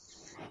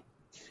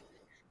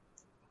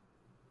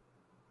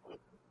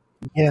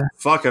 Yeah.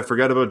 Fuck, I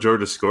forgot about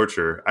Georgia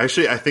Scorcher.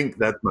 Actually, I think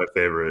that's my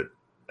favorite,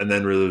 and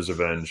then Riddler's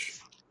Revenge.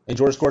 And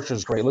Georgia Scorcher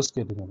is great. Let's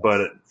get to that.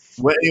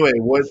 But anyway,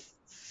 what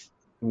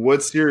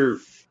was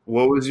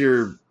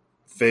your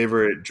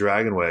favorite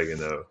Dragon Wagon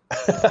though?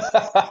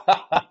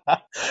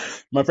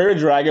 My favorite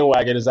Dragon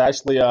Wagon is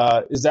actually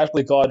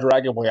called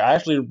Dragon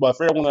Wagon. My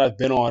favorite one that I've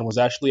been on was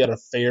actually at a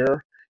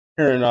fair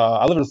here in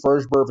I live in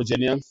Furshburg,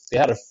 Virginia. They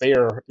had a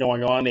fair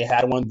going on. They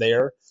had one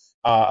there.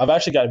 I've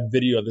actually got a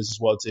video of this as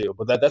well too.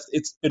 But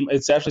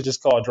it's actually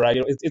just called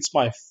Dragon. It's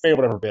my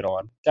favorite I've ever been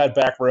on. Got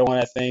back row on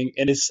that thing,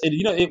 and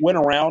it went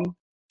around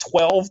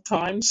 12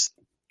 times.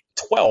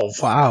 12.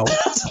 Wow.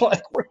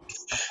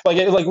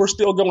 we're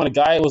still going. A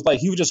guy was like,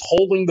 he was just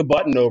holding the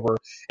button over,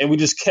 and we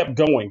just kept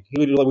going.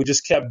 We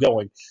just kept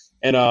going.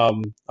 And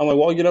I'm like,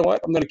 well, you know what?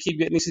 I'm going to keep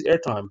getting this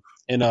airtime.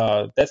 And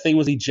that thing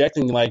was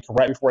ejecting like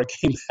right before I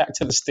came back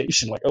to the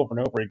station, like over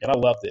and over again. I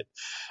loved it.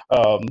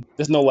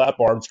 There's no lap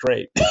bar. It's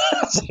great.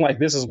 So I'm like,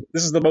 this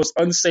is the most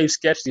unsafe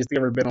sketchiest thing I've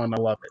ever been on. I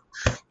love it.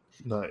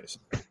 Nice.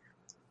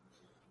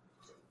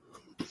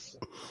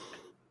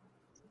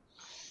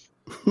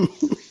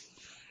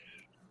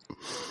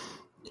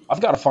 I've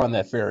got to find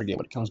that fair again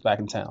when it comes back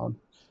in town.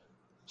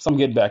 So I'm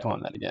getting back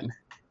on that again.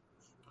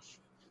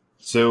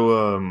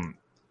 So,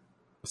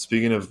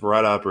 speaking of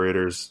ride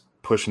operators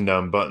pushing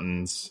down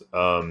buttons,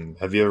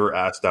 have you ever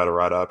asked out a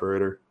ride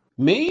operator?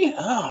 Me?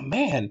 Oh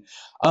man,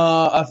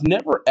 I've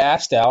never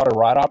asked out a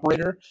ride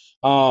operator.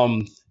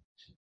 No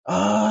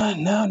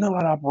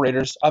ride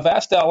operators. I've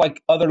asked out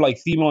like other like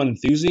female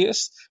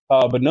enthusiasts,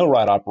 but no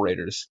ride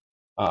operators.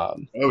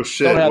 Oh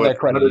shit! Don't have that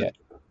credit yet.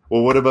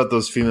 Well, what about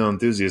those female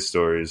enthusiast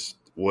stories?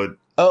 What?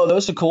 Oh,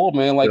 those are cool,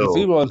 man. Like the Yo.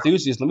 female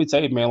enthusiasts, let me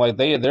tell you, man. Like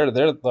they're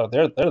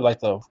like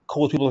the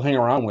coolest people to hang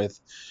around with.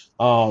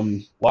 A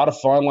lot of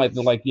fun. Like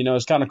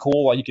it's kind of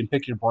cool. Like you can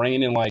pick your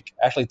brain and like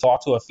actually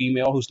talk to a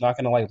female who's not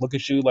gonna like look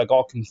at you like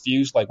all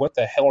confused. Like what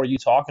the hell are you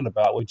talking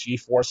about with G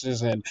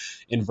forces and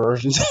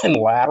inversions and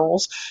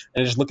laterals?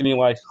 And just looking at you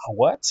like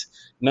what?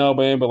 No,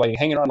 man. But like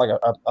hanging around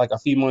like a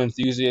female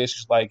enthusiast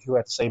who's like who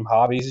has the same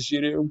hobbies as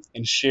you do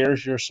and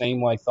shares your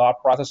same like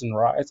thought process and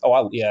rides. Oh,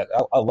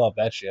 I love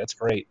that shit. That's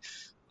great.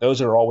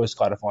 Those are always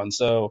kind of fun.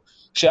 So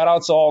shout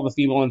out to all the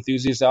female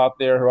enthusiasts out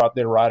there who are out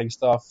there riding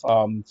stuff.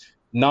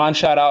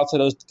 Non-shout out to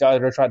those guys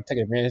that are trying to take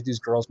advantage of these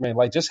girls, man.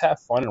 Like, just have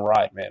fun and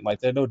ride, man. Like,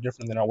 they're no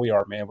different than how we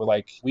are, man. But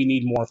like, we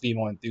need more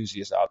female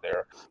enthusiasts out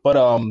there. But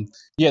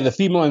yeah, the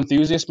female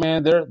enthusiasts,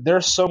 man,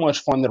 they're so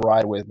much fun to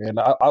ride with, man.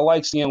 I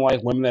like seeing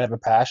like women that have a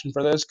passion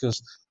for this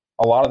because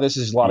a lot of this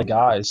is a lot of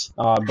guys.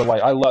 But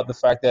like, I love the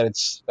fact that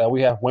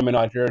we have women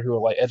out here who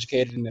are like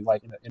educated and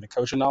like in the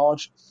coaching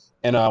knowledge,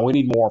 and we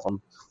need more of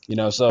them.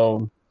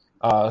 So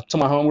to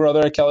my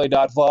homegirl there,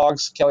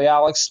 Kelly.vlogs, Kelly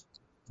Alex.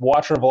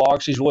 Watch her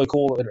vlog. She's really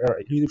cool at her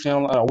YouTube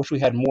channel. I wish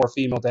we had more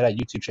females that had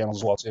YouTube channels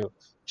as well too.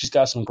 She's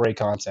got some great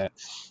content.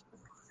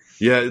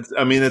 Yeah,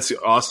 it's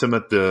awesome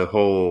that the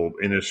whole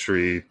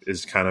industry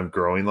is kind of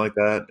growing like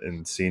that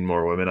and seeing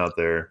more women out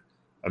there.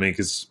 I mean,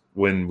 because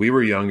when we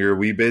were younger,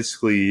 we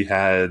basically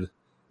had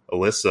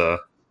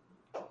Alyssa.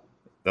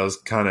 That was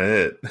kind of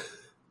it.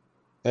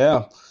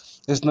 Yeah.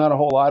 It's not a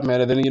whole lot, man.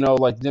 And then then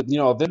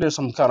there's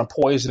some kind of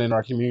poison in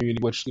our community,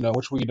 which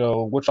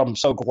I'm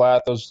so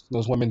glad those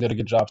women did a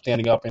good job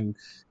standing up and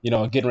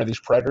getting rid of these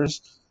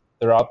predators.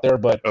 They're out there,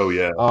 but oh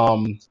yeah.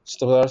 But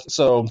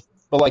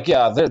like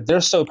yeah,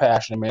 they're so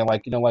passionate, man.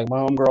 Like like my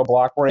homegirl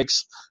Block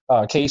Breaks,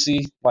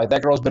 Casey, like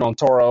that girl's been on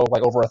Toro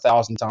like over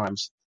 1,000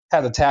 times.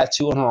 Has a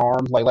tattoo on her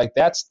arm, like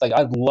that's like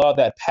I love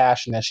that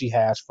passion that she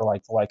has for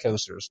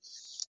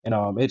coasters, and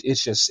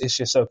it's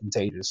just so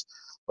contagious.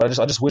 But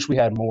I just wish we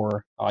had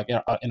more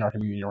in our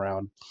community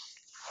around.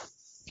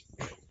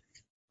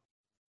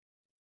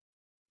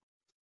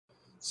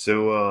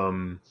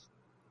 So,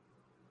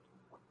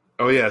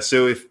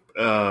 so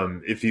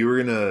if you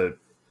were gonna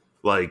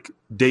like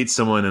date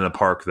someone in a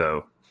park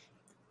though,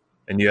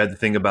 and you had to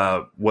think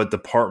about what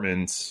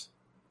departments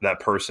that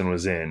person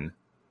was in,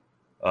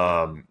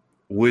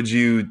 which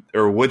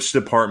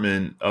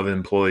department of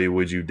employee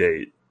would you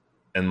date,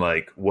 and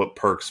like what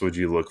perks would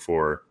you look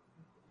for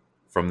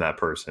from that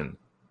person?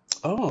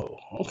 Oh,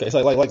 okay.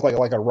 So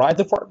like a ride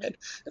department.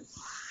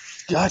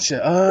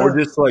 Gotcha. Or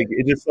just like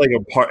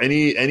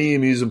any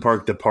amusement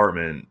park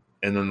department,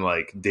 and then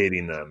like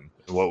dating them.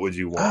 What would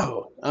you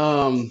want?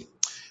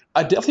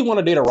 I definitely want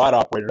to date a ride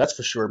operator. That's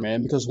for sure,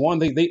 man. Because one,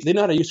 they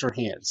know how to use their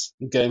hands.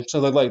 Okay, so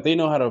they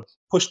know how to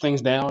push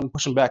things down,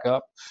 push them back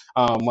up,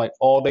 like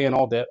all day and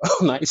all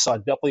night. So I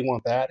definitely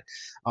want that.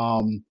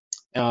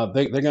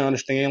 They're gonna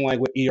understand like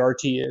what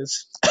ERT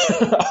is,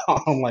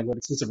 like what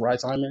extensive ride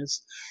time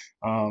is.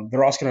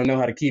 They're also going to know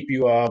how to keep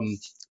you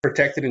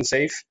protected and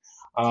safe.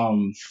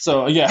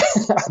 So yeah,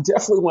 I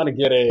definitely want to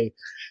get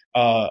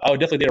I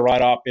would definitely get a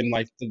ride op, and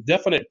like the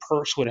definite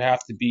perks would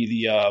have to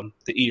be the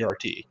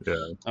ERT,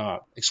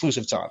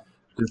 exclusive time,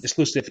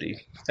 exclusivity.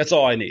 That's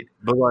all I need.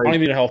 But like, I don't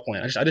even need a health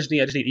plan. I just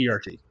need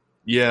ERT.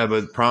 Yeah,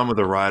 but the problem with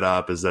the ride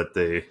op is that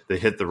they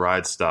hit the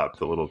ride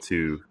stop a little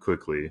too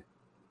quickly.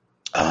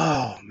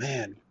 Oh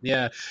man,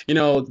 yeah. You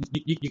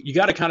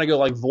got to kind of go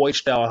like voice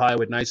style high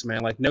with nights, man.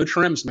 Like no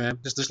trims, man.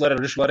 Just let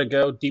it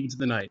go deep into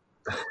the night.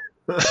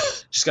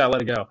 Just gotta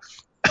let it go.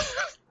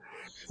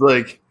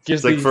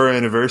 It's like for our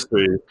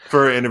anniversary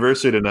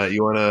tonight.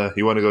 You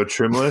wanna go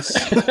trimless?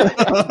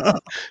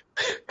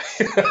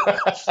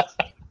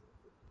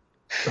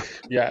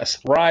 Yes,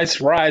 rides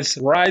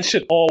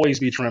should always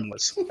be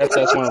trimless. That's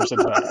 100%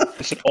 about it.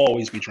 It should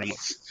always be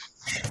trimless.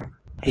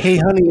 Hey,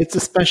 honey, it's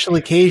a special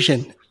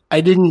occasion. I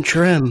didn't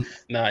trim.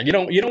 Nah, you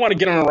don't want to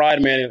get on a ride,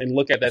 man, and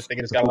look at that thing.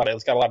 And it's got a lot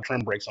of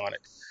trim brakes on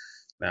it.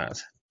 Nah,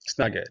 it's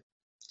not good.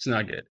 It's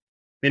not good.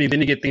 Then you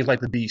get things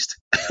like the Beast.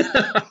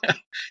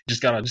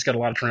 just got a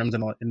lot of trims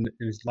and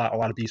there's a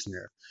lot of Beast in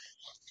there.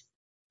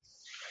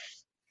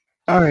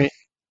 All right,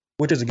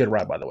 which is a good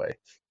ride, by the way.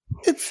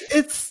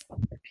 It's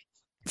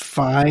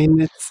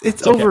fine.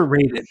 It's okay.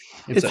 Overrated.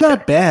 It's okay.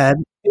 Not bad.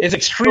 It's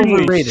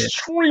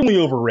extremely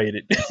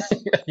overrated.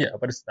 Yeah,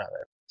 but it's not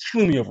bad.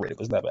 Extremely overrated,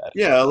 but it's not bad.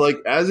 Yeah, like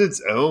as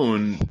its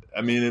own.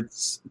 I mean,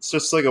 it's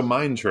just like a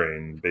mine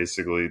train,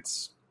 basically.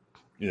 It's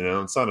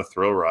it's not a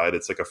thrill ride.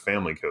 It's like a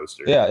family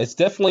coaster. Yeah, it's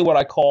definitely what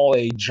I call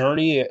a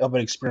journey of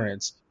an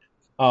experience.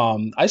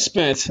 I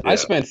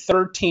spent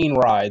 13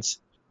 rides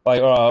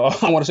like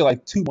I want to say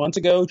like 2 months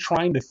ago,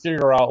 trying to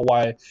figure out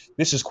why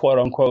this is quote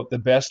unquote the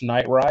best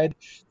night ride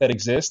that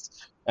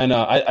exists, and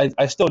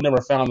I still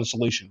never found the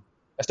solution.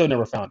 I still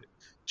never found it.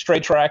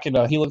 Straight track and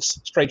Helix,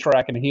 straight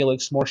track and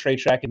Helix, more straight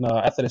track, and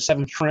after the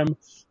seventh trim,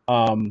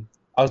 I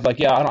was like,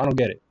 yeah, I don't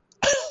get it.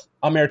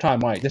 I'm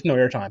airtime Mike. There's no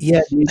airtime.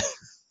 Yeah, dude.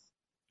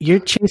 You're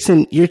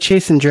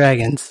chasing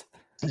dragons.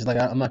 He's like,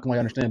 I'm not going to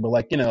understand, but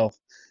like, you know,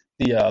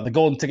 the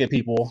golden ticket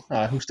people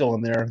who's still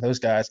in there, those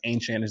guys,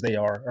 ancient as they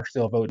are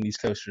still voting these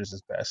coasters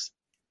as best.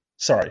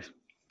 Sorry,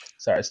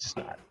 it's just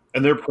not.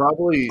 And they're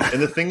probably,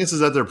 and the thing is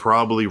that they're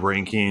probably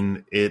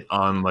ranking it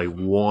on like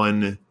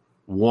one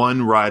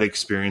ride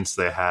experience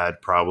they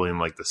had probably in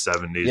like the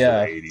 70s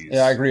or 80s.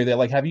 Yeah, I agree with that.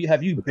 Like, have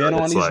you been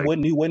on these like,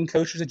 new wooden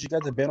coasters that you guys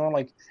have been on?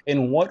 Like,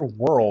 in what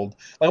world?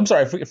 Like, I'm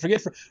sorry,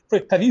 forget.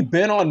 Have you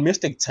been on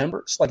Mystic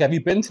Timbers? Like, have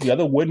you been to the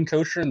other wooden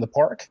coaster in the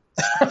park?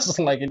 I was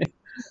like,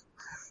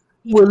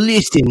 well,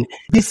 listen,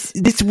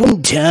 this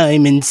one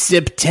time in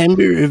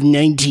September of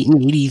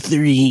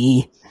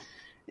 1983,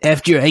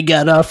 after I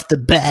got off the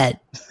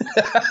bat,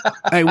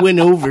 I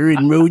went over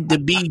and rode the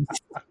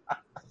beast.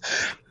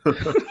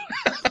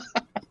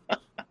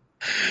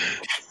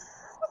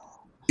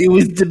 It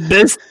was the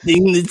best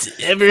thing that's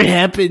ever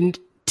happened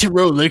to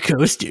roller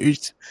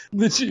coasters.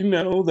 Did you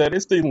know that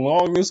it's the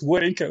longest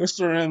wooden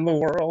coaster in the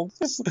world?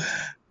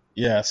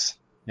 Yes,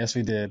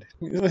 we did.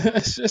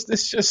 It's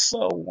just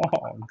so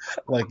long.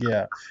 Like,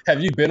 yeah.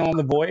 Have you been on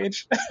the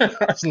voyage? I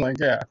was like,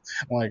 yeah.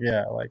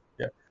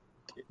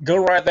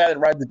 Go ride that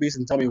and ride the beast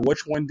and tell me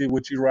which one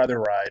would you rather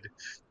ride.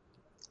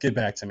 Get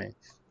back to me.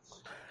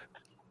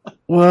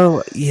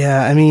 Well,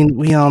 yeah, I mean,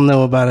 we all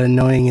know about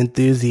annoying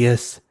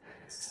enthusiasts.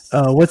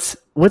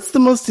 What's the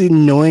most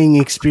annoying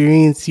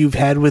experience you've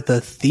had with a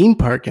theme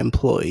park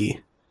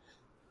employee?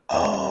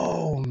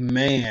 Oh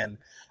man,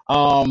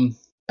 my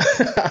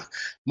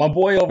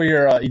boy over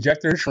here,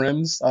 Ejector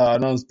Shrims,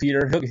 known as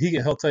Peter.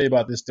 He'll tell you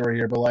about this story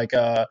here. But like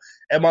at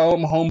my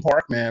own home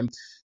park, man,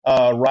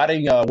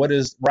 riding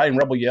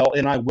Rebel Yell,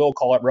 and I will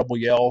call it Rebel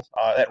Yell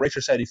at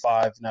Racer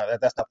 75. No,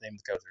 that's not the name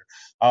of the coaster.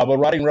 But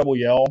riding Rebel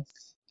Yell,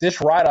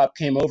 this ride up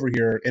came over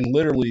here and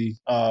literally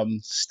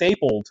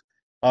stapled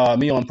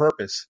me on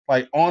purpose,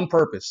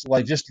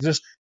 like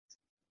just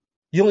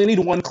you only need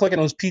one click on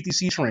those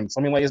PTC trains.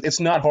 I mean, like it's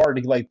not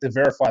hard to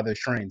verify those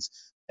trains.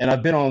 And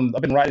I've been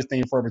riding this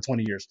thing for over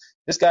 20 years.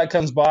 This guy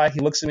comes by, he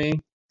looks at me.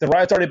 The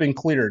ride's already been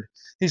cleared.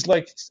 He's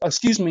like,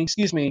 excuse me.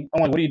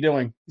 I'm like, what are you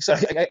doing? He's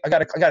like, I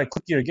gotta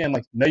click you again. I'm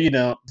like, no, you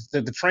don't.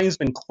 The train's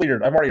been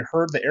cleared. I've already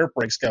heard the air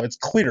brakes go. It's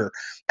clear.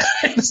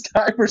 And this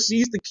guy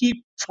proceeds to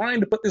keep trying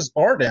to put this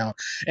bar down,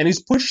 and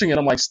he's pushing it.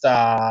 I'm like,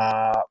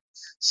 stop.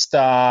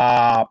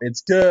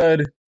 It's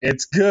good.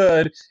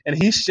 And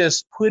he's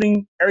just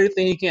putting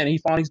everything he can. He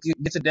finally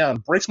gets it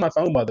down. Breaks my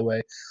phone, by the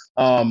way.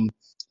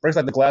 Breaks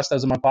like the glass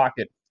does in my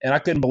pocket. And I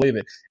couldn't believe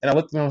it. And I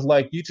looked at him and I was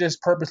like, you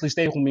just purposely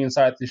stapled me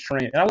inside this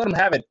train. And I let him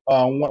have it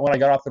when I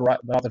got off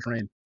the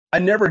train. I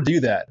never do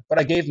that, but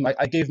I gave him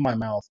my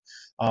mouth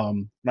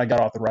when I got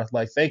off the ride.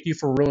 Like, thank you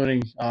for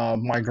ruining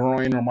my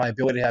groin or my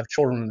ability to have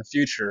children in the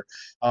future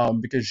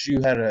because you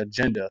had an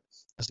agenda.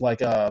 It's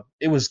like,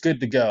 it was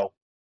good to go.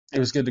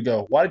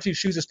 Why did you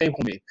choose to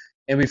staple me?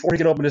 And before he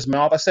could open his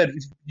mouth, I said,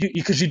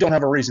 because you don't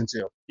have a reason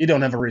to.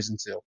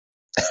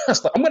 I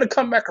was like, I'm going to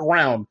come back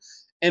around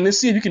and let's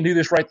see if you can do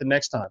this right the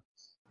next time.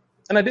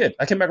 And I did.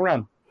 I came back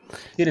around.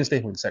 He didn't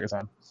staple me the second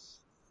time.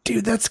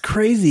 Dude, that's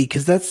crazy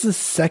because that's the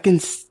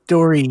second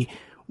story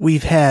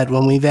we've had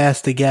when we've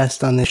asked a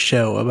guest on this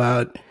show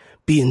about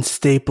being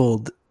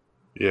stapled.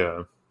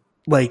 Yeah.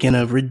 Like in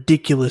a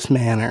ridiculous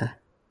manner.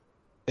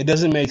 It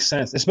doesn't make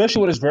sense,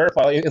 especially when it's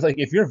verified. It's like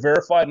if you're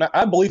verified, and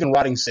I believe in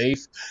riding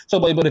safe. So,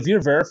 but if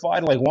you're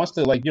verified,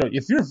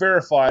 if you're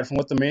verified from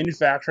what the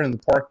manufacturer and the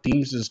park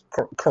deems is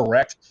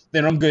correct,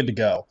 then I'm good to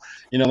go.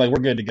 We're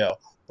good to go.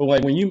 But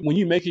like when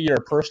you make it your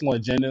personal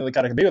agenda, like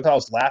maybe if I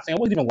was laughing, I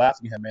wasn't even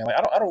laughing at him, man. Like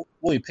I don't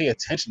really pay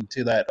attention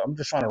to that. I'm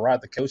just trying to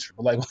ride the coaster.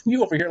 But like when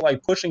you over here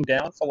like pushing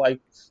down for like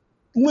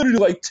literally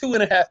like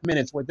 2.5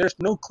 minutes where there's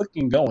no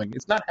clicking going.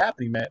 It's not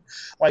happening, man.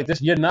 Like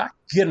this, you're not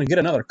gonna get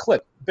another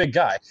click, big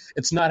guy.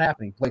 It's not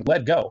happening. Like,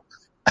 let go.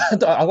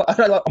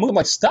 I'm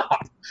like,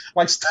 stop.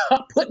 Like,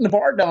 stop putting the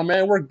bar down,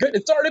 man. We're good.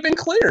 It's already been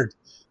cleared.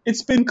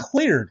 It's been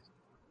cleared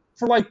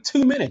for like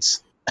 2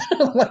 minutes.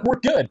 Like, we're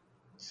good.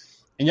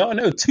 And y'all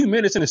know 2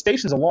 minutes in a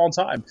station is a long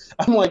time.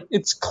 I'm like,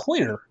 it's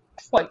clear.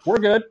 Like, we're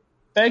good.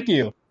 Thank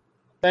you.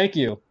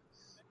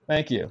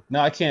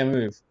 Now I can't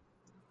move.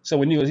 So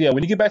when you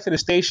get back to the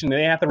station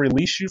and they have to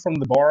release you from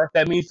the bar,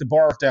 that means the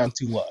bar is down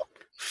too low.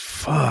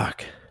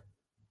 Fuck.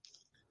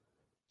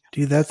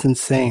 Dude, that's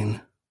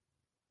insane.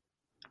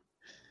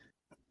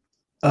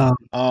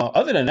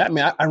 Other than that, I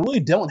mean, I really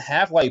don't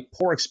have like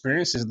poor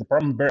experiences.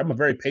 I'm a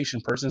very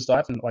patient person, so I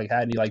haven't like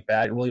had any like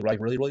bad,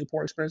 really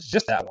poor experiences.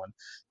 Just that one.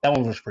 That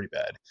one was pretty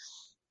bad.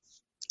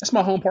 That's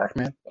my home park,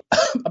 man.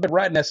 I've been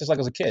riding that since like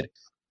I was a kid.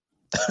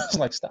 I was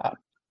like, stop.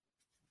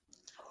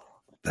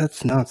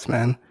 That's nuts,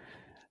 man.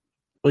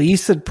 Well, you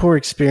said poor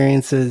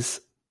experiences.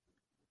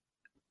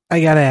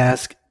 I gotta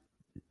ask,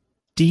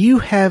 Do you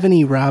have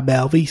any Rob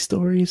Alvey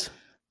stories?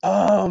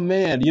 Oh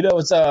man,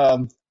 it's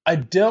I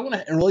don't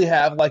really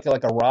have like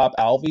a Rob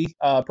Alvey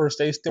per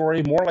se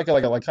story. More like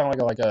kind of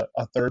like a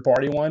third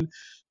party one.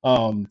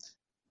 Um,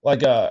 I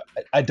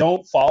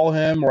don't follow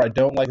him or I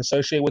don't like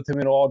associate with him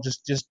at all.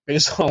 Just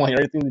based on like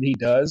everything that he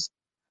does.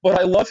 But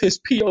I love his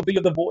POV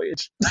of the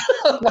voyage.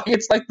 Like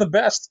it's like the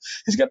best.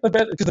 He's got the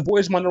best because the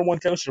voyage is my number one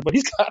coaster, but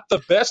he's got the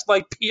best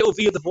like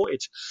POV of the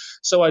voyage.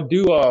 So I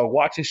do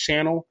watch his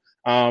channel.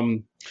 I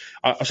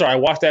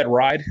watched that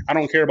ride. I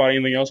don't care about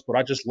anything else, but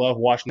I just love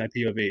watching that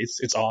POV.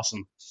 It's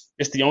awesome.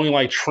 It's the only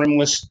like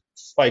trimless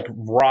like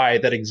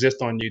ride that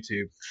exists on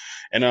YouTube,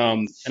 and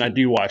I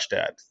do watch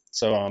that.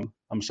 So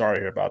I'm sorry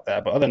to hear about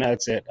that, but other than that,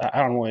 that's it. I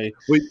don't really.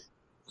 Wait,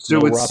 so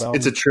know it's Rob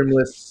it's a Alvey.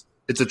 trimless.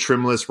 It's a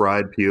trimless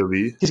ride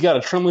POV. He's got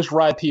a trimless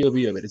ride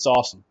POV of it. It's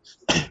awesome.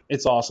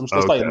 It's awesome.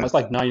 It's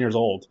like 9 years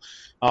old,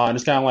 and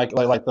it's kind of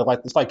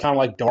it's like kind of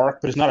like dark,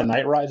 but it's not a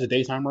night ride. It's a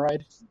daytime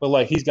ride. But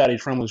like he's got a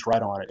trimless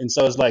ride on it, and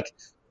so it's like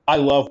I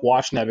love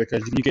watching that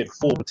because you get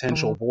full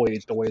potential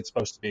voyage the way it's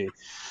supposed to be.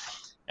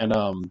 And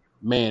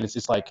man, it's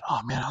just like,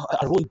 oh man,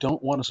 I really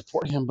don't want to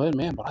support him, but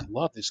I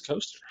love this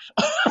coaster.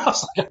 I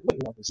was like, I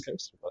really love this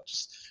coaster, but I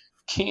just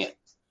can't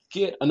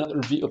get another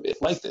view of it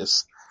like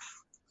this.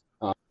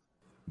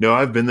 No,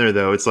 I've been there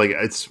though. It's like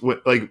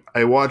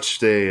I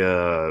watched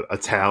a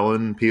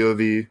Talon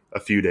POV a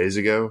few days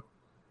ago,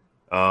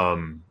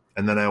 and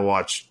then I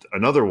watched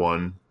another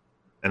one,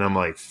 and I'm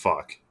like,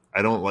 fuck,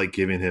 I don't like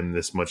giving him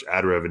this much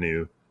ad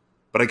revenue,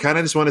 but I kind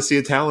of just want to see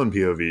a Talon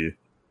POV,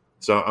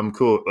 so I'm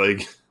cool.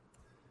 Like,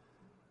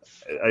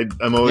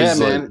 I'm always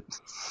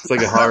it's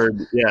like a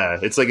hard,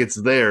 it's like it's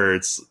there.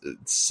 It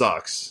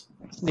sucks.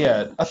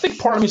 Yeah, I think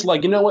part of me is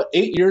like, you know what?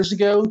 8 years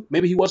ago,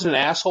 maybe he wasn't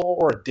an asshole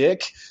or a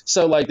dick.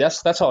 So like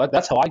that's how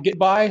I get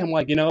by. I'm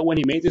like, when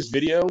he made this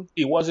video,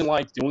 he wasn't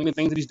like doing the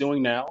things that he's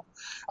doing now.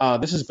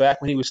 This is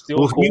back when he was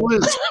still cool. He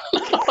was.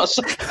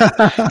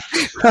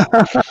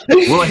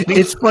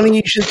 It's funny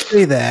you should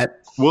say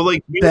that. Well,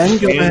 like Ben,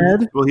 go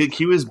ahead. Well,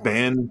 he was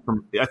banned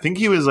from. I think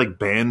he was like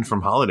banned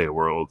from Holiday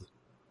World.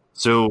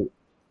 So.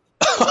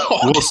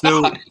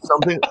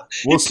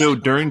 So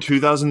during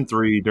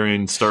 2003,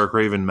 during Stark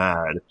Raven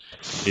Mad,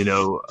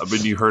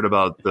 when you heard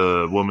about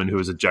the woman who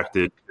was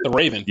ejected, the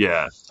Raven,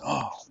 yeah.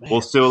 Oh man. Well,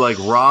 so like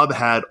Rob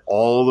had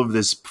all of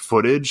this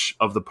footage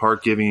of the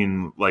park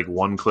giving like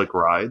one-click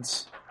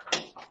rides,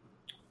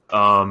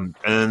 and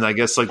then I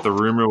guess like the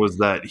rumor was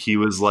that he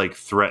was like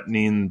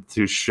threatening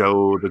to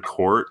show the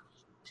court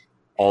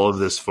all of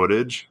this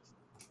footage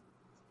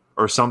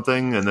or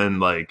something, and then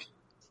like.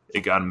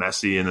 It got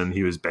messy, and then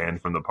he was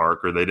banned from the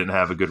park, or they didn't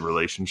have a good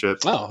relationship.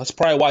 Oh, that's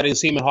probably why I didn't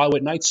see him at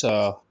Hollywood Nights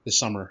this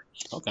summer.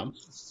 Okay.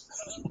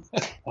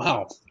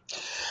 Wow.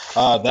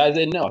 That I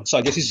didn't know. So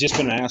I guess he's just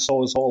been an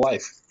asshole his whole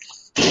life.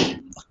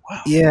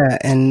 Wow. Yeah,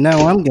 and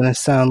now I'm going to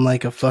sound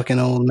like a fucking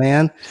old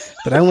man,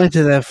 but I went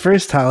to that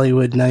first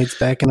Hollywood Nights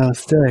back in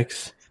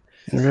 06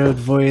 and rode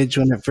Voyage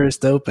when it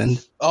first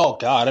opened. Oh,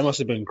 God, that must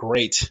have been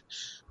great.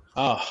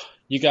 Oh,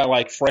 you got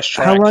like fresh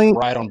track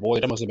ride on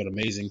Voyage. That must have been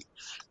amazing.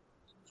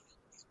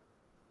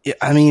 Yeah,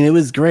 I mean, it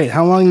was great.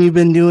 How long you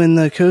been doing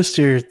the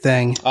coaster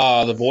thing?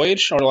 The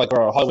Voyage or like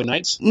Hollywood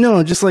Nights?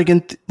 No, just like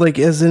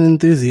as an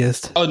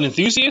enthusiast. Oh, an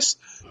enthusiast?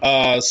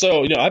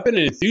 So I've been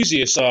an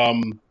enthusiast. I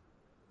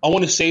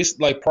want to say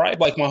like probably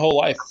like my whole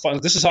life.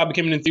 This is how I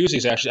became an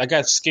enthusiast. Actually, I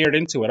got scared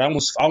into it. I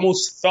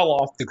almost fell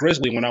off the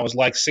Grizzly when I was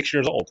like 6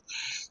 years old.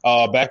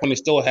 Back when they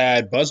still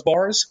had buzz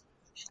bars.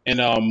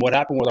 And what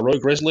happened was I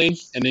rode Grizzly,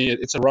 and then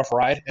it's a rough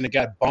ride, and it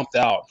got bumped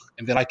out.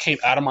 And then I came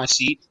out of my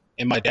seat,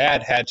 and my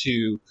dad had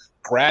to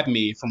grab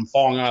me from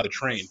falling out of the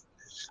train.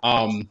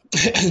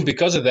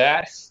 Because of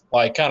that,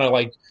 like kind of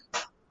like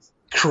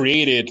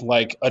created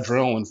like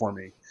adrenaline for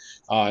me.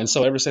 And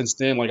so ever since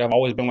then, like I've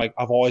always been like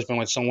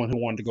someone who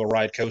wanted to go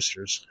ride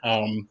coasters.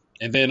 And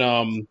then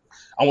I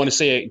want to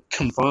say it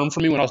confirmed for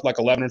me when I was like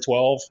 11 or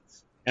 12,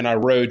 and I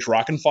rode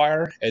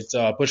Drachenfire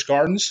at Busch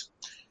Gardens,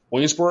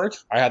 Williamsburg.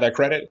 I had that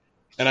credit,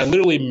 and I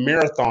literally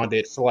marathoned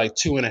it for like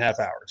 2.5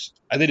 hours.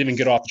 I didn't even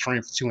get off the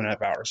train for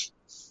 2.5 hours.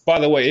 By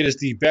the way, it is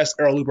the best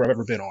air looper I've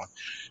ever been on.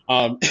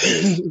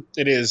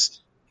 It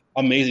is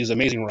amazing. It's an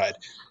amazing ride.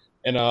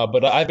 And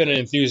but I've been an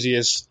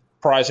enthusiast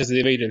probably since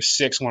the age of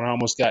 6 when I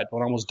almost died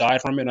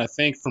from it. And I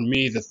think for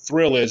me, the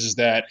thrill is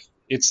that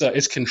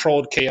it's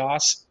controlled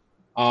chaos,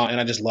 and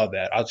I just love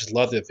that. I just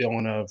love the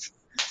feeling of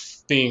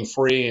being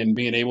free and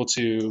being able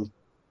to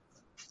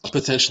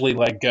potentially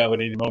let go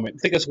at any moment. I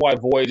think that's why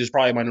Voyage is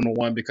probably my number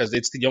one, because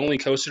it's the only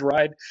coaster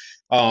ride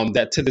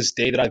that to this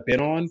day that I've been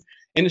on.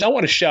 And I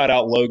want to shout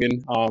out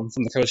Logan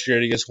from the Coaster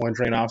Idiots One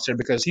Train Officer,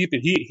 because he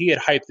had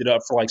hyped it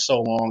up for like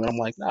so long. And I'm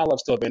like, I love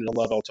Still Bend, I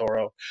love El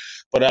Toro.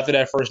 But after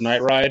that first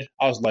night ride,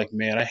 I was like,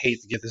 man, I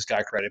hate to give this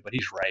guy credit, but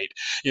he's right.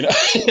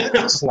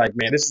 I was like,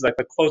 man, this is like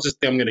the closest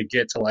thing I'm going to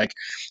get to like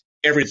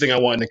everything I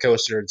want in the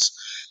coaster.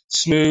 It's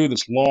smooth,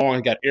 it's long, I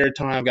got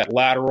airtime, got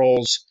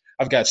laterals.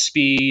 I've got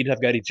speed,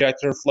 I've got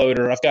ejector,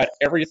 floater, I've got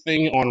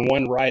everything on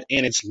one ride,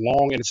 and it's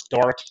long and it's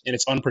dark and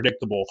it's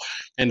unpredictable.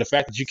 And the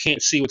fact that you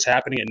can't see what's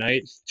happening at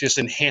night just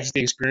enhances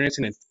the experience,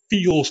 and it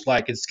feels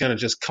like it's gonna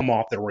just come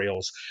off the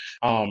rails.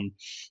 And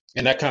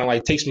that kind of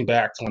like takes me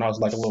back to when I was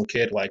like a little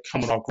kid, like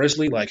coming off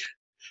Grizzly, like,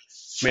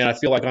 man, I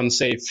feel like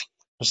unsafe.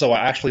 So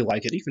I actually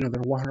like it, even though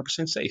they're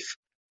 100% safe.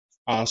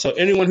 So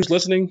anyone who's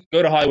listening,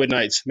 go to Hollywood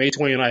Nights, May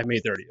 29th, May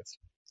 30th.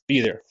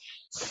 Be there.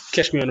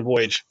 Catch me on the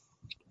voyage.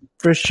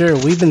 For sure.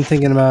 We've been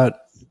thinking about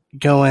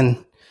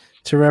going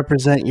to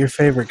represent your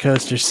favorite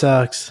coaster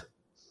sucks.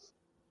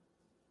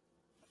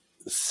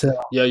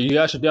 So yeah, you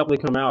guys should definitely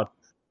come out.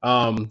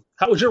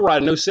 How was your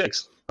ride in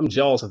 06? I'm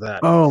jealous of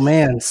that. Oh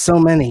man, so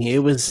many. It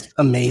was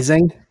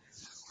amazing.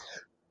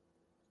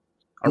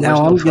 Original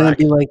now I'm track. gonna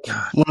be like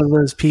one of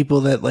those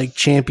people that like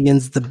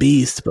champions the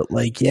beast, but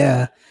like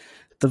yeah,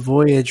 the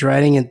voyage,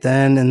 riding it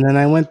then, and then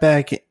I went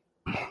back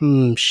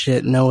in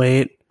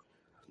 08.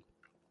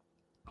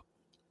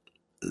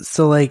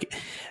 So like,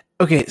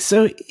 okay,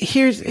 so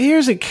here's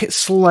a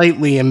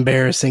slightly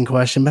embarrassing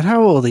question, but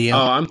how old are you?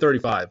 I'm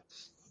 35.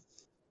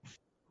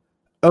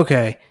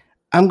 Okay,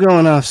 I'm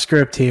going off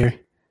script here.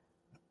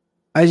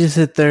 I just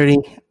hit 30.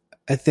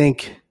 I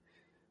think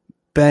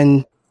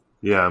Ben.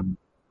 Yeah,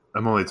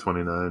 I'm only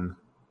 29.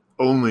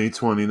 Only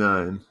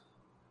 29.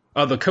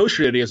 The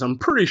coaster idiots, I'm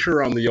pretty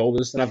sure I'm the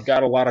oldest, and I've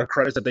got a lot of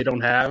credits that they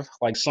don't have.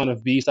 Like Son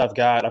of Beast, I've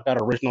got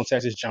Original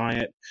Texas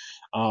Giant,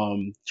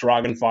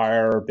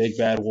 Dragonfire, Big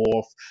Bad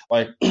Wolf,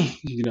 like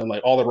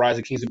like all the Rise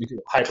of Kings,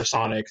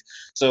 Hypersonic.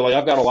 So like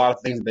I've got a lot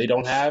of things that they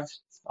don't have,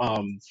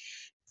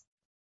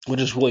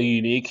 which is really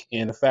unique.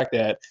 And the fact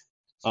that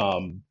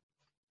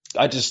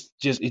I just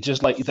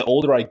like the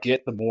older I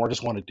get, the more I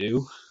just want to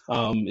do.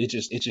 It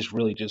just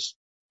really just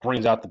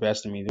brings out the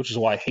best in me, which is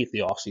why I hate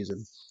the off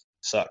season.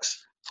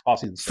 Sucks. Off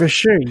season sucks. For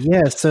sure,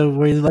 yeah. So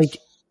were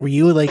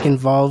you like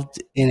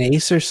involved in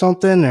Ace or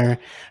something, or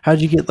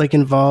how'd you get like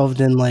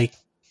involved in like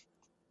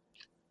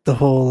the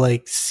whole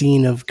like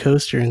scene of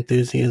coaster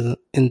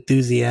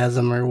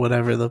enthusiasm or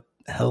whatever the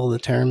hell the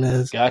term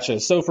is? Gotcha.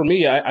 So for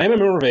me, I am a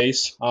member of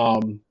Ace.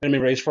 Been a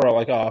member of Ace for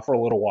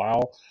a little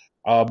while.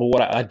 But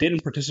what I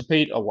didn't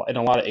participate in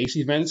a lot of Ace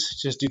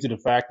events just due to the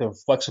fact of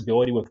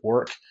flexibility with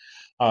work.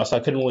 So I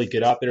couldn't really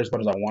get out there as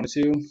much as I wanted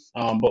to.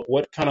 But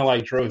what kind of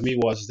like drove me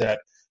was that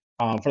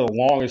for the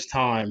longest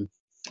time,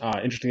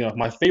 interesting enough,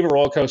 my favorite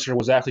roller coaster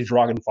was actually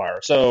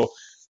Dragonfire. So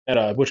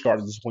at Busch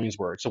Gardens,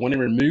 Williamsburg. So when they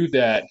removed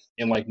that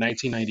in like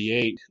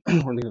 1998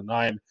 or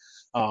 1999,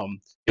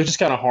 it was just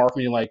kind of hard for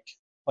me to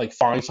like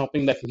find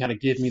something that can kind of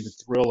give me the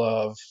thrill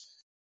of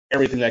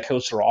everything that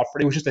coaster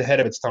offered. It was just ahead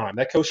of its time.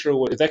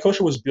 If that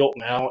coaster was built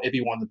now, it'd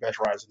be one of the best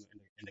rides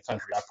in the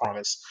country, I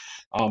promise.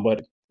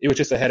 But it was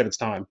just ahead of its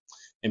time,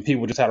 and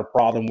people just had a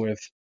problem with,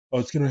 oh,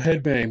 it's gonna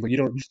headbang, but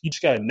you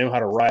just gotta know how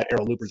to ride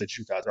aero loopers that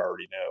you guys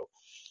already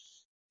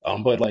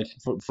know. But like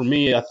for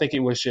me, I think it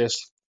was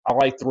just I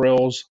like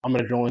thrills. I'm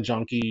an adrenaline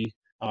junkie.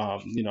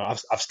 I've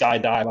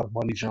skydived, I've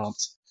bungee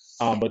jumped,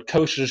 but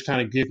coasters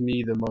kind of give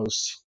me the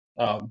most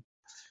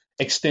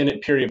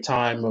extended period of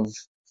time of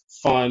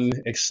fun,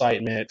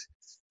 excitement,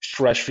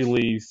 stress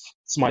relief.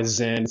 It's my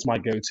zen. It's my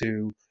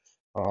go-to.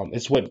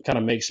 It's what kind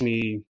of makes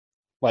me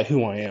like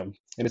who I am,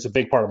 and it's a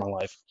big part of my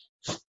life.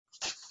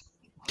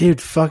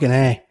 Dude, fucking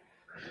A.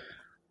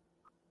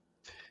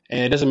 And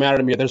it doesn't matter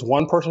to me if there's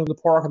one person at the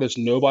park or there's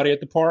nobody at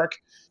the park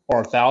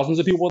or thousands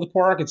of people at the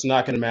park. It's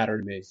not going to matter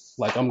to me.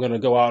 Like I'm going to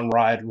go out and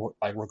ride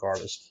like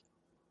regardless.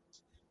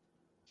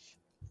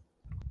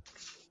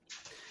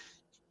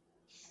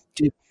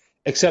 Dude.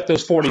 Except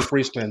those 40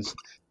 free spins.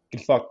 You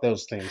can fuck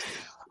those things.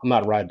 I'm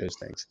not riding those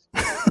things.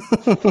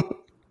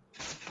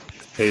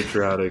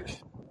 Patriotic.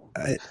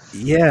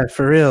 Yeah,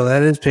 for real.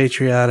 That is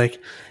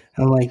patriotic.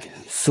 I'm like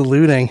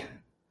saluting.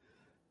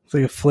 It's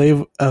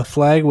like a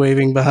flag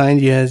waving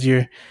behind you as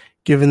you're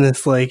giving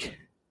this like,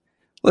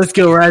 let's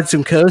go ride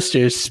some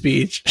coasters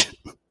speech.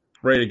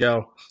 Ready to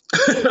go.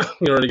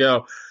 You're ready to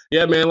go.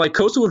 Yeah, man, like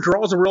coastal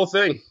withdrawal is a real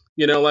thing.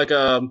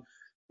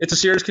 It's a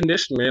serious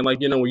condition, man. Like,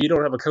 when you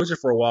don't have a coaster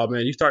for a while,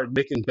 man, you start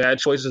making bad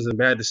choices and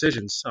bad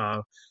decisions.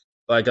 Where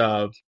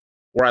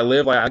I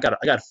live, I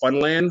got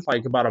Funland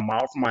like about a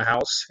mile from my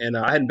house, and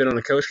I hadn't been on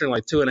a coaster in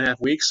like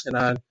 2.5 weeks.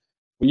 And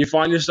when you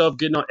find yourself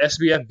getting on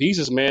SBF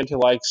visas, man, to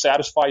like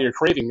satisfy your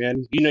craving,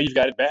 man, you've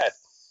got it bad.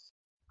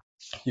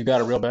 You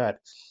got it real bad.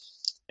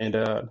 And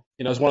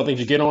it's one of the things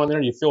you get on there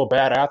and you feel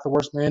bad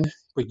afterwards, man.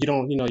 But you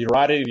don't, you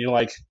ride it and you're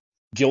like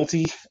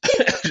guilty.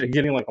 You're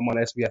getting like I'm on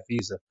SBF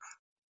visa.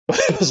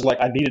 It was like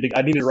I needed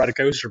to ride a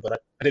coaster, but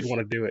I didn't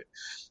want to do it,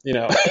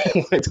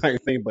 type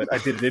of thing. But I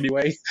did it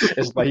anyway.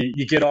 It's like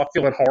you get off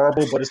feeling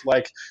horrible, but it's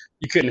like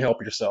you couldn't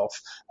help yourself.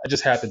 I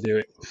just had to do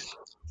it.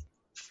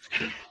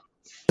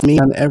 Me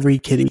on every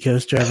kiddie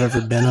coaster I've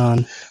ever been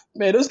on.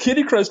 Man, those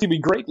kiddie creds can be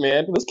great,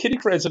 man. Those kiddie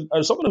creds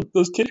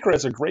those kiddie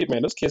creds are great,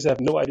 man. Those kids have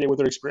no idea what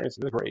they're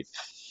experiencing. They're great.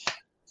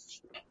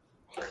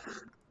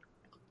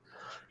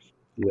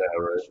 Yeah,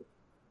 right.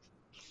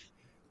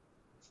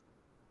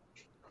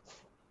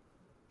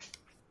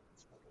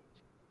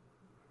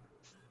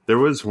 There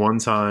was one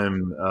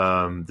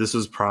time, this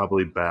was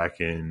probably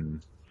back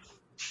in,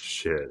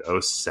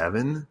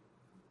 07?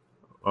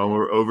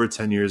 We're over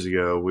 10 years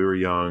ago. We were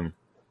young.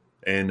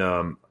 And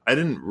I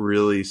didn't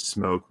really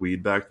smoke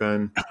weed back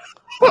then.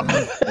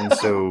 And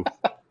so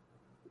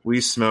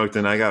we smoked,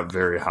 and I got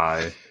very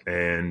high.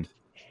 And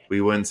we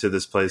went to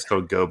this place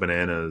called Go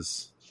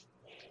Bananas.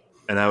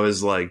 And I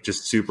was like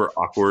just super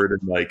awkward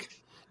and like,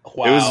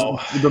 Wow.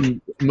 It was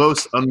the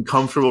most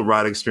uncomfortable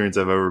ride experience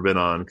I've ever been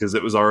on because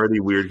it was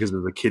already weird because it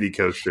was a kiddie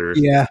coaster.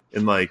 Yeah.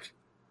 And like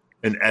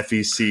an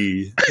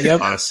FEC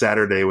Yep. on a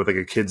Saturday with like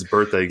a kid's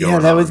birthday going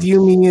on. Yeah, that was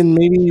you, me, and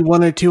maybe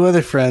one or two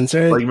other friends,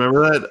 right? Like,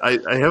 remember that?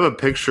 I have a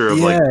picture of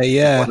Yeah, like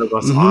yeah. one of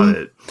us Mhm. on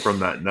it from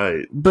that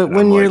night. But And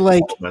when I'm you're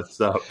like all messed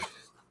up.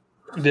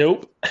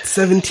 Nope.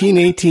 17,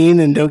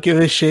 18 and don't give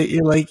a shit,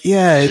 you're like,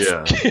 yeah, it's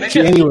Yeah.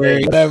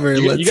 January, whatever.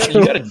 You let's got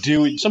go. to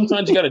do.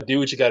 Sometimes you got to do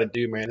what you got to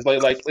do, man.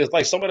 It's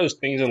like some of those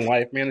things in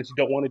life, man, that you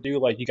don't want to do.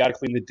 Like you got to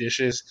clean the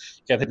dishes,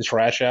 you got to take the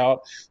trash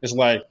out. It's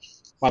like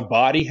my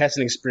body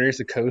hasn't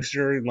experienced a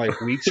coaster in like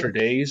weeks or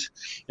days.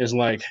 It's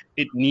like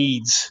it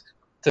needs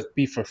to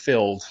be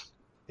fulfilled.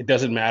 It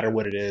doesn't matter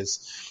what it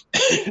is,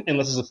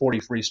 unless it's a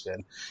 40 free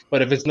spin.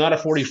 But if it's not a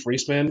 40 free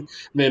spin,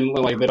 then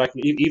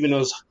even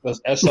those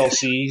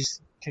SLCs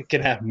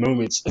can have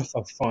moments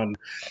of fun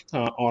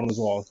on them as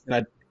well. And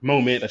a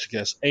moment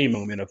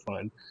of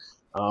fun.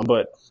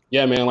 But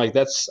yeah, man, like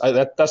that's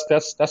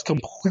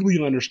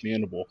completely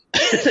understandable.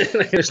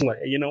 It's like,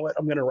 you know what?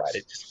 I'm gonna ride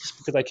it just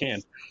because I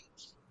can.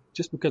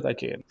 Just because I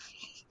can.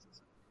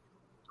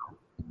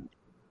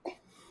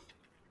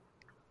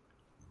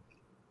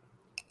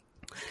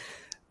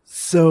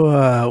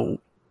 So,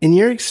 in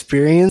your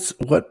experience,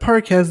 what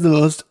park has the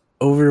most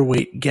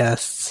overweight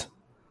guests?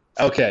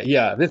 Okay,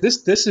 yeah, this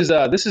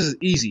is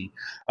easy.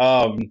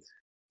 On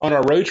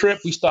our road trip,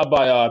 we stopped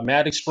by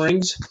Magic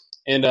Springs,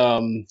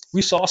 and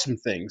we saw some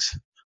things,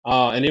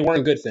 and they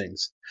weren't good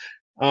things.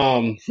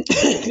 So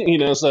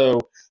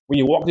when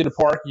you walk through the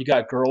park, you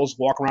got girls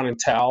walking around in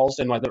towels,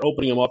 and like they're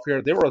opening them up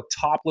here. There were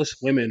topless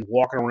women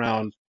walking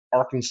around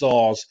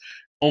Arkansas's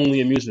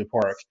only amusement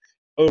park,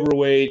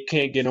 overweight,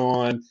 can't get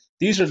on.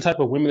 These are the type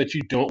of women that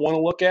you don't want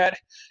to look at,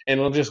 and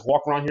they'll just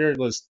walk around here.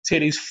 There's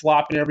titties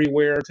flopping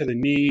everywhere to the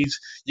knees.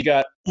 You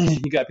got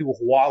people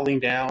waddling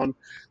down.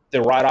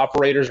 The ride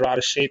operators are out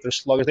of shape. They're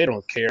sluggish. They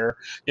don't care.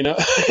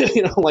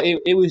 Like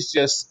it was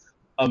just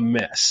a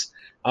mess.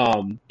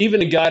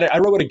 Even a guy I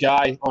rode with a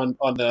guy on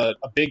a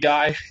big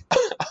guy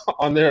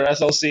on their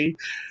SLC.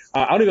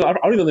 I don't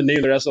even know the name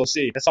of their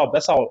SLC. That's how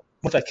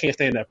much I can't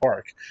stand that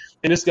park.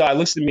 And this guy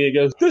looks at me and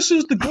goes, "This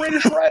is the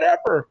greatest ride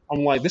ever."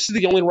 I'm like, "This is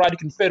the only ride you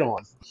can fit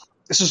on.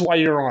 This is why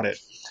you're on it."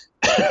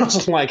 I was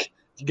just like,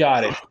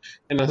 "Got it."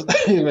 And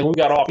then we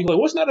got off. He's like,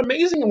 "Wasn't that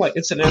amazing?" I'm like,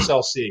 "It's an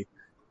SLC."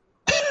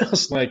 I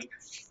was like,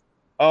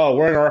 "Oh,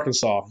 we're in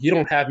Arkansas. You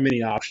don't have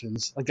many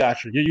options. I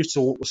got you. You're used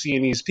to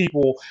seeing these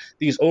people,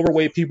 these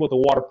overweight people at the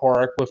water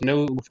park with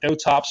no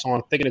tops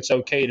on, thinking it's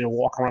okay to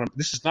walk around.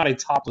 This is not a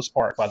topless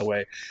park, by the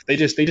way. They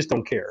just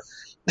don't care.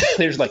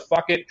 They're just like,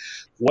 fuck it,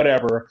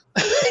 whatever.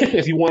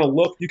 If you want to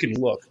look, you can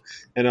look."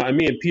 And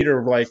me and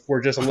Peter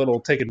were just a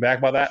little taken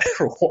back by that.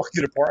 We're walking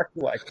through the park.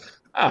 We're like,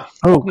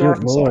 oh, good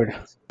Arkansas. Lord.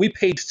 We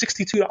paid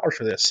 $62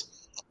 for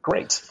this.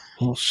 Great.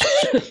 Oh,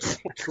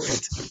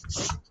 Great.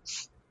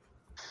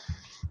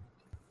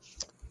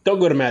 Don't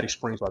go to Magic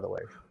Springs, by the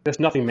way. There's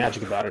nothing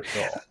magic about it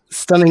at all.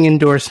 Stunning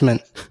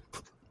endorsement.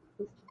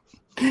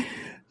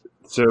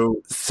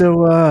 So,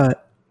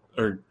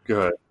 or go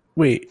ahead.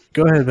 Wait,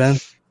 go ahead, Ben.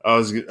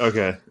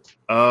 Okay.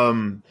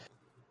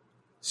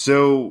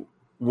 So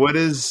what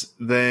is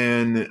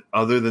then,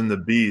 other than the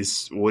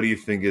Beast, what do you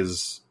think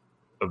is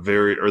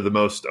the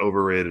most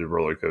overrated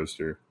roller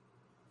coaster?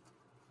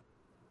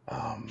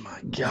 Oh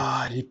my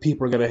God, you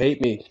people are gonna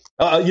hate me.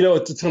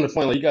 It's kind of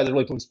funny. Like, you guys are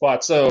really putting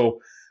spots. So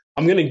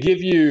I'm gonna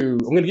give you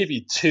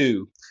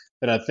two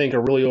that I think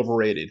are really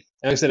overrated.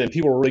 Like I said, and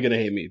people are really gonna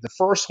hate me. The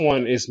first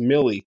one is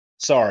Millie.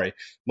 Sorry,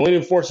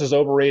 Millennium Force is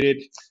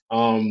overrated.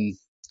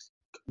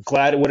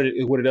 Glad at what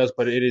it does,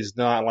 but it is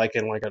not like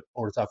an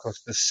over-the-top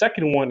coaster. The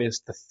second one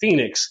is the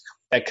Phoenix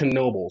at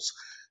Knoebels.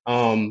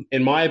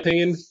 In my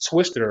opinion,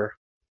 Twister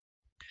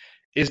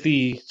is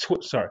guys,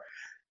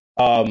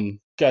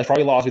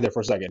 probably lost me there for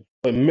a second.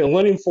 But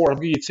Millennium Force,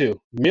 I'll give you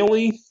two.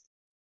 Millie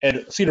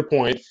at Cedar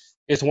Point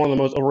is one of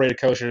the most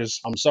overrated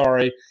coasters. I'm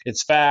sorry.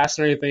 It's fast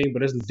and everything,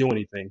 but it doesn't do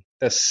anything.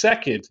 The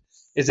second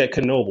is at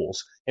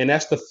Knoebels, and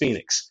that's the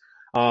Phoenix.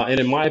 And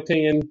in my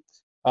opinion,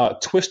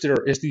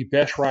 Twister is the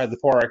best ride of the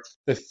park.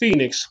 The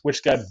Phoenix,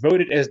 which got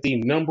voted as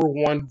the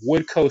 #1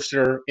 wood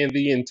coaster in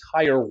the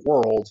entire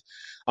world,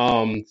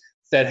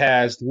 that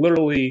has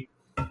literally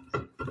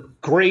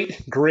great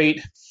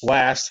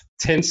last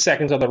 10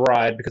 seconds of the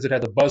ride because it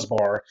has a buzz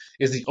bar,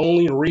 is the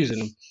only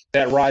reason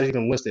that ride is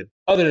even listed.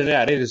 Other than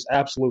that, it is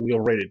absolutely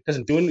overrated. It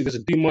doesn't do anything. It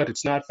doesn't do much.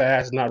 It's not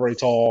fast. It's not very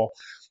tall.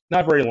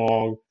 Not very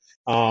long.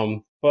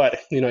 But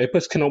it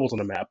puts Knoebels on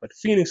the map. But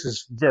Phoenix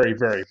is very,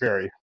 very,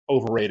 very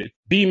overrated.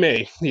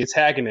 B-May, the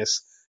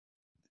antagonist,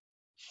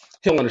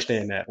 he'll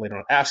understand that later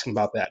on. Ask him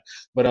about that.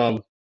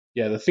 But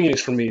yeah, the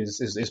Phoenix for me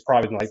is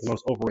probably like the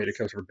most overrated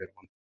coaster I've been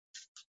on.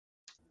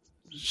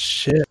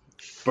 Shit.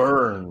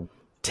 Burn.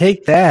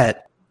 Take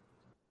that.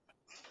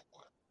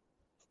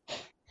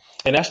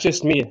 And that's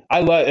just me.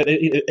 I love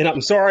it, and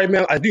I'm sorry,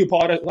 man. I do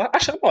apologize.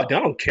 Actually, I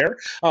don't care.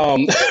 I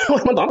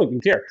don't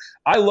even care.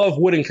 I love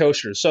wooden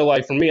coasters. So,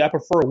 like for me, I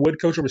prefer a wood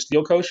coaster with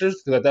steel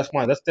coasters because that's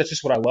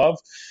just what I love.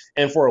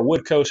 And for a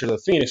wood coaster, the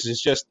Phoenix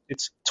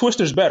it's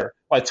Twister's better.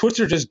 Like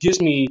Twister just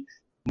gives me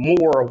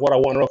more of what I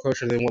want in a roller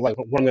coaster than what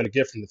I'm going to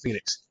get from the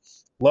Phoenix.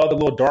 Love the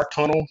little dark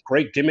tunnel.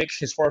 Great gimmick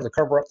as far as the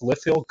cover up the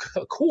lift hill.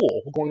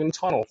 Cool. We're going in the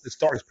tunnel. It's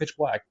dark. It's pitch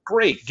black.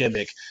 Great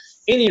gimmick.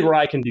 Any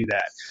ride can do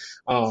that.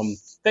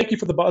 Thank you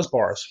for the buzz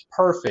bars.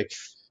 Perfect.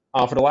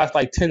 For the last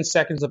 10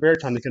 seconds of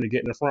airtime they're going to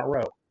get in the front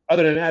row.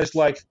 Other than that, it's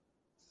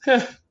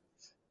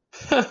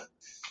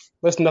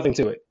there's nothing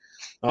to it.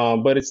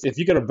 But if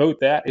you're going to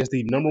vote that as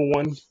the number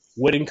one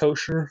wooden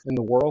coaster in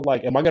the world,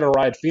 am I going to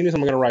ride Phoenix?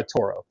 Am I going to ride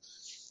Toro?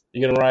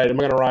 Am I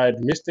going to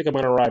ride Mystic? Am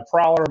I going to ride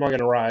Prowler? Am I going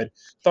to ride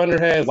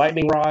Thunderhead,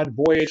 Lightning Rod,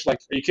 Voyage? Are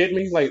you kidding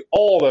me?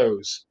 All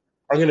those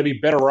are going to be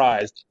better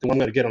rides than what I'm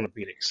going to get on the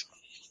Phoenix.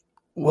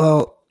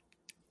 Well,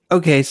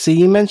 okay, so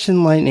you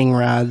mentioned Lightning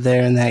Rod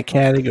there in that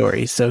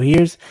category. So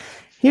here's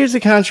a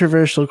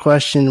controversial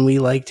question we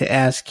like to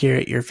ask here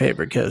at Your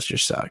Favorite Coaster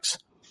Sucks.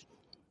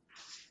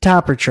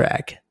 Topper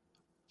track,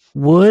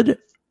 wood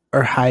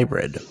or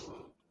hybrid?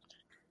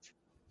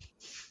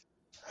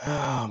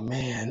 Oh,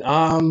 man.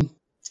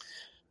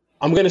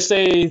 I'm going to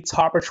say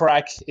Topper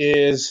track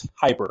is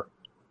hyper.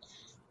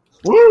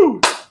 Woo!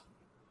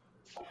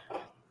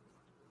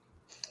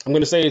 I'm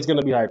going to say it's going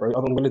to be hyper.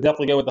 I'm going to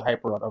definitely go with the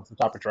hyper of the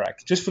Topper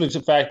track, just for the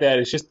fact that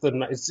it's just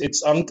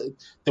the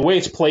way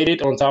it's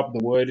plated on top of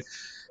the wood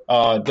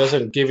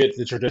doesn't give it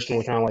the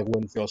traditional kind of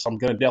wooden feel. So I'm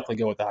going to definitely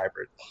go with the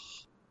hybrid.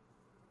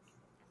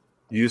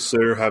 You,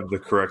 sir, have the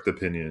correct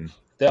opinion.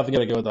 Definitely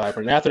going to go with the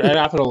hybrid. And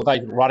after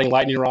riding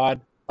Lightning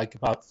Rod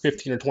about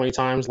 15 or 20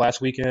 times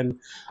last weekend,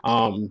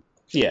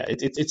 yeah,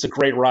 it's a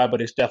great ride,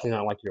 but it's definitely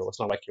not it's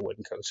not like your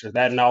wooden coaster.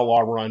 That and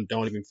Outlaw Run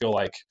don't even feel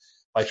like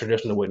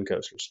traditional wooden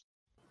coasters.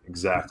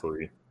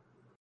 Exactly.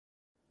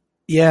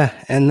 Yeah,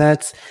 and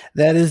that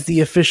is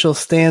the official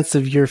stance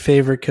of Your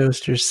Favorite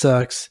Coaster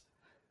Sucks.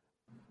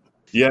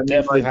 Yeah,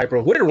 definitely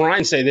hyper. What did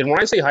Ryan say? Did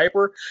Ryan say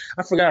hyper?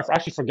 I forgot. I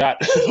actually forgot.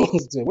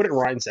 What did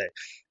Ryan say?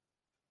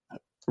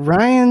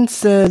 Ryan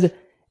said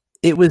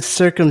it was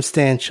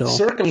circumstantial.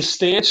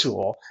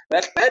 Circumstantial.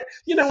 That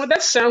you know what?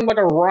 That sounds like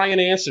a Ryan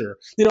answer.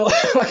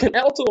 Like an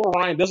Alto or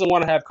Ryan doesn't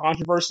want to have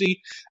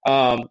controversy.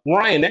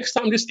 Ryan, next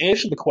time just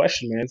answer the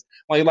question, man.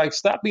 Like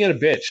stop being a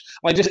bitch.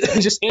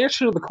 Just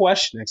answer the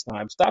question next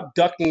time. Stop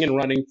ducking and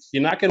running.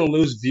 You're not going to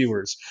lose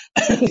viewers.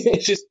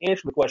 Just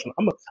answer the question.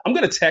 I'm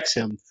going to text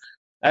him.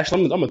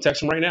 Actually, I'm going to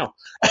text him right now.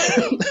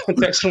 I'm going to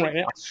text him right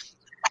now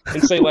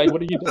and say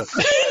what are you doing?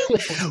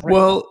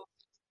 Well.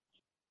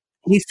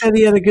 He said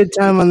he had a good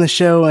time on the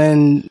show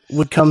and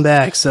would come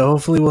back. So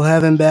hopefully we'll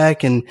have him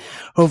back, and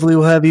hopefully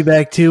we'll have you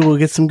back too. We'll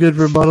get some good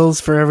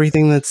rebuttals for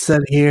everything that's said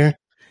here,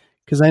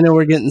 because I know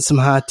we're getting some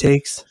hot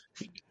takes.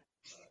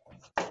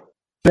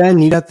 Ben,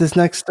 you got this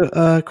next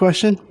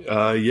question?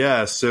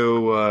 Yeah.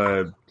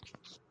 So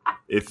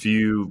if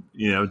do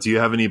you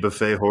have any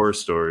buffet horror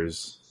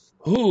stories?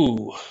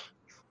 Ooh,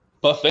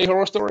 buffet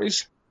horror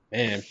stories?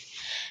 Man.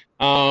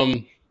 Oh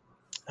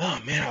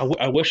man,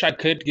 I wish I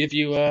could give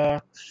you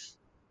kind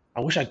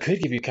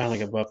of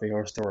like a buffet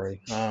horror story,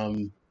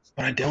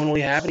 but I don't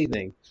really have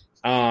anything.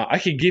 I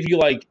could give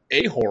you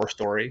a horror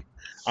story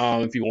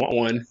if you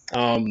want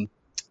one.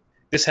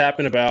 This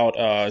happened about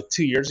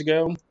 2 years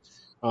ago.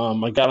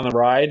 I got on the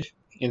ride,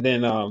 and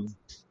then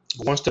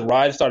once the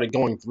ride started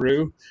going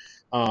through,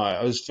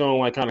 I was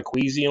feeling kind of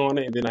queasy on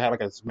it, and then I had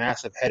this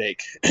massive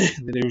headache.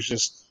 And it was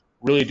just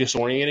really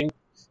disorienting.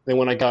 Then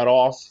when I got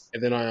off,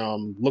 and then I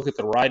looked at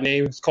the ride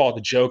name, it's called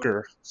the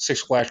Joker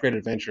Six Flags Great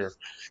Adventure.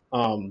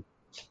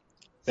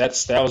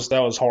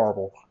 That was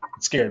horrible.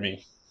 It scared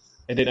me.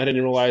 I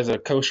didn't realize a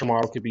coaster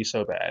model could be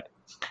so bad.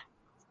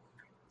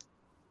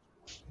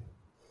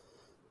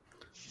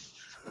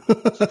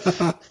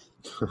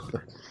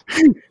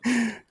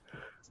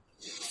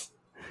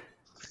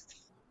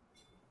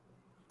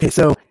 Okay,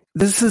 so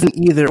this is an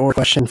either or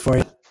question for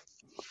you.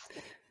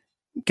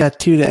 Got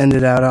two to end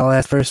it out. I'll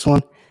ask first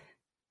one.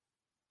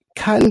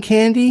 Cotton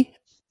candy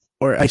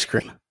or ice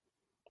cream?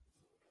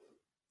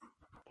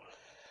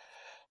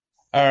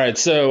 All right,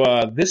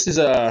 so this is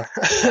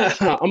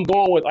I'm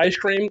going with ice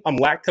cream. I'm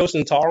lactose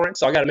intolerant,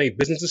 so I got to make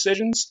business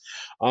decisions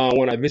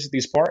when I visit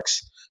these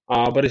parks.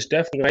 But it's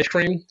definitely ice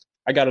cream.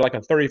 I got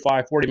a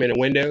 35, 40-minute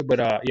window, but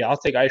yeah, I'll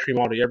take ice cream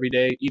all day, every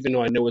day, even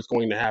though I know what's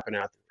going to happen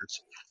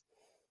afterwards.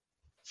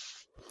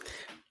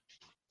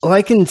 Well,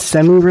 I can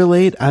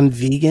semi-relate. I'm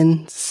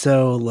vegan,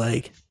 so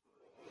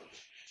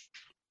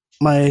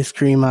my ice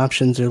cream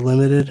options are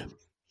limited.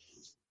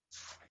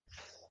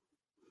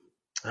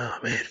 Oh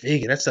man,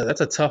 vegan. That's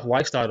a tough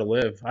lifestyle to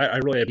live. I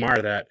really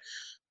admire that.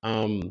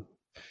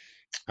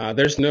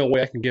 There's no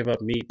way I can give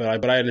up meat,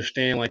 but I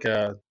understand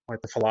the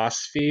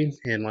philosophy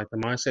and the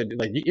mindset.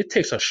 It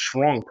takes a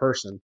strong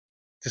person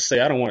to say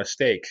I don't want a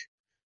steak.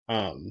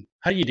 How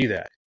do you do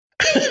that?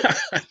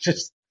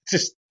 just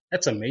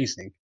that's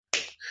amazing.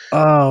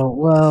 Oh,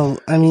 well,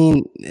 I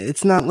mean,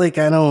 it's not like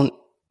I don't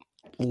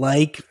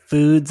like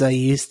foods I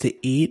used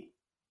to eat.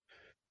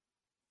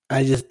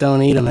 I just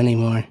don't eat them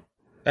anymore.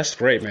 That's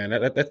great, man.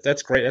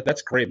 That's great.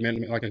 That's great,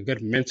 man. Like a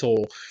good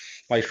mental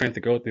like strength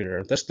to go through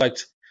there. That's like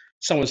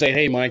someone saying,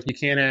 "Hey, Mike, you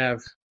can't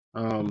have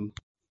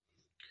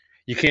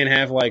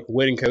like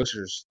wooden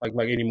coasters like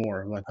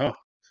anymore." I'm like, huh,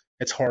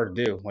 it's hard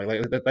to do.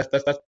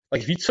 That's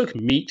like if you took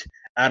meat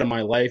out of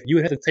my life, you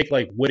would have to take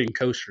like wooden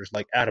coasters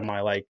like out of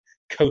my like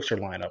coaster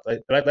lineup.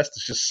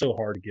 That's just so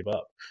hard to give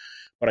up.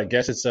 But I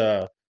guess it's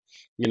like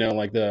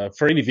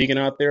for any vegan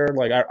out there,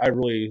 like I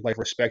really like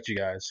respect you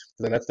guys.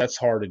 That's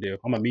hard to do.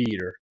 I'm a meat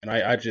eater, and I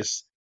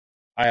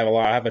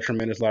have a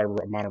tremendous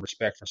amount of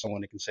respect for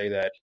someone that can say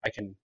that I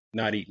can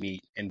not eat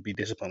meat and be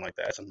disciplined like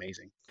that. That's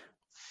amazing.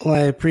 Well, I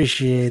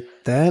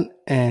appreciate that.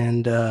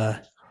 And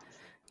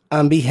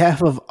on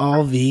behalf of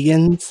all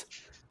vegans,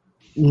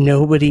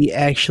 nobody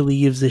actually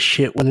gives a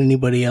shit what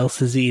anybody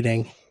else is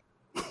eating.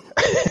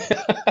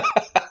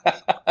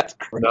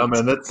 No,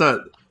 man, that's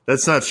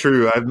not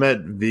true. I've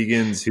met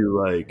vegans who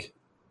like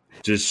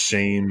just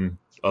shame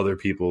other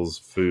people's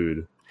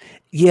food.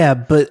 Yeah,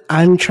 but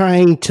I'm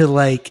trying to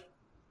like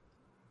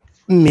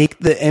make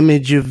the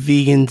image of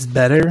vegans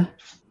better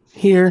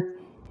here.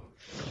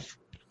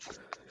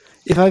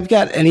 If I've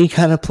got any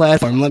kind of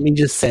platform, let me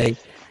just say,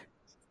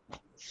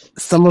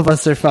 some of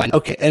us are fine.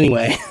 Okay,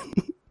 anyway.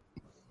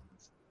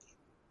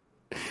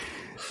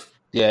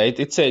 Yeah, it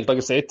takes, like I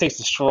say, it takes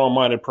a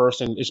strong-minded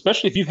person,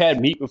 especially if you've had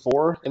meat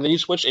before and then you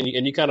switch and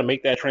you kind of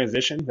make that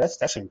transition.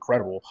 That's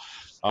incredible.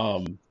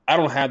 I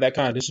don't have that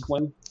kind of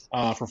discipline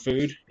for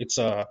food. It's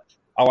I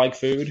like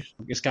food.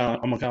 It's kind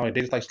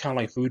of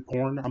like food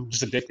porn. I'm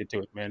just addicted to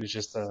it, man. It's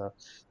just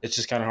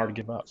kind of hard to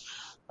give up,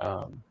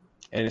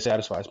 and it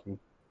satisfies me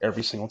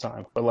every single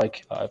time. But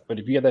but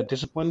if you have that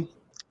discipline,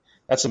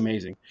 that's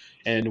amazing.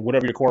 And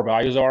whatever your core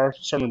values are,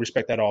 certainly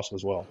respect that also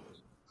as well.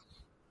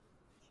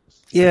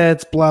 Yeah,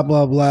 it's blah,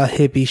 blah, blah,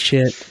 hippie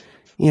shit.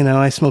 You know,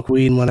 I smoke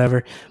weed and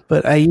whatever.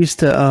 But I used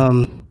to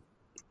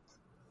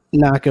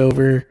knock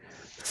over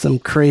some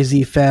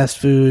crazy fast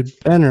food.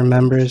 Ben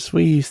remembers,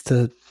 we used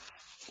to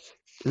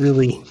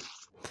really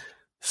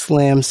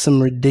slam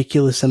some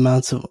ridiculous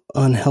amounts of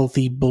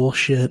unhealthy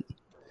bullshit.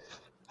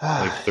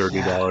 Like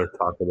 $30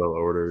 Taco Bell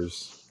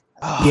orders.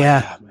 Oh,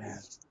 yeah, man.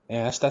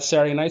 Yeah, that's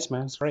Saturday nights,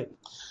 man. It's great.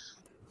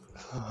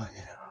 Oh,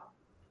 yeah.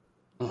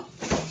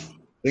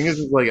 Thing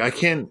is, like, I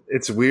can't.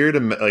 It's weird,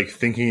 like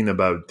thinking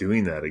about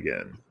doing that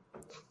again.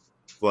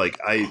 Like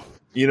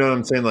you know what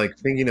I'm saying? Like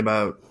thinking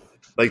about,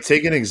 like,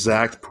 take an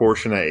exact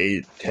portion I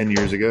ate 10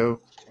 years ago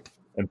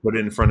and put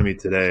it in front of me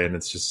today, and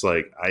it's just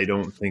like I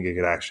don't think it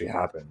could actually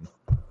happen.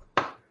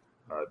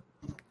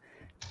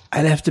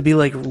 I'd have to be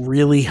like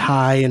really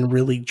high and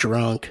really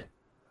drunk.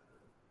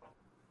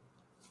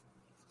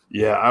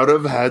 Yeah, I would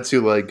have had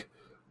to like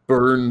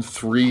burn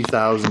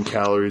 3,000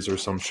 calories or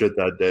some shit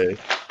that day,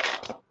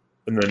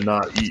 and then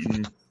not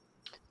eaten.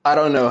 I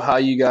don't know how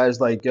you guys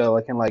can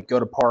go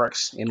to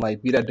parks and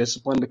like be that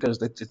disciplined,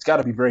 because it's got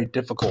to be very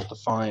difficult to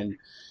find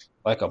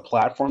like a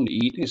platform to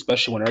eat,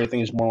 especially when everything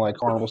is more like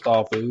carnival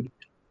style food.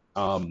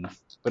 But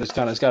it's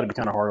got to be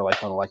kind of hard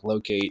to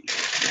locate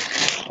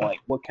like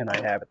what can I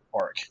have at the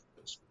park.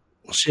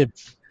 Shit,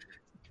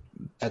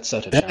 that's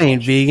such a that challenge.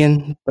 Ain't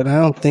vegan, but I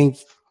don't think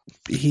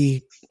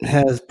he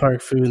has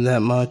park food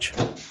that much.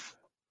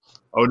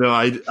 Oh no,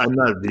 I'm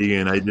not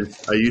vegan. I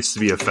used to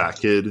be a fat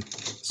kid,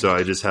 so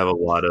I just have a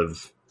lot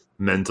of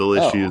mental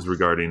issues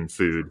regarding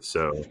food.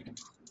 So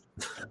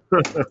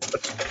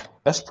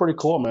that's pretty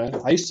cool, man.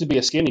 I used to be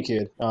a skinny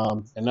kid,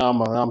 and now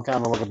I'm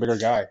kind of like a bigger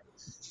guy.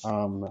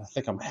 I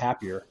think I'm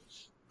happier.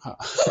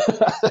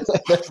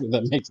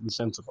 That makes any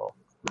sense at all.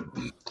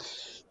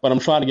 But I'm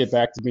trying to get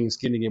back to being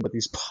skinny again. But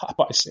these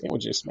Popeye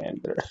sandwiches,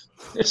 man, they're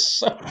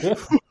so good.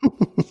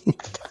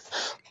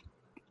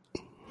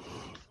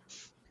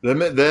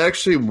 That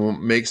actually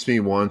makes me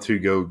want to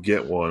go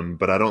get one,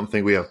 but I don't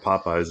think we have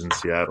Popeyes in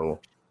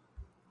Seattle.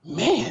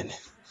 Man,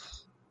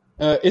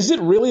 is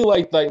it really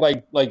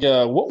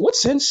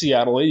what's in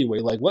Seattle anyway?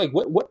 Like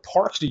what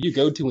parks do you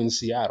go to in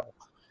Seattle?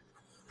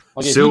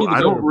 So I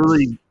don't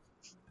really.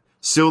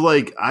 So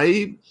like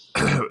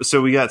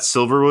so we got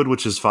Silverwood,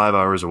 which is 5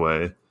 hours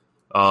away.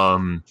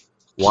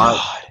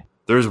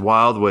 There's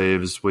Wild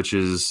Waves, which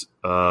is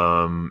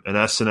an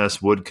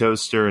S&S wood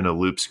coaster and a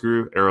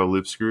aero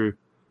loop screw.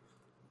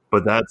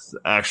 But that's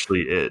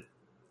actually it.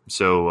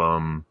 So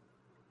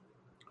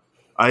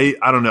I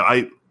don't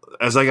know.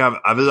 As I've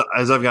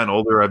gotten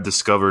older, I've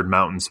discovered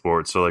mountain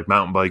sports. So like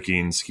mountain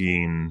biking,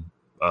 skiing,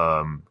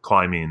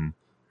 climbing,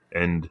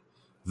 and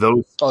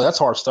those. Oh, that's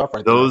hard stuff,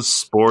 right? Those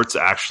sports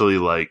actually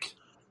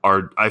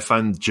I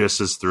find just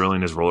as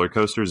thrilling as roller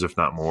coasters, if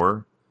not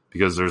more,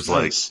 because there's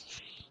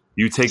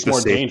you take the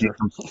safety.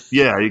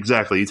 Yeah,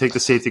 exactly. You take the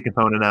safety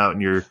component out,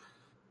 and you're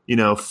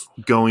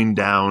going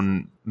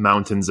down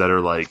mountains that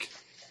are like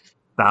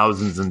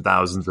thousands and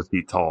thousands of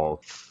feet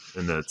tall,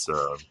 and it's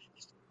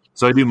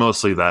so I do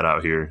mostly that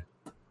out here.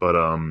 But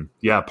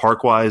yeah,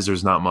 park wise,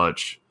 there's not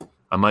much.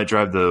 I might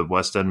drive the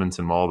West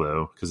Edmonton Mall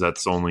though, because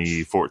that's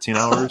only 14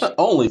 hours.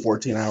 Only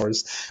 14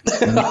 hours.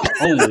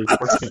 Only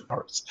 14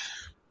 hours.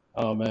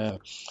 Oh man,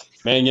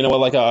 you know what?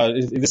 Like,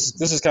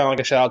 this is kind of like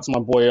a shout out to my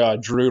boy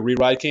Drew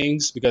Rewrite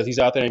Kings, because he's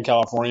out there in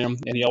California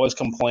and he always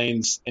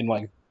complains and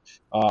like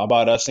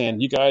about us saying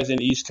you guys in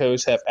the East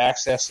Coast have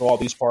access to all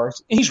these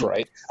parks. He's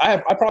right. I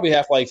probably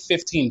have like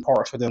 15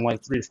 parks within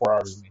like 3 to 4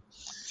 hours of me.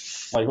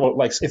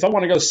 Like if I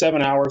want to go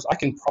 7 hours, I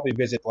can probably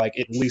visit like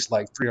at least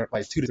like 200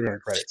 to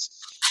 300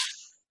 credits.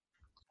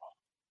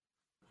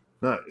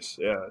 Nice,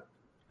 yeah.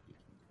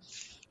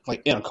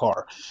 Like in a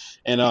car,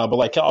 and but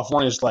like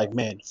California's like,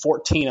 man,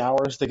 14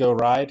 hours to go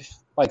ride,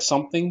 like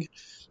something,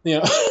 you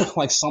know,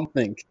 like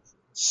something.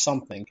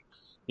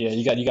 Yeah,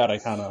 you got to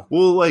kind of.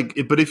 Well, like,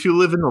 but if you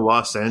live in the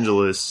Los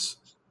Angeles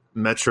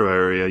metro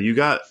area, you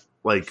got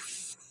like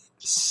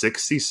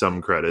 60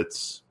 some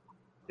credits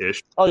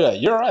ish. Oh yeah,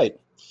 you're right.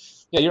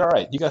 Yeah, you're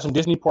right. You got some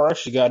Disney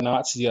parks. You got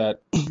Knott's. You got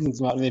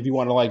if you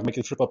want to like make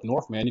a trip up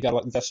north, man, you got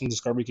some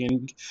Discovery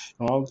Canyon,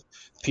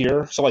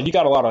 Pier. So like you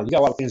got a lot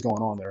of things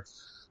going on there.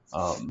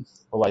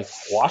 But like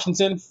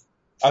Washington,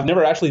 I've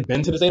never actually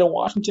been to the state of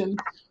Washington.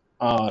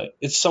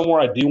 It's somewhere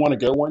I do want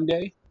to go one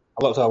day.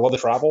 I love to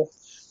travel.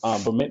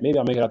 But maybe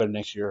I'll make it out there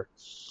next year.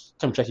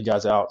 Come check you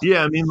guys out.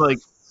 Yeah, I mean, like,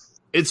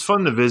 it's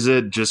fun to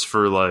visit just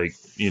for like,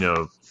 you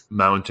know,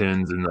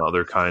 mountains and the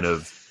other kind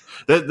of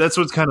that's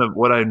what's kind of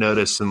what I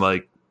noticed, and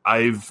like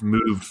I've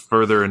moved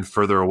further and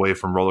further away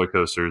from roller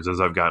coasters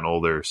as I've gotten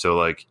older. So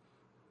like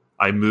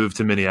I moved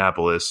to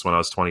Minneapolis when I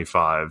was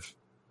 25,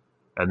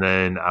 and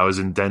then I was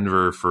in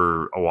Denver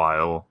for a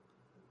while,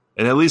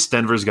 and at least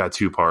Denver's got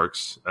 2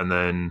 parks, and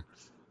then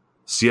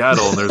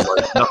Seattle, and there's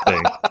like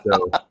nothing.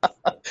 So,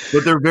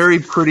 but they're very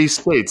pretty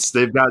states.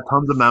 They've got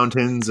tons of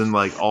mountains and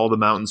like all the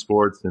mountain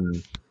sports,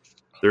 and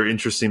they're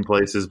interesting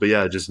places. But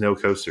yeah, just no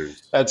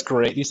coasters. That's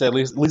great. You said at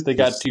least they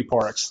got 2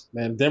 parks.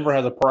 Man, Denver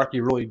has a park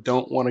you really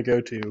don't want to go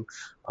to.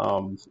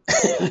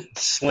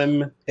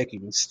 Slim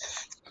pickings.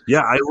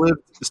 Yeah, I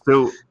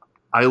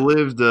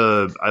lived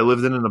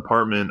in an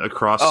apartment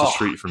across the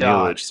street from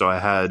Elitch, so I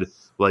had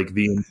like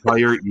the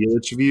entire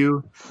Elitch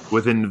view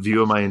within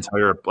view of my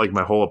entire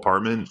my whole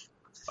apartment.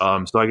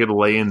 So I could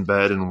lay in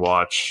bed and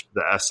watch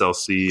the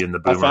SLC and the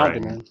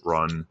Boomerang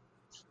run.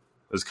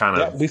 It was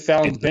kind of we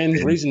found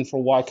Ben's reason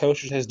for why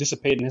coasters has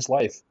dissipated in his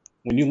life.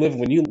 When you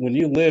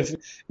live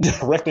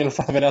directly in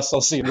front of an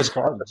SLC in this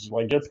garbage,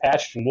 like your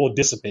passion will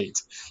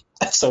dissipate.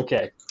 That's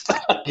okay.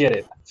 I get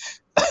it.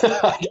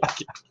 I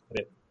get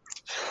it.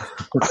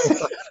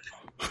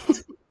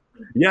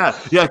 Yeah,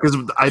 because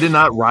I did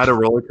not ride a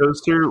roller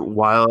coaster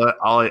while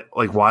I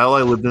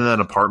lived in that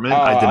apartment.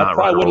 I did not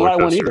ride a roller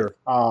coaster.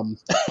 I wouldn't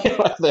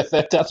ride one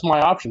either. That's my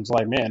options.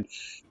 Like, man,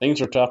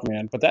 things are tough,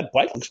 man. But that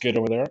bike looks good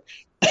over there.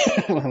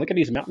 Look at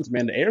these mountains,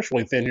 man. The air's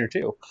really thin here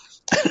too.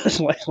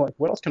 like,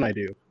 what else can I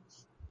do?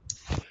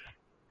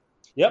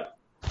 Yep.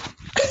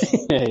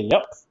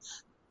 Yep.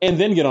 And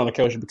then get on a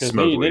coaster, because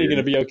then you're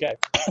gonna be okay.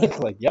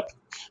 Like, yep.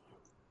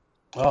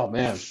 Oh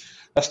man.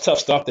 That's tough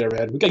stuff there,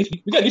 man. We got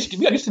used to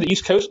the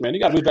East Coast, man. You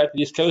got to move back to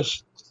the East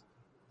Coast.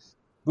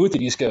 Move to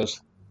the East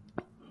Coast.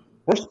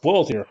 We're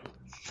spoiled here.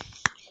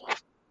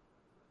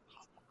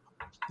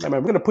 Man,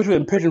 we're gonna put you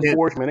in Pigeon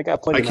Forge, man. I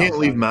got plenty. I can't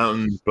leave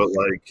mountains, but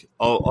like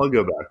I'll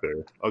go back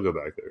there. I'll go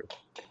back there.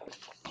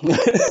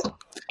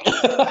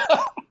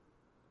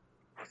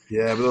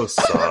 Yeah, but those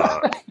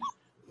suck.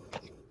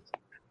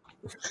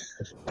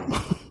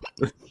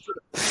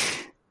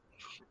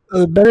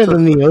 Better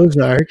than the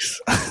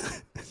Ozarks.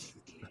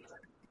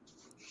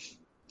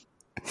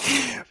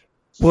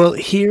 Well,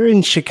 here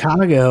in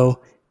Chicago,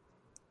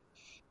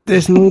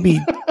 there's maybe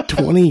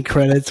 20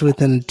 credits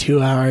within a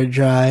 2-hour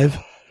drive.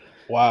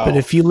 Wow. But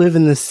if you live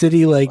in the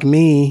city like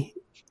me,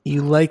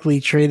 you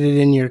likely trade it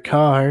in your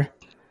car,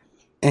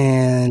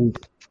 and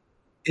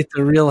it's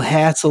a real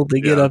hassle to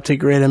get up to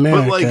Great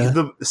America. But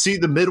like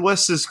the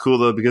Midwest is cool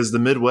though, because the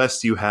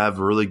Midwest you have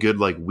really good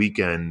like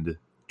weekend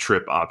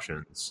trip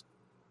options.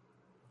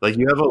 Like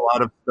you have a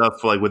lot of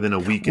stuff like within a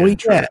weekend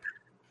trip,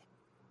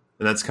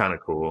 and that's kind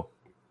of cool.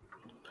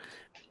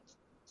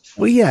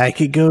 Well, yeah, I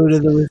could go to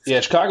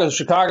the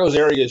Chicago's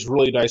area is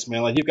really nice,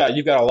 man. Like you've got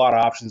a lot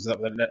of options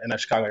in that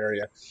Chicago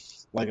area,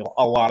 like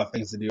a lot of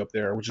things to do up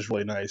there, which is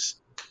really nice.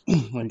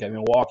 Like you got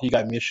Milwaukee, you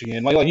got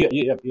Michigan, like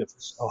you have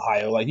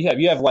Ohio, like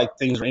you have like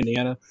things in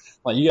Indiana,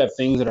 like you have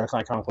things that are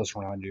kind of close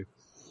around you.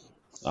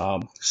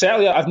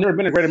 Sadly, I've never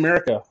been to Great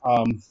America.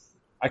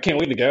 I can't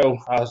wait to go.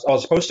 I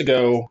was supposed to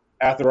go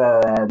after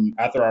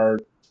our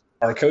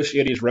Coach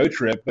Yeti's road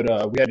trip,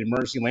 but we had an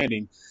emergency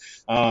landing.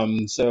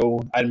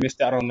 So I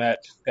missed out on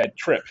that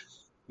trip.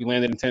 We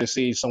landed in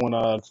Tennessee. Someone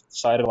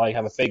decided to like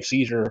have a fake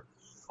seizure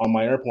on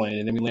my airplane,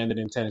 and then we landed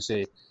in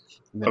Tennessee.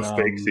 Then,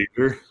 fake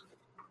seizure?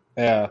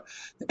 Yeah,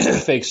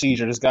 fake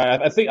seizure. This guy, I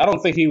don't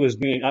think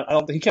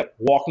he kept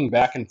walking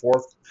back and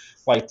forth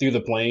like through the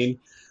plane,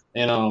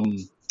 and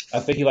I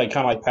think he like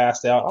kind of like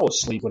passed out. I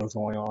was asleep when it was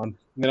going on.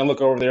 And then I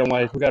look over there, I'm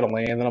like, we got to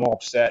land, and I'm all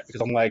upset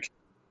because I'm like,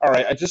 all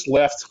right, I just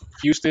left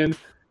Houston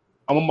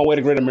I'm on my way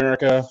to Great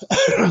America.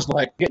 I was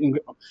like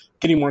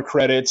getting more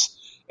credits,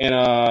 and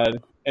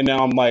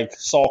now I'm like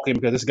sulking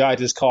because this guy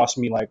just cost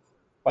me like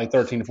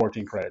 13 to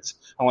 14 credits.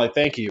 I'm like,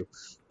 thank you.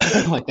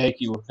 I'm like, thank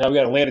you. Now we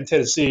got to land in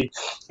Tennessee,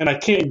 and I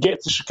can't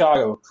get to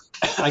Chicago.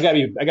 I got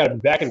to be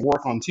back at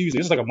work on Tuesday.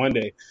 This is like a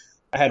Monday.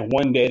 I had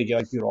one day to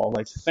get do it all.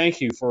 Like,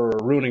 thank you for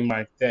ruining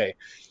my day,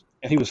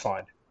 and he was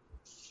fine.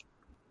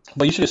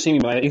 But you should have seen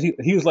him. Like,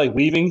 he was like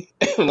leaving,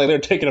 like they're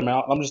taking him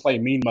out. I'm just like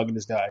mean mugging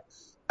this guy.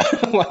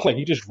 like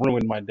you just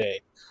ruined my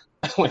day.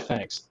 like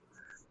thanks.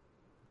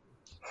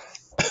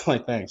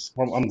 like thanks.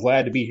 I'm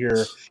glad to be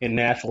here in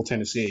Nashville,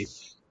 Tennessee.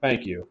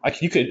 Thank you.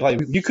 You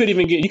could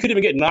even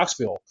get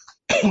Knoxville.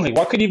 like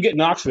why couldn't you get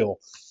Knoxville?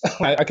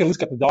 I could at least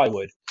get the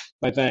Dollywood.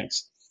 Like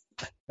thanks.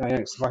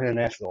 Thanks. I'm right here in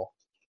Nashville.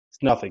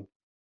 It's nothing.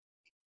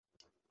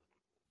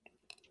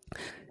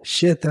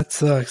 Shit, that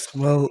sucks.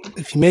 Well,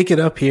 if you make it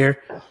up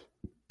here,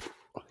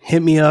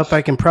 hit me up.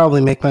 I can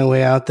probably make my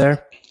way out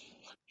there.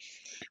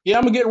 Yeah,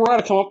 I'm gonna get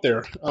Ryan to come up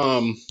there.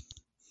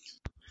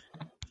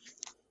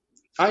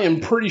 I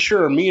am pretty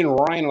sure me and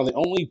Ryan are the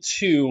only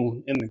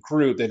two in the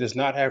group that does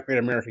not have Great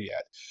America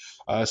yet.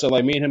 So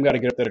like me and him got to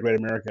get up there to Great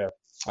America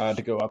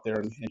to go out there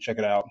and check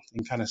it out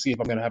and kind of see if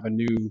I'm gonna have a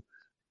new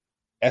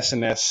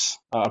SNS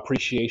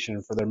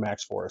appreciation for their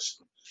Max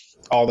Force.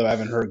 Although I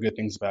haven't heard good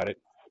things about it.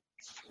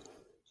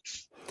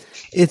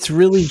 It's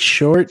really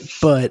short,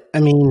 but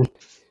I mean,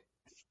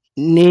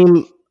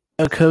 name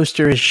a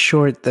coaster is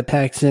short that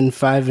packs in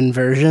 5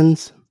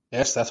 inversions.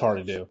 Yes, that's hard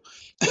to do.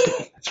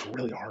 It's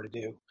really hard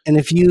to do. And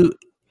if you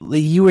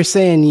were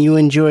saying you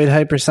enjoyed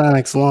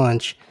Hypersonic's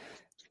launch,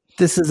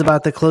 this is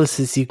about the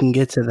closest you can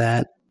get to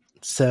that.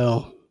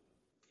 So,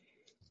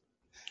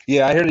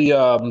 yeah, I hear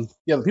the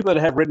people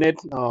that have written it.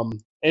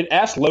 And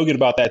ask Logan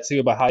about that too,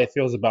 about how he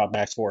feels about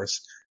Max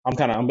Force. I'll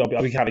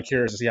be kind of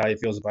curious to see how he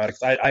feels about it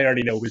because I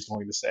already know what he's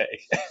going to say,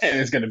 and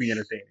it's going to be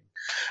entertaining.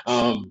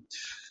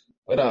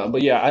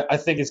 But yeah, I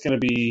think it's going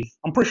to be.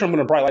 I'm pretty sure I'm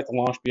going to probably like the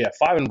launch. But yeah,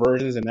 5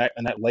 inversions and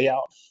that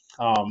layout.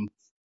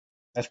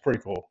 That's pretty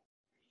cool.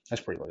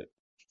 That's pretty lit.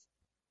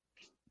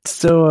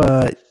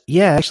 So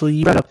yeah, actually,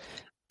 you brought up.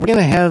 We're going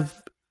to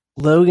have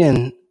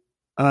Logan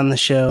on the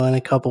show in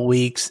a couple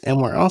weeks,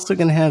 and we're also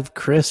going to have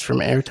Chris from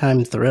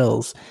Airtime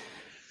Thrills.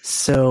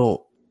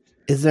 So,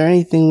 is there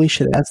anything we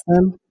should ask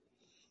them?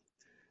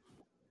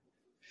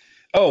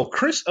 Oh,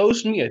 Chris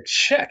owes me a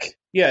check.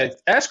 Yeah,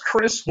 ask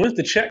Chris when's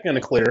the check going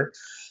to clear,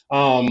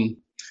 and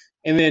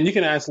then you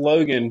can ask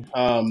Logan.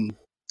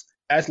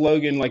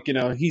 Like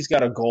he's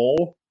got a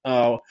goal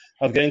of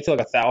getting to like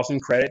 1,000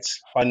 credits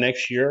by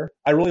next year.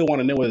 I really want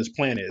to know what his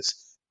plan is.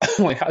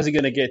 like, how's he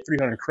going to get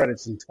 300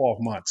 credits in 12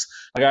 months?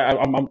 Like,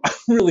 I'm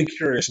really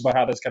curious about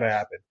how that's going to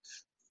happen.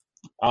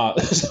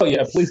 So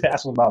yeah, please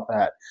ask him about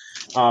that.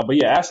 But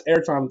yeah, ask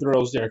Airtime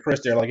Thrills there,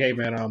 Chris there. Like, hey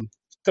man,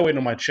 still waiting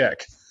on my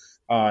check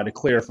to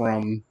clear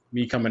from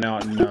me coming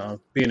out and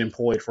being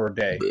employed for a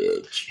day.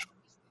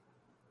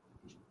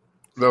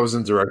 That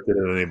wasn't directed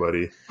at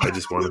anybody. I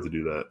just wanted to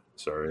do that.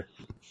 Sorry.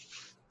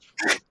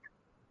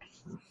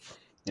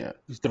 Yeah,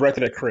 it's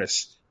directed at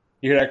Chris.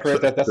 You hear that, Chris?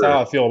 That's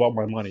how I feel about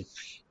my money.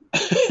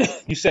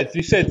 You said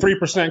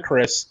 3%,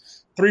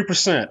 Chris.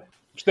 3%. I'm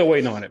still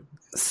waiting on it.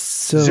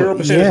 So 0%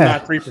 is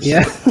not 3%.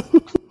 Yeah.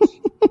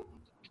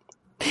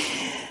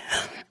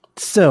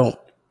 So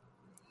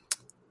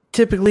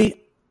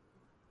typically,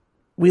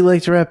 we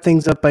like to wrap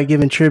things up by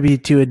giving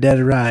tribute to a dead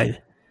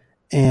ride.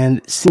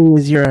 And seeing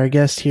as you're our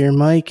guest here,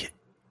 Mike,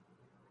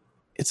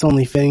 it's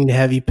only fitting to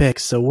have you pick.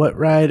 So what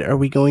ride are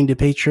we going to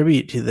pay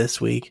tribute to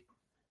this week?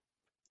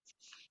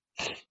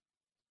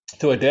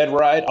 To a dead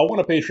ride, I want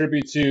to pay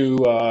tribute to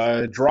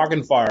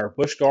Dragonfire,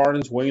 Busch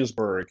Gardens,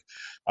 Williamsburg.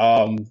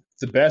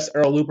 The best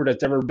aero looper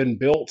that's ever been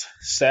built.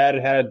 Sad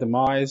it had a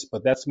demise,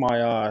 but that's the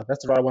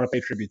ride I want to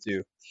pay tribute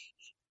to.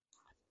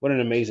 What an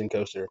amazing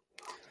coaster.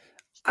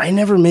 I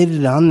never made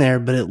it on there,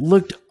 but it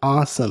looked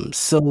awesome.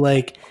 So,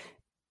 like,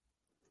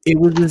 it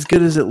was as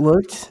good as it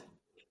looked?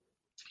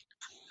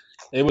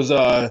 It was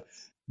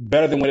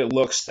better than what it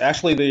looks.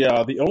 Actually,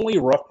 the only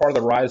rough part of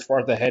the ride as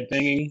far as the head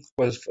banging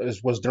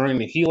was during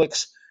the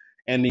helix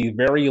and the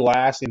very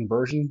last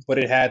inversion, but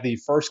it had the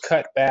first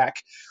cut back.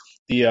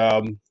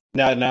 The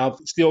now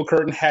Steel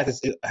Curtain has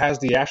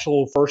the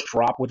actual first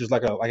drop, which is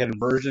like an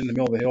inversion in the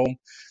middle of the hill.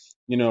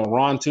 You know,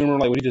 Ron Toomer,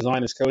 like when he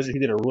designed this coaster, he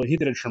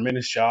did a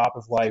tremendous job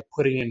of like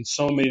putting in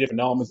so many different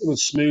elements. It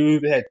was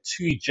smooth. It had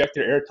 2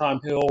 ejector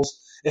airtime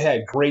hills. It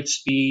had great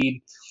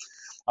speed.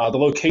 The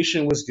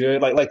location was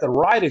good. Like the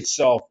ride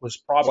itself was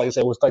probably, like I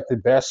said, was like the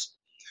best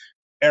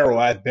aero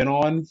I've been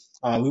on,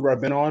 looper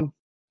I've been on.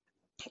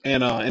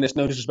 And it's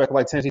no disrespect to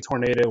like Tennessee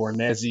Tornado or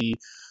Nezzy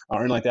or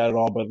anything like that at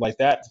all, but like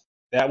that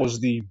was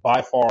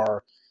by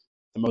far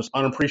the most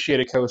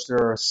unappreciated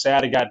coaster.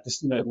 Sad it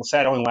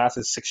only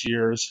lasted 6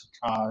 years.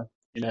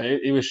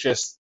 It was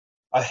just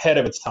ahead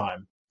of its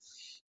time.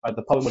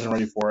 The public wasn't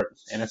ready for it,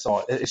 and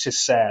it's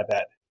just sad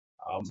that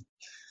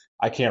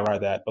I can't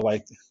ride that. But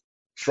like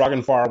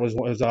Dragonfire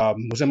was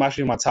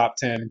actually in my top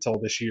 10 until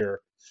this year.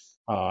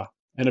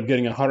 Ended up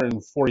getting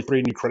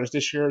 143 new credits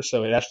this year,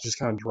 so it actually just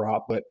kind of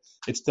dropped, but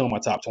it's still in my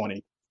top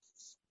 20.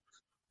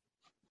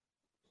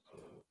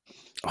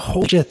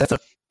 Holy shit, that's a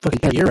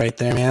fucking year right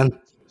there, man.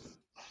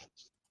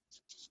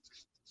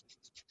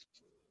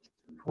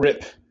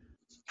 Rip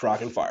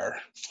Dragonfire.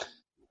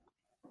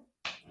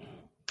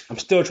 I'm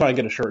still trying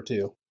to get a shirt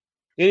too.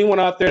 Anyone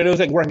out there knows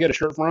where I can get a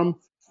shirt from?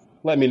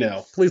 Let me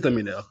know. Please let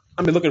me know.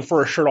 I've been looking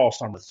for a shirt all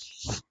summer.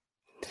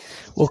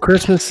 Well,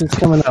 Christmas is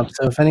coming up,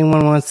 so if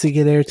anyone wants to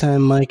get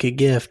Airtime Mike a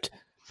gift,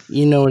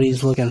 you know what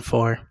he's looking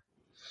for.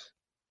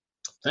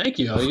 Thank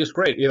you. It's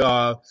great.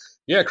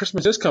 Yeah,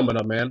 Christmas is coming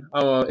up, man.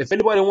 If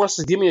anybody wants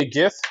to give me a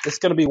gift, it's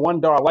going to be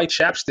 $1 light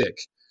chapstick.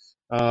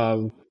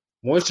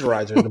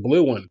 Moisturizer, the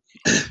blue one.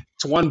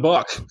 It's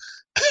 $1.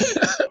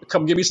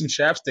 Come give me some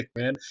chapstick,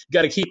 man. You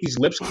got to keep these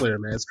lips clear,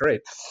 man. It's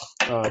great.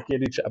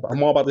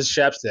 I'm all about this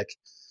chapstick.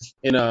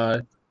 And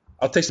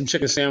I'll take some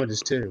chicken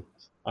sandwiches, too.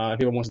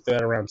 If anyone wants to throw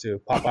that around,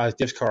 too. Popeye's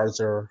gift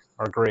cards are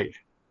great.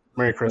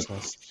 Merry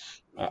Christmas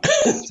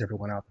to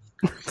everyone out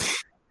there.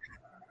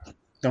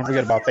 Don't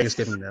forget about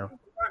Thanksgiving now.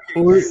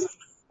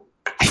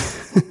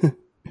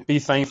 Be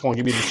thankful and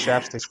give me these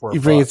chapsticks for you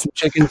bringing some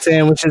chicken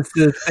sandwiches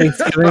to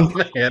Thanksgiving?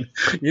 Oh, man.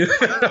 You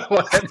know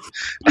what?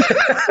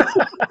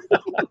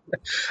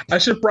 I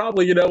should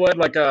probably, you know what?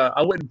 Like,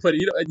 I wouldn't put,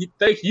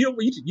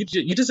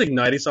 you just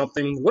ignited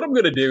something. What I'm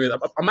going to do is,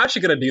 I'm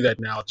actually going to do that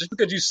now. Just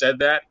because you said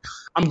that,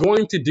 I'm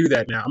going to do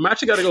that now. I'm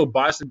actually going to go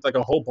buy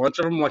a whole bunch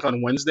of them, like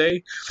on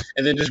Wednesday,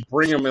 and then just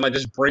bring them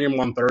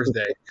on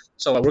Thursday.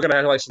 So like, we're gonna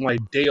have like some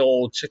like day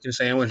old chicken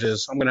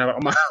sandwiches. I'm gonna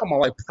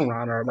like put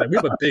around our, like, we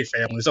have a big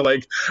family, so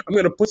like I'm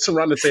gonna put some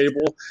around the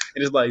table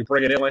and just like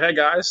bring it in. Like, hey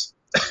guys,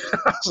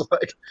 I was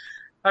like,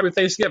 happy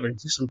Thanksgiving.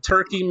 Here's some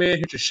turkey, man.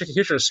 Here's your chicken.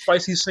 Here's your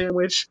spicy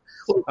sandwich.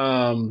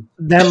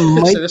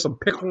 There's some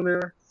pickle in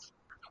there.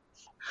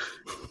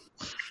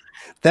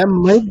 That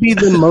might be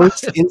the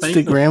most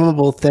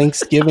Instagrammable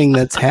Thanksgiving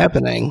that's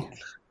happening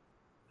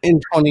in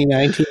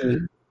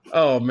 2019.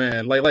 Oh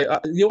man,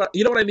 you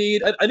know what I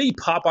need? I need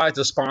Popeyes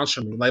to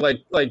sponsor me.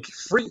 Like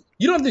free.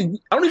 You don't have to.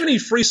 I don't even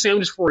need free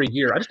sandwiches for a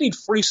year. I just need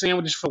free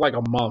sandwiches for like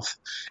a month,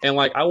 and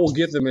like I will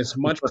give them as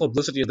much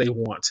publicity as they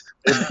want.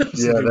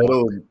 Yeah,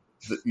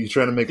 you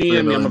trying to make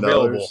 $3 million?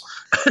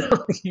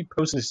 Keep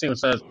posting the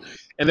sandwiches,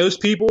 and those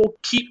people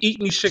keep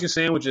eating these chicken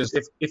sandwiches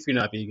if you're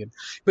not vegan,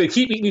 but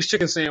keep eating these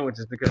chicken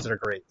sandwiches because they're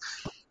great.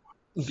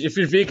 If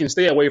you're vegan,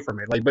 stay away from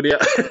it. Like, but yeah,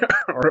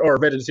 or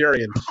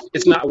vegetarian,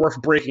 it's not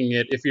worth breaking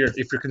it if you're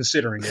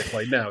considering it.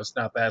 Like, no, it's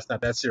not that. It's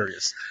not that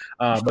serious.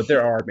 But they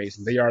are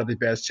amazing. They are the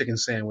best chicken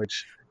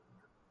sandwich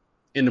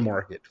in the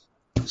market.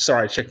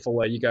 Sorry,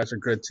 Chick-fil-A, you guys are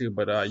good too,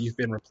 but you've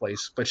been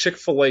replaced. But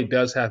Chick-fil-A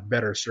does have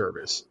better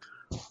service.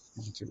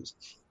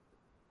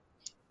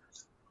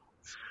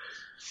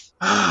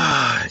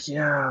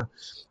 Yeah.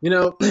 You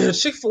know,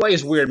 Chick-fil-A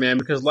is weird, man,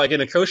 because like in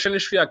the kosher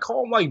industry, I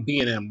call them like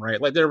B&M, right?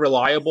 Like they're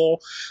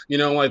reliable, you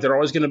know, like they're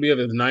always going to be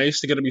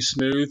nice, they're going to be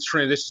smooth,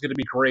 transition's going to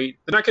be great.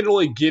 They're not going to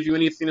really give you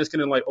anything that's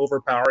going to like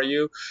overpower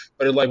you,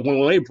 but like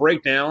when they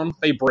break down,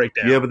 they break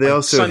down. Yeah, but they like,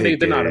 also Sunday hate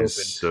they're not gays,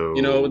 open. so...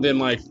 You know, then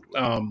like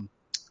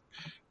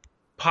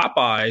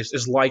Popeyes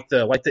is like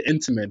the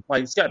intimate,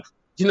 like it's got.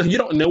 You know, you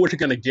don't know what you're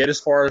going to get as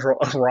far as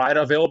ride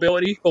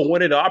availability, but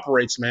when it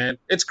operates, man,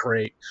 it's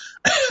great.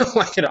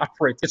 Like it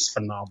operates, it's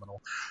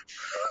phenomenal.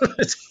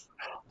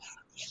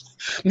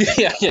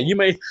 Yeah. You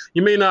may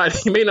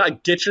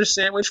not get your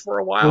sandwich for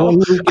a while.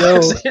 But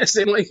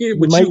you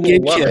will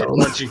love it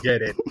once you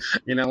get it.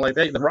 You know, like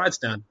the ride's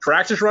down.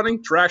 Tractor's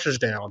running, tractor's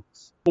down.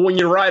 But when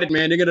you ride it,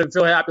 man, you're gonna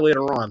feel happy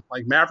later on.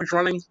 Like Maverick's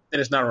running, and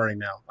it's not running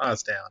now. Oh,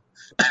 it's down.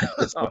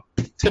 It's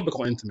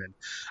typical intimate.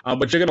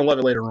 But you're gonna love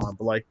it later on.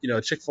 But like, you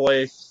know,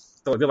 Chick-fil-A,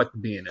 they're like the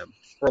B&M,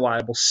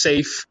 reliable,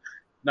 safe.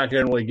 Not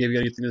gonna really give you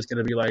anything that's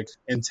gonna be like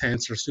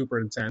intense or super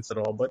intense at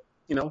all. But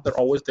you know, they're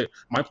always there.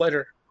 My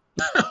pleasure.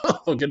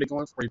 I'll get it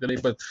going for you today.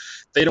 But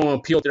they don't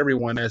appeal to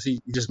everyone, as he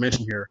just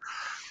mentioned here.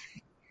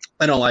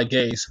 I don't like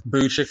gays.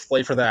 Boo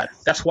Chick-fil-A for that.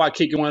 That's why I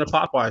keep going to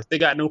Popeyes. They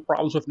got no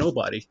problems with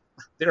nobody.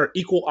 They're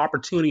equal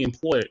opportunity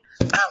employed.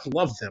 I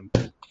love them.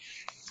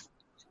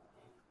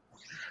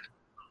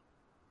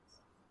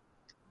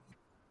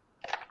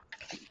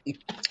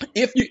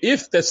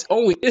 If that's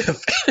only if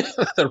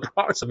the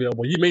product's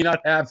available, you may not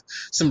have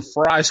some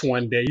fries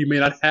one day. You may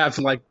not have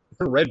like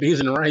red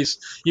beans and rice.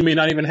 You may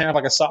not even have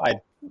like a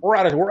side. We're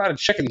out of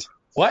chickens.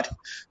 What?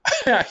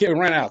 I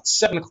ran out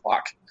 7:00.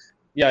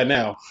 Yeah, I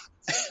know.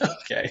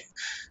 Okay.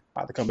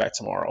 I'll have to come back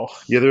tomorrow.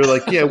 Yeah, they're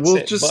like, yeah,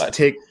 we'll just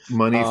take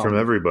money from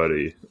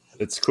everybody.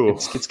 It's cool.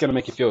 It's going to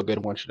make you feel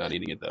good once you're not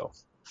eating it, though.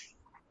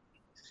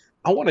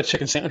 I want a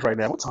chicken sandwich right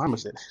now. What time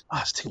is it? Oh,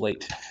 it's too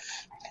late.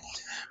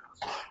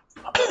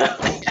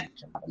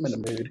 I'm in the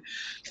mood.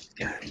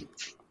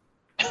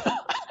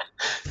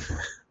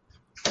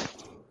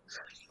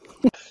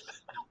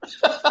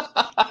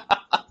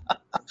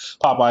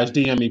 Popeyes,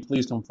 DM me.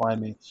 Please come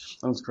find me.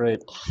 That was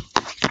great.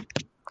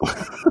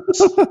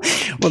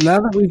 Well, now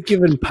that we've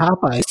given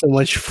Popeye so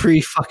much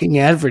free fucking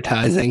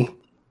advertising.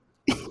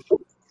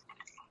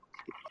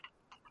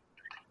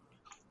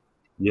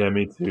 Yeah,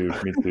 me too.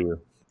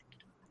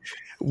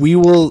 We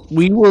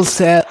will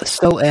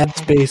sell ad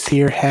space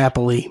here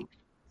happily.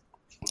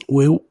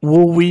 We'll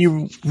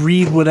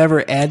read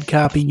whatever ad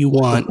copy you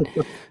want.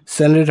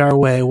 Send it our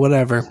way,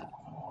 whatever.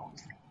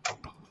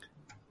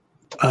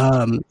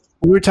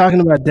 We were talking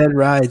about dead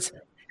rides.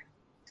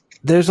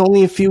 There's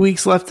only a few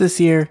weeks left this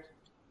year,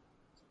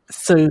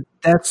 so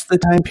that's the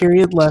time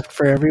period left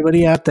for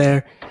everybody out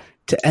there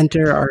to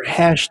enter our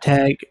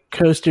hashtag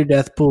Coaster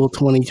Death Pool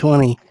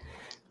 2020.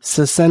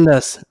 So send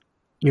us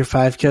your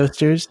 5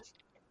 coasters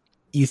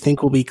you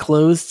think will be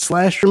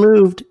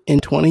closed/removed in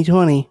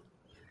 2020.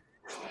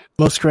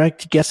 Most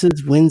correct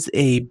guesses wins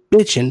a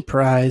bitchin'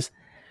 prize.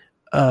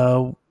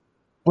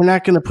 We're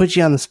not going to put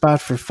you on the spot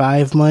for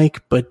 5,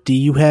 Mike, but do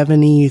you have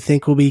any you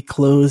think will be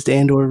closed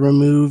and or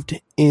removed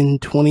in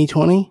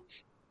 2020?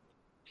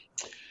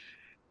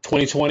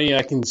 2020,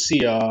 I can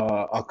see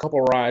a couple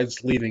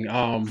rides leaving.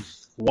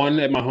 One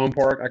at my home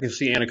park, I can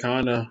see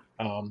Anaconda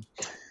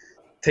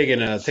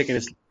taking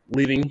its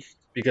leaving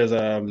because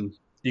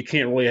you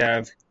can't really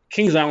have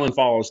Kings Island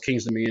follows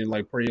Kings to me, and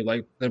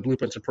the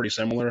blueprints are pretty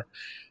similar.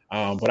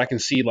 But I can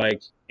see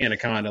like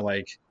Anaconda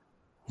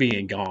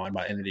being gone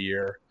by the end of the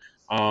year.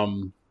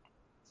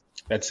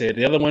 That's it.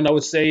 The other one I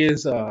would say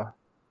is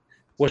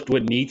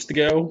what needs to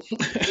go,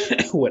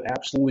 what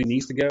absolutely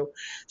needs to go.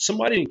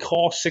 Somebody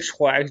call Six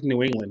Flags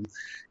New England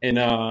and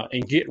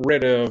get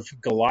rid of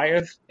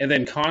Goliath, and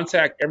then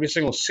contact every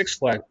single Six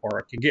Flag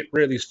park and get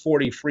rid of these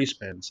 40 free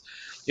spins.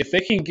 If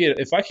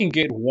I can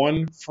get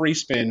one free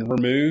spin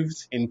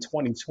removed in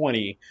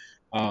 2020,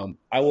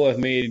 I will have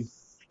made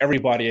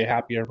everybody a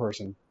happier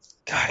person.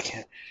 God, I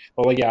can't.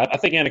 But yeah, I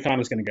think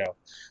Anaconda's going to go.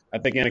 I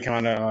think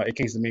Anaconda at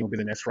Kings Dominion will be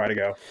the next ride to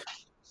go.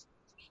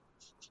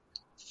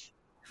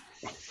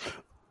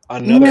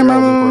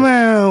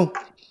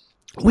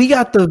 We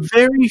got the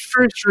very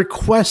first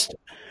request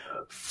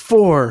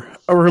for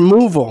a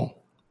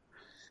removal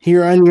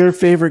here on Your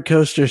Favorite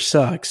Coaster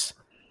Sucks.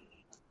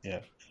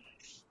 Yeah.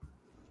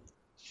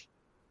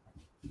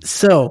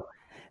 So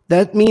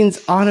that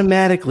means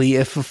automatically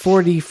if a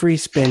 4D free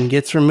spin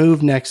gets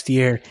removed next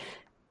year,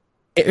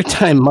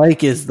 Airtime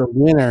Mike is the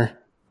winner.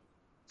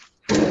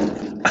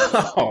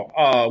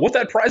 What's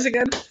that prize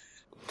again?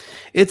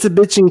 It's a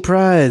bitching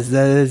prize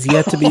that is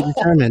yet to be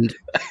determined.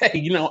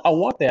 Hey, I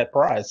want that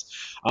prize.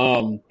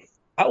 I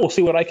will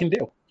see what I can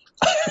do.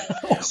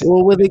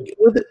 Well,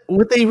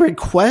 with a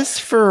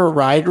request for a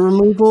ride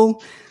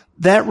removal,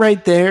 that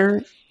right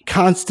there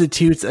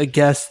constitutes a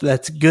guess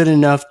that's good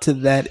enough to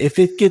that if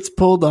it gets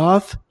pulled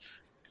off,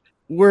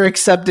 we're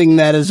accepting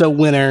that as a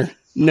winner,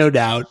 no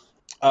doubt.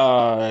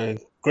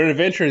 Great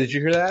Adventure, did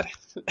you hear that?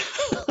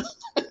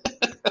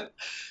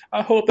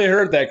 I hope they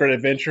heard that, Great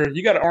Adventure.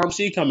 You got an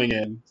RMC coming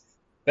in.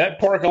 That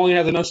park only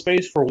has enough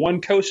space for one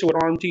coaster with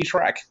RMT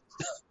track.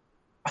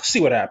 I'll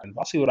see what happens.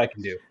 I'll see what I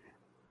can do.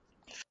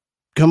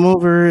 Come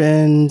over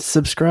and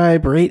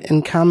subscribe, rate,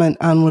 and comment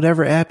on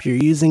whatever app you're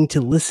using to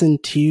listen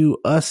to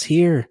us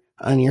here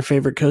on Your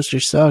Favorite Coaster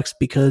Sucks,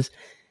 because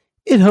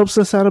it helps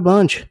us out a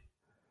bunch.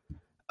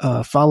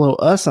 Follow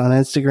us on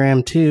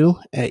Instagram too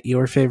at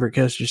Your Favorite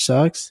Coaster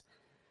Sucks.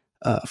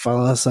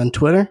 Follow us on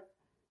Twitter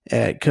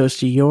at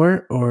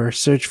CoasterYour, or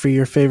search for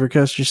Your Favorite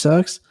Coaster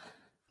Sucks.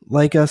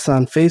 Like us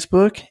on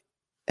Facebook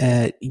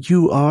at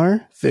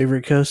UR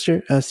Favorite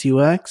Coaster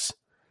SUX.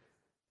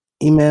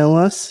 Email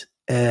us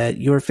at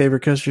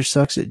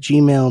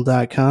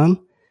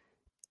yourfavoritecoastersucks@gmail.com.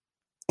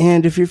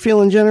 And if you're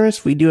feeling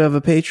generous, we do have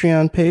a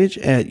Patreon page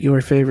at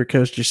Your Favorite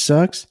Coaster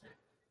Sucks.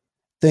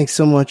 Thanks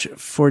so much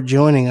for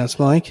joining us,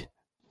 Mike.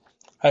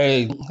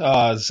 Hey,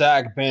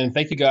 Zach, Ben,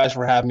 thank you guys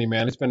for having me,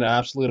 man. It's been an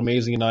absolute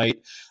amazing night.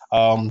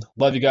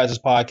 Love you guys'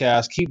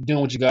 podcast. Keep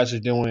doing what you guys are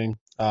doing.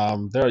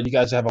 You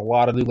guys have a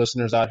lot of new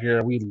listeners out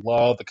here. We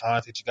love the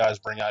content you guys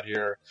bring out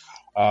here.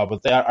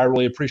 But I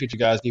really appreciate you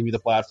guys giving me the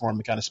platform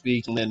to kind of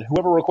speak. And then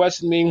whoever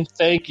requested me,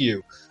 thank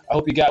you. I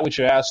hope you got what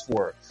you asked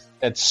for.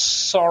 That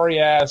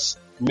sorry-ass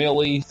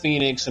Millie,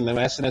 Phoenix, and the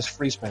SNS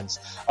free spins.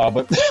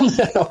 But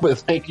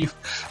thank you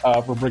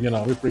for bringing it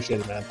on. We appreciate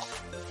it, man.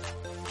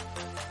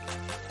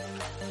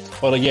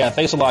 But yeah,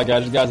 thanks a lot,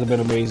 guys. You guys have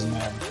been amazing,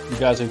 man. You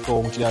guys are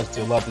cool. What you guys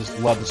do. Love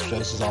this show.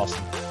 This is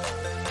awesome.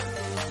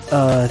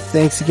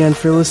 Thanks again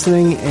for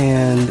listening,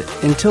 and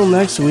until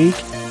next week,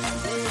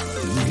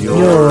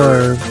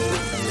 your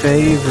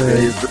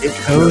favorite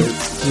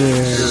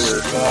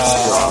coaster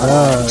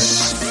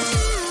sucks.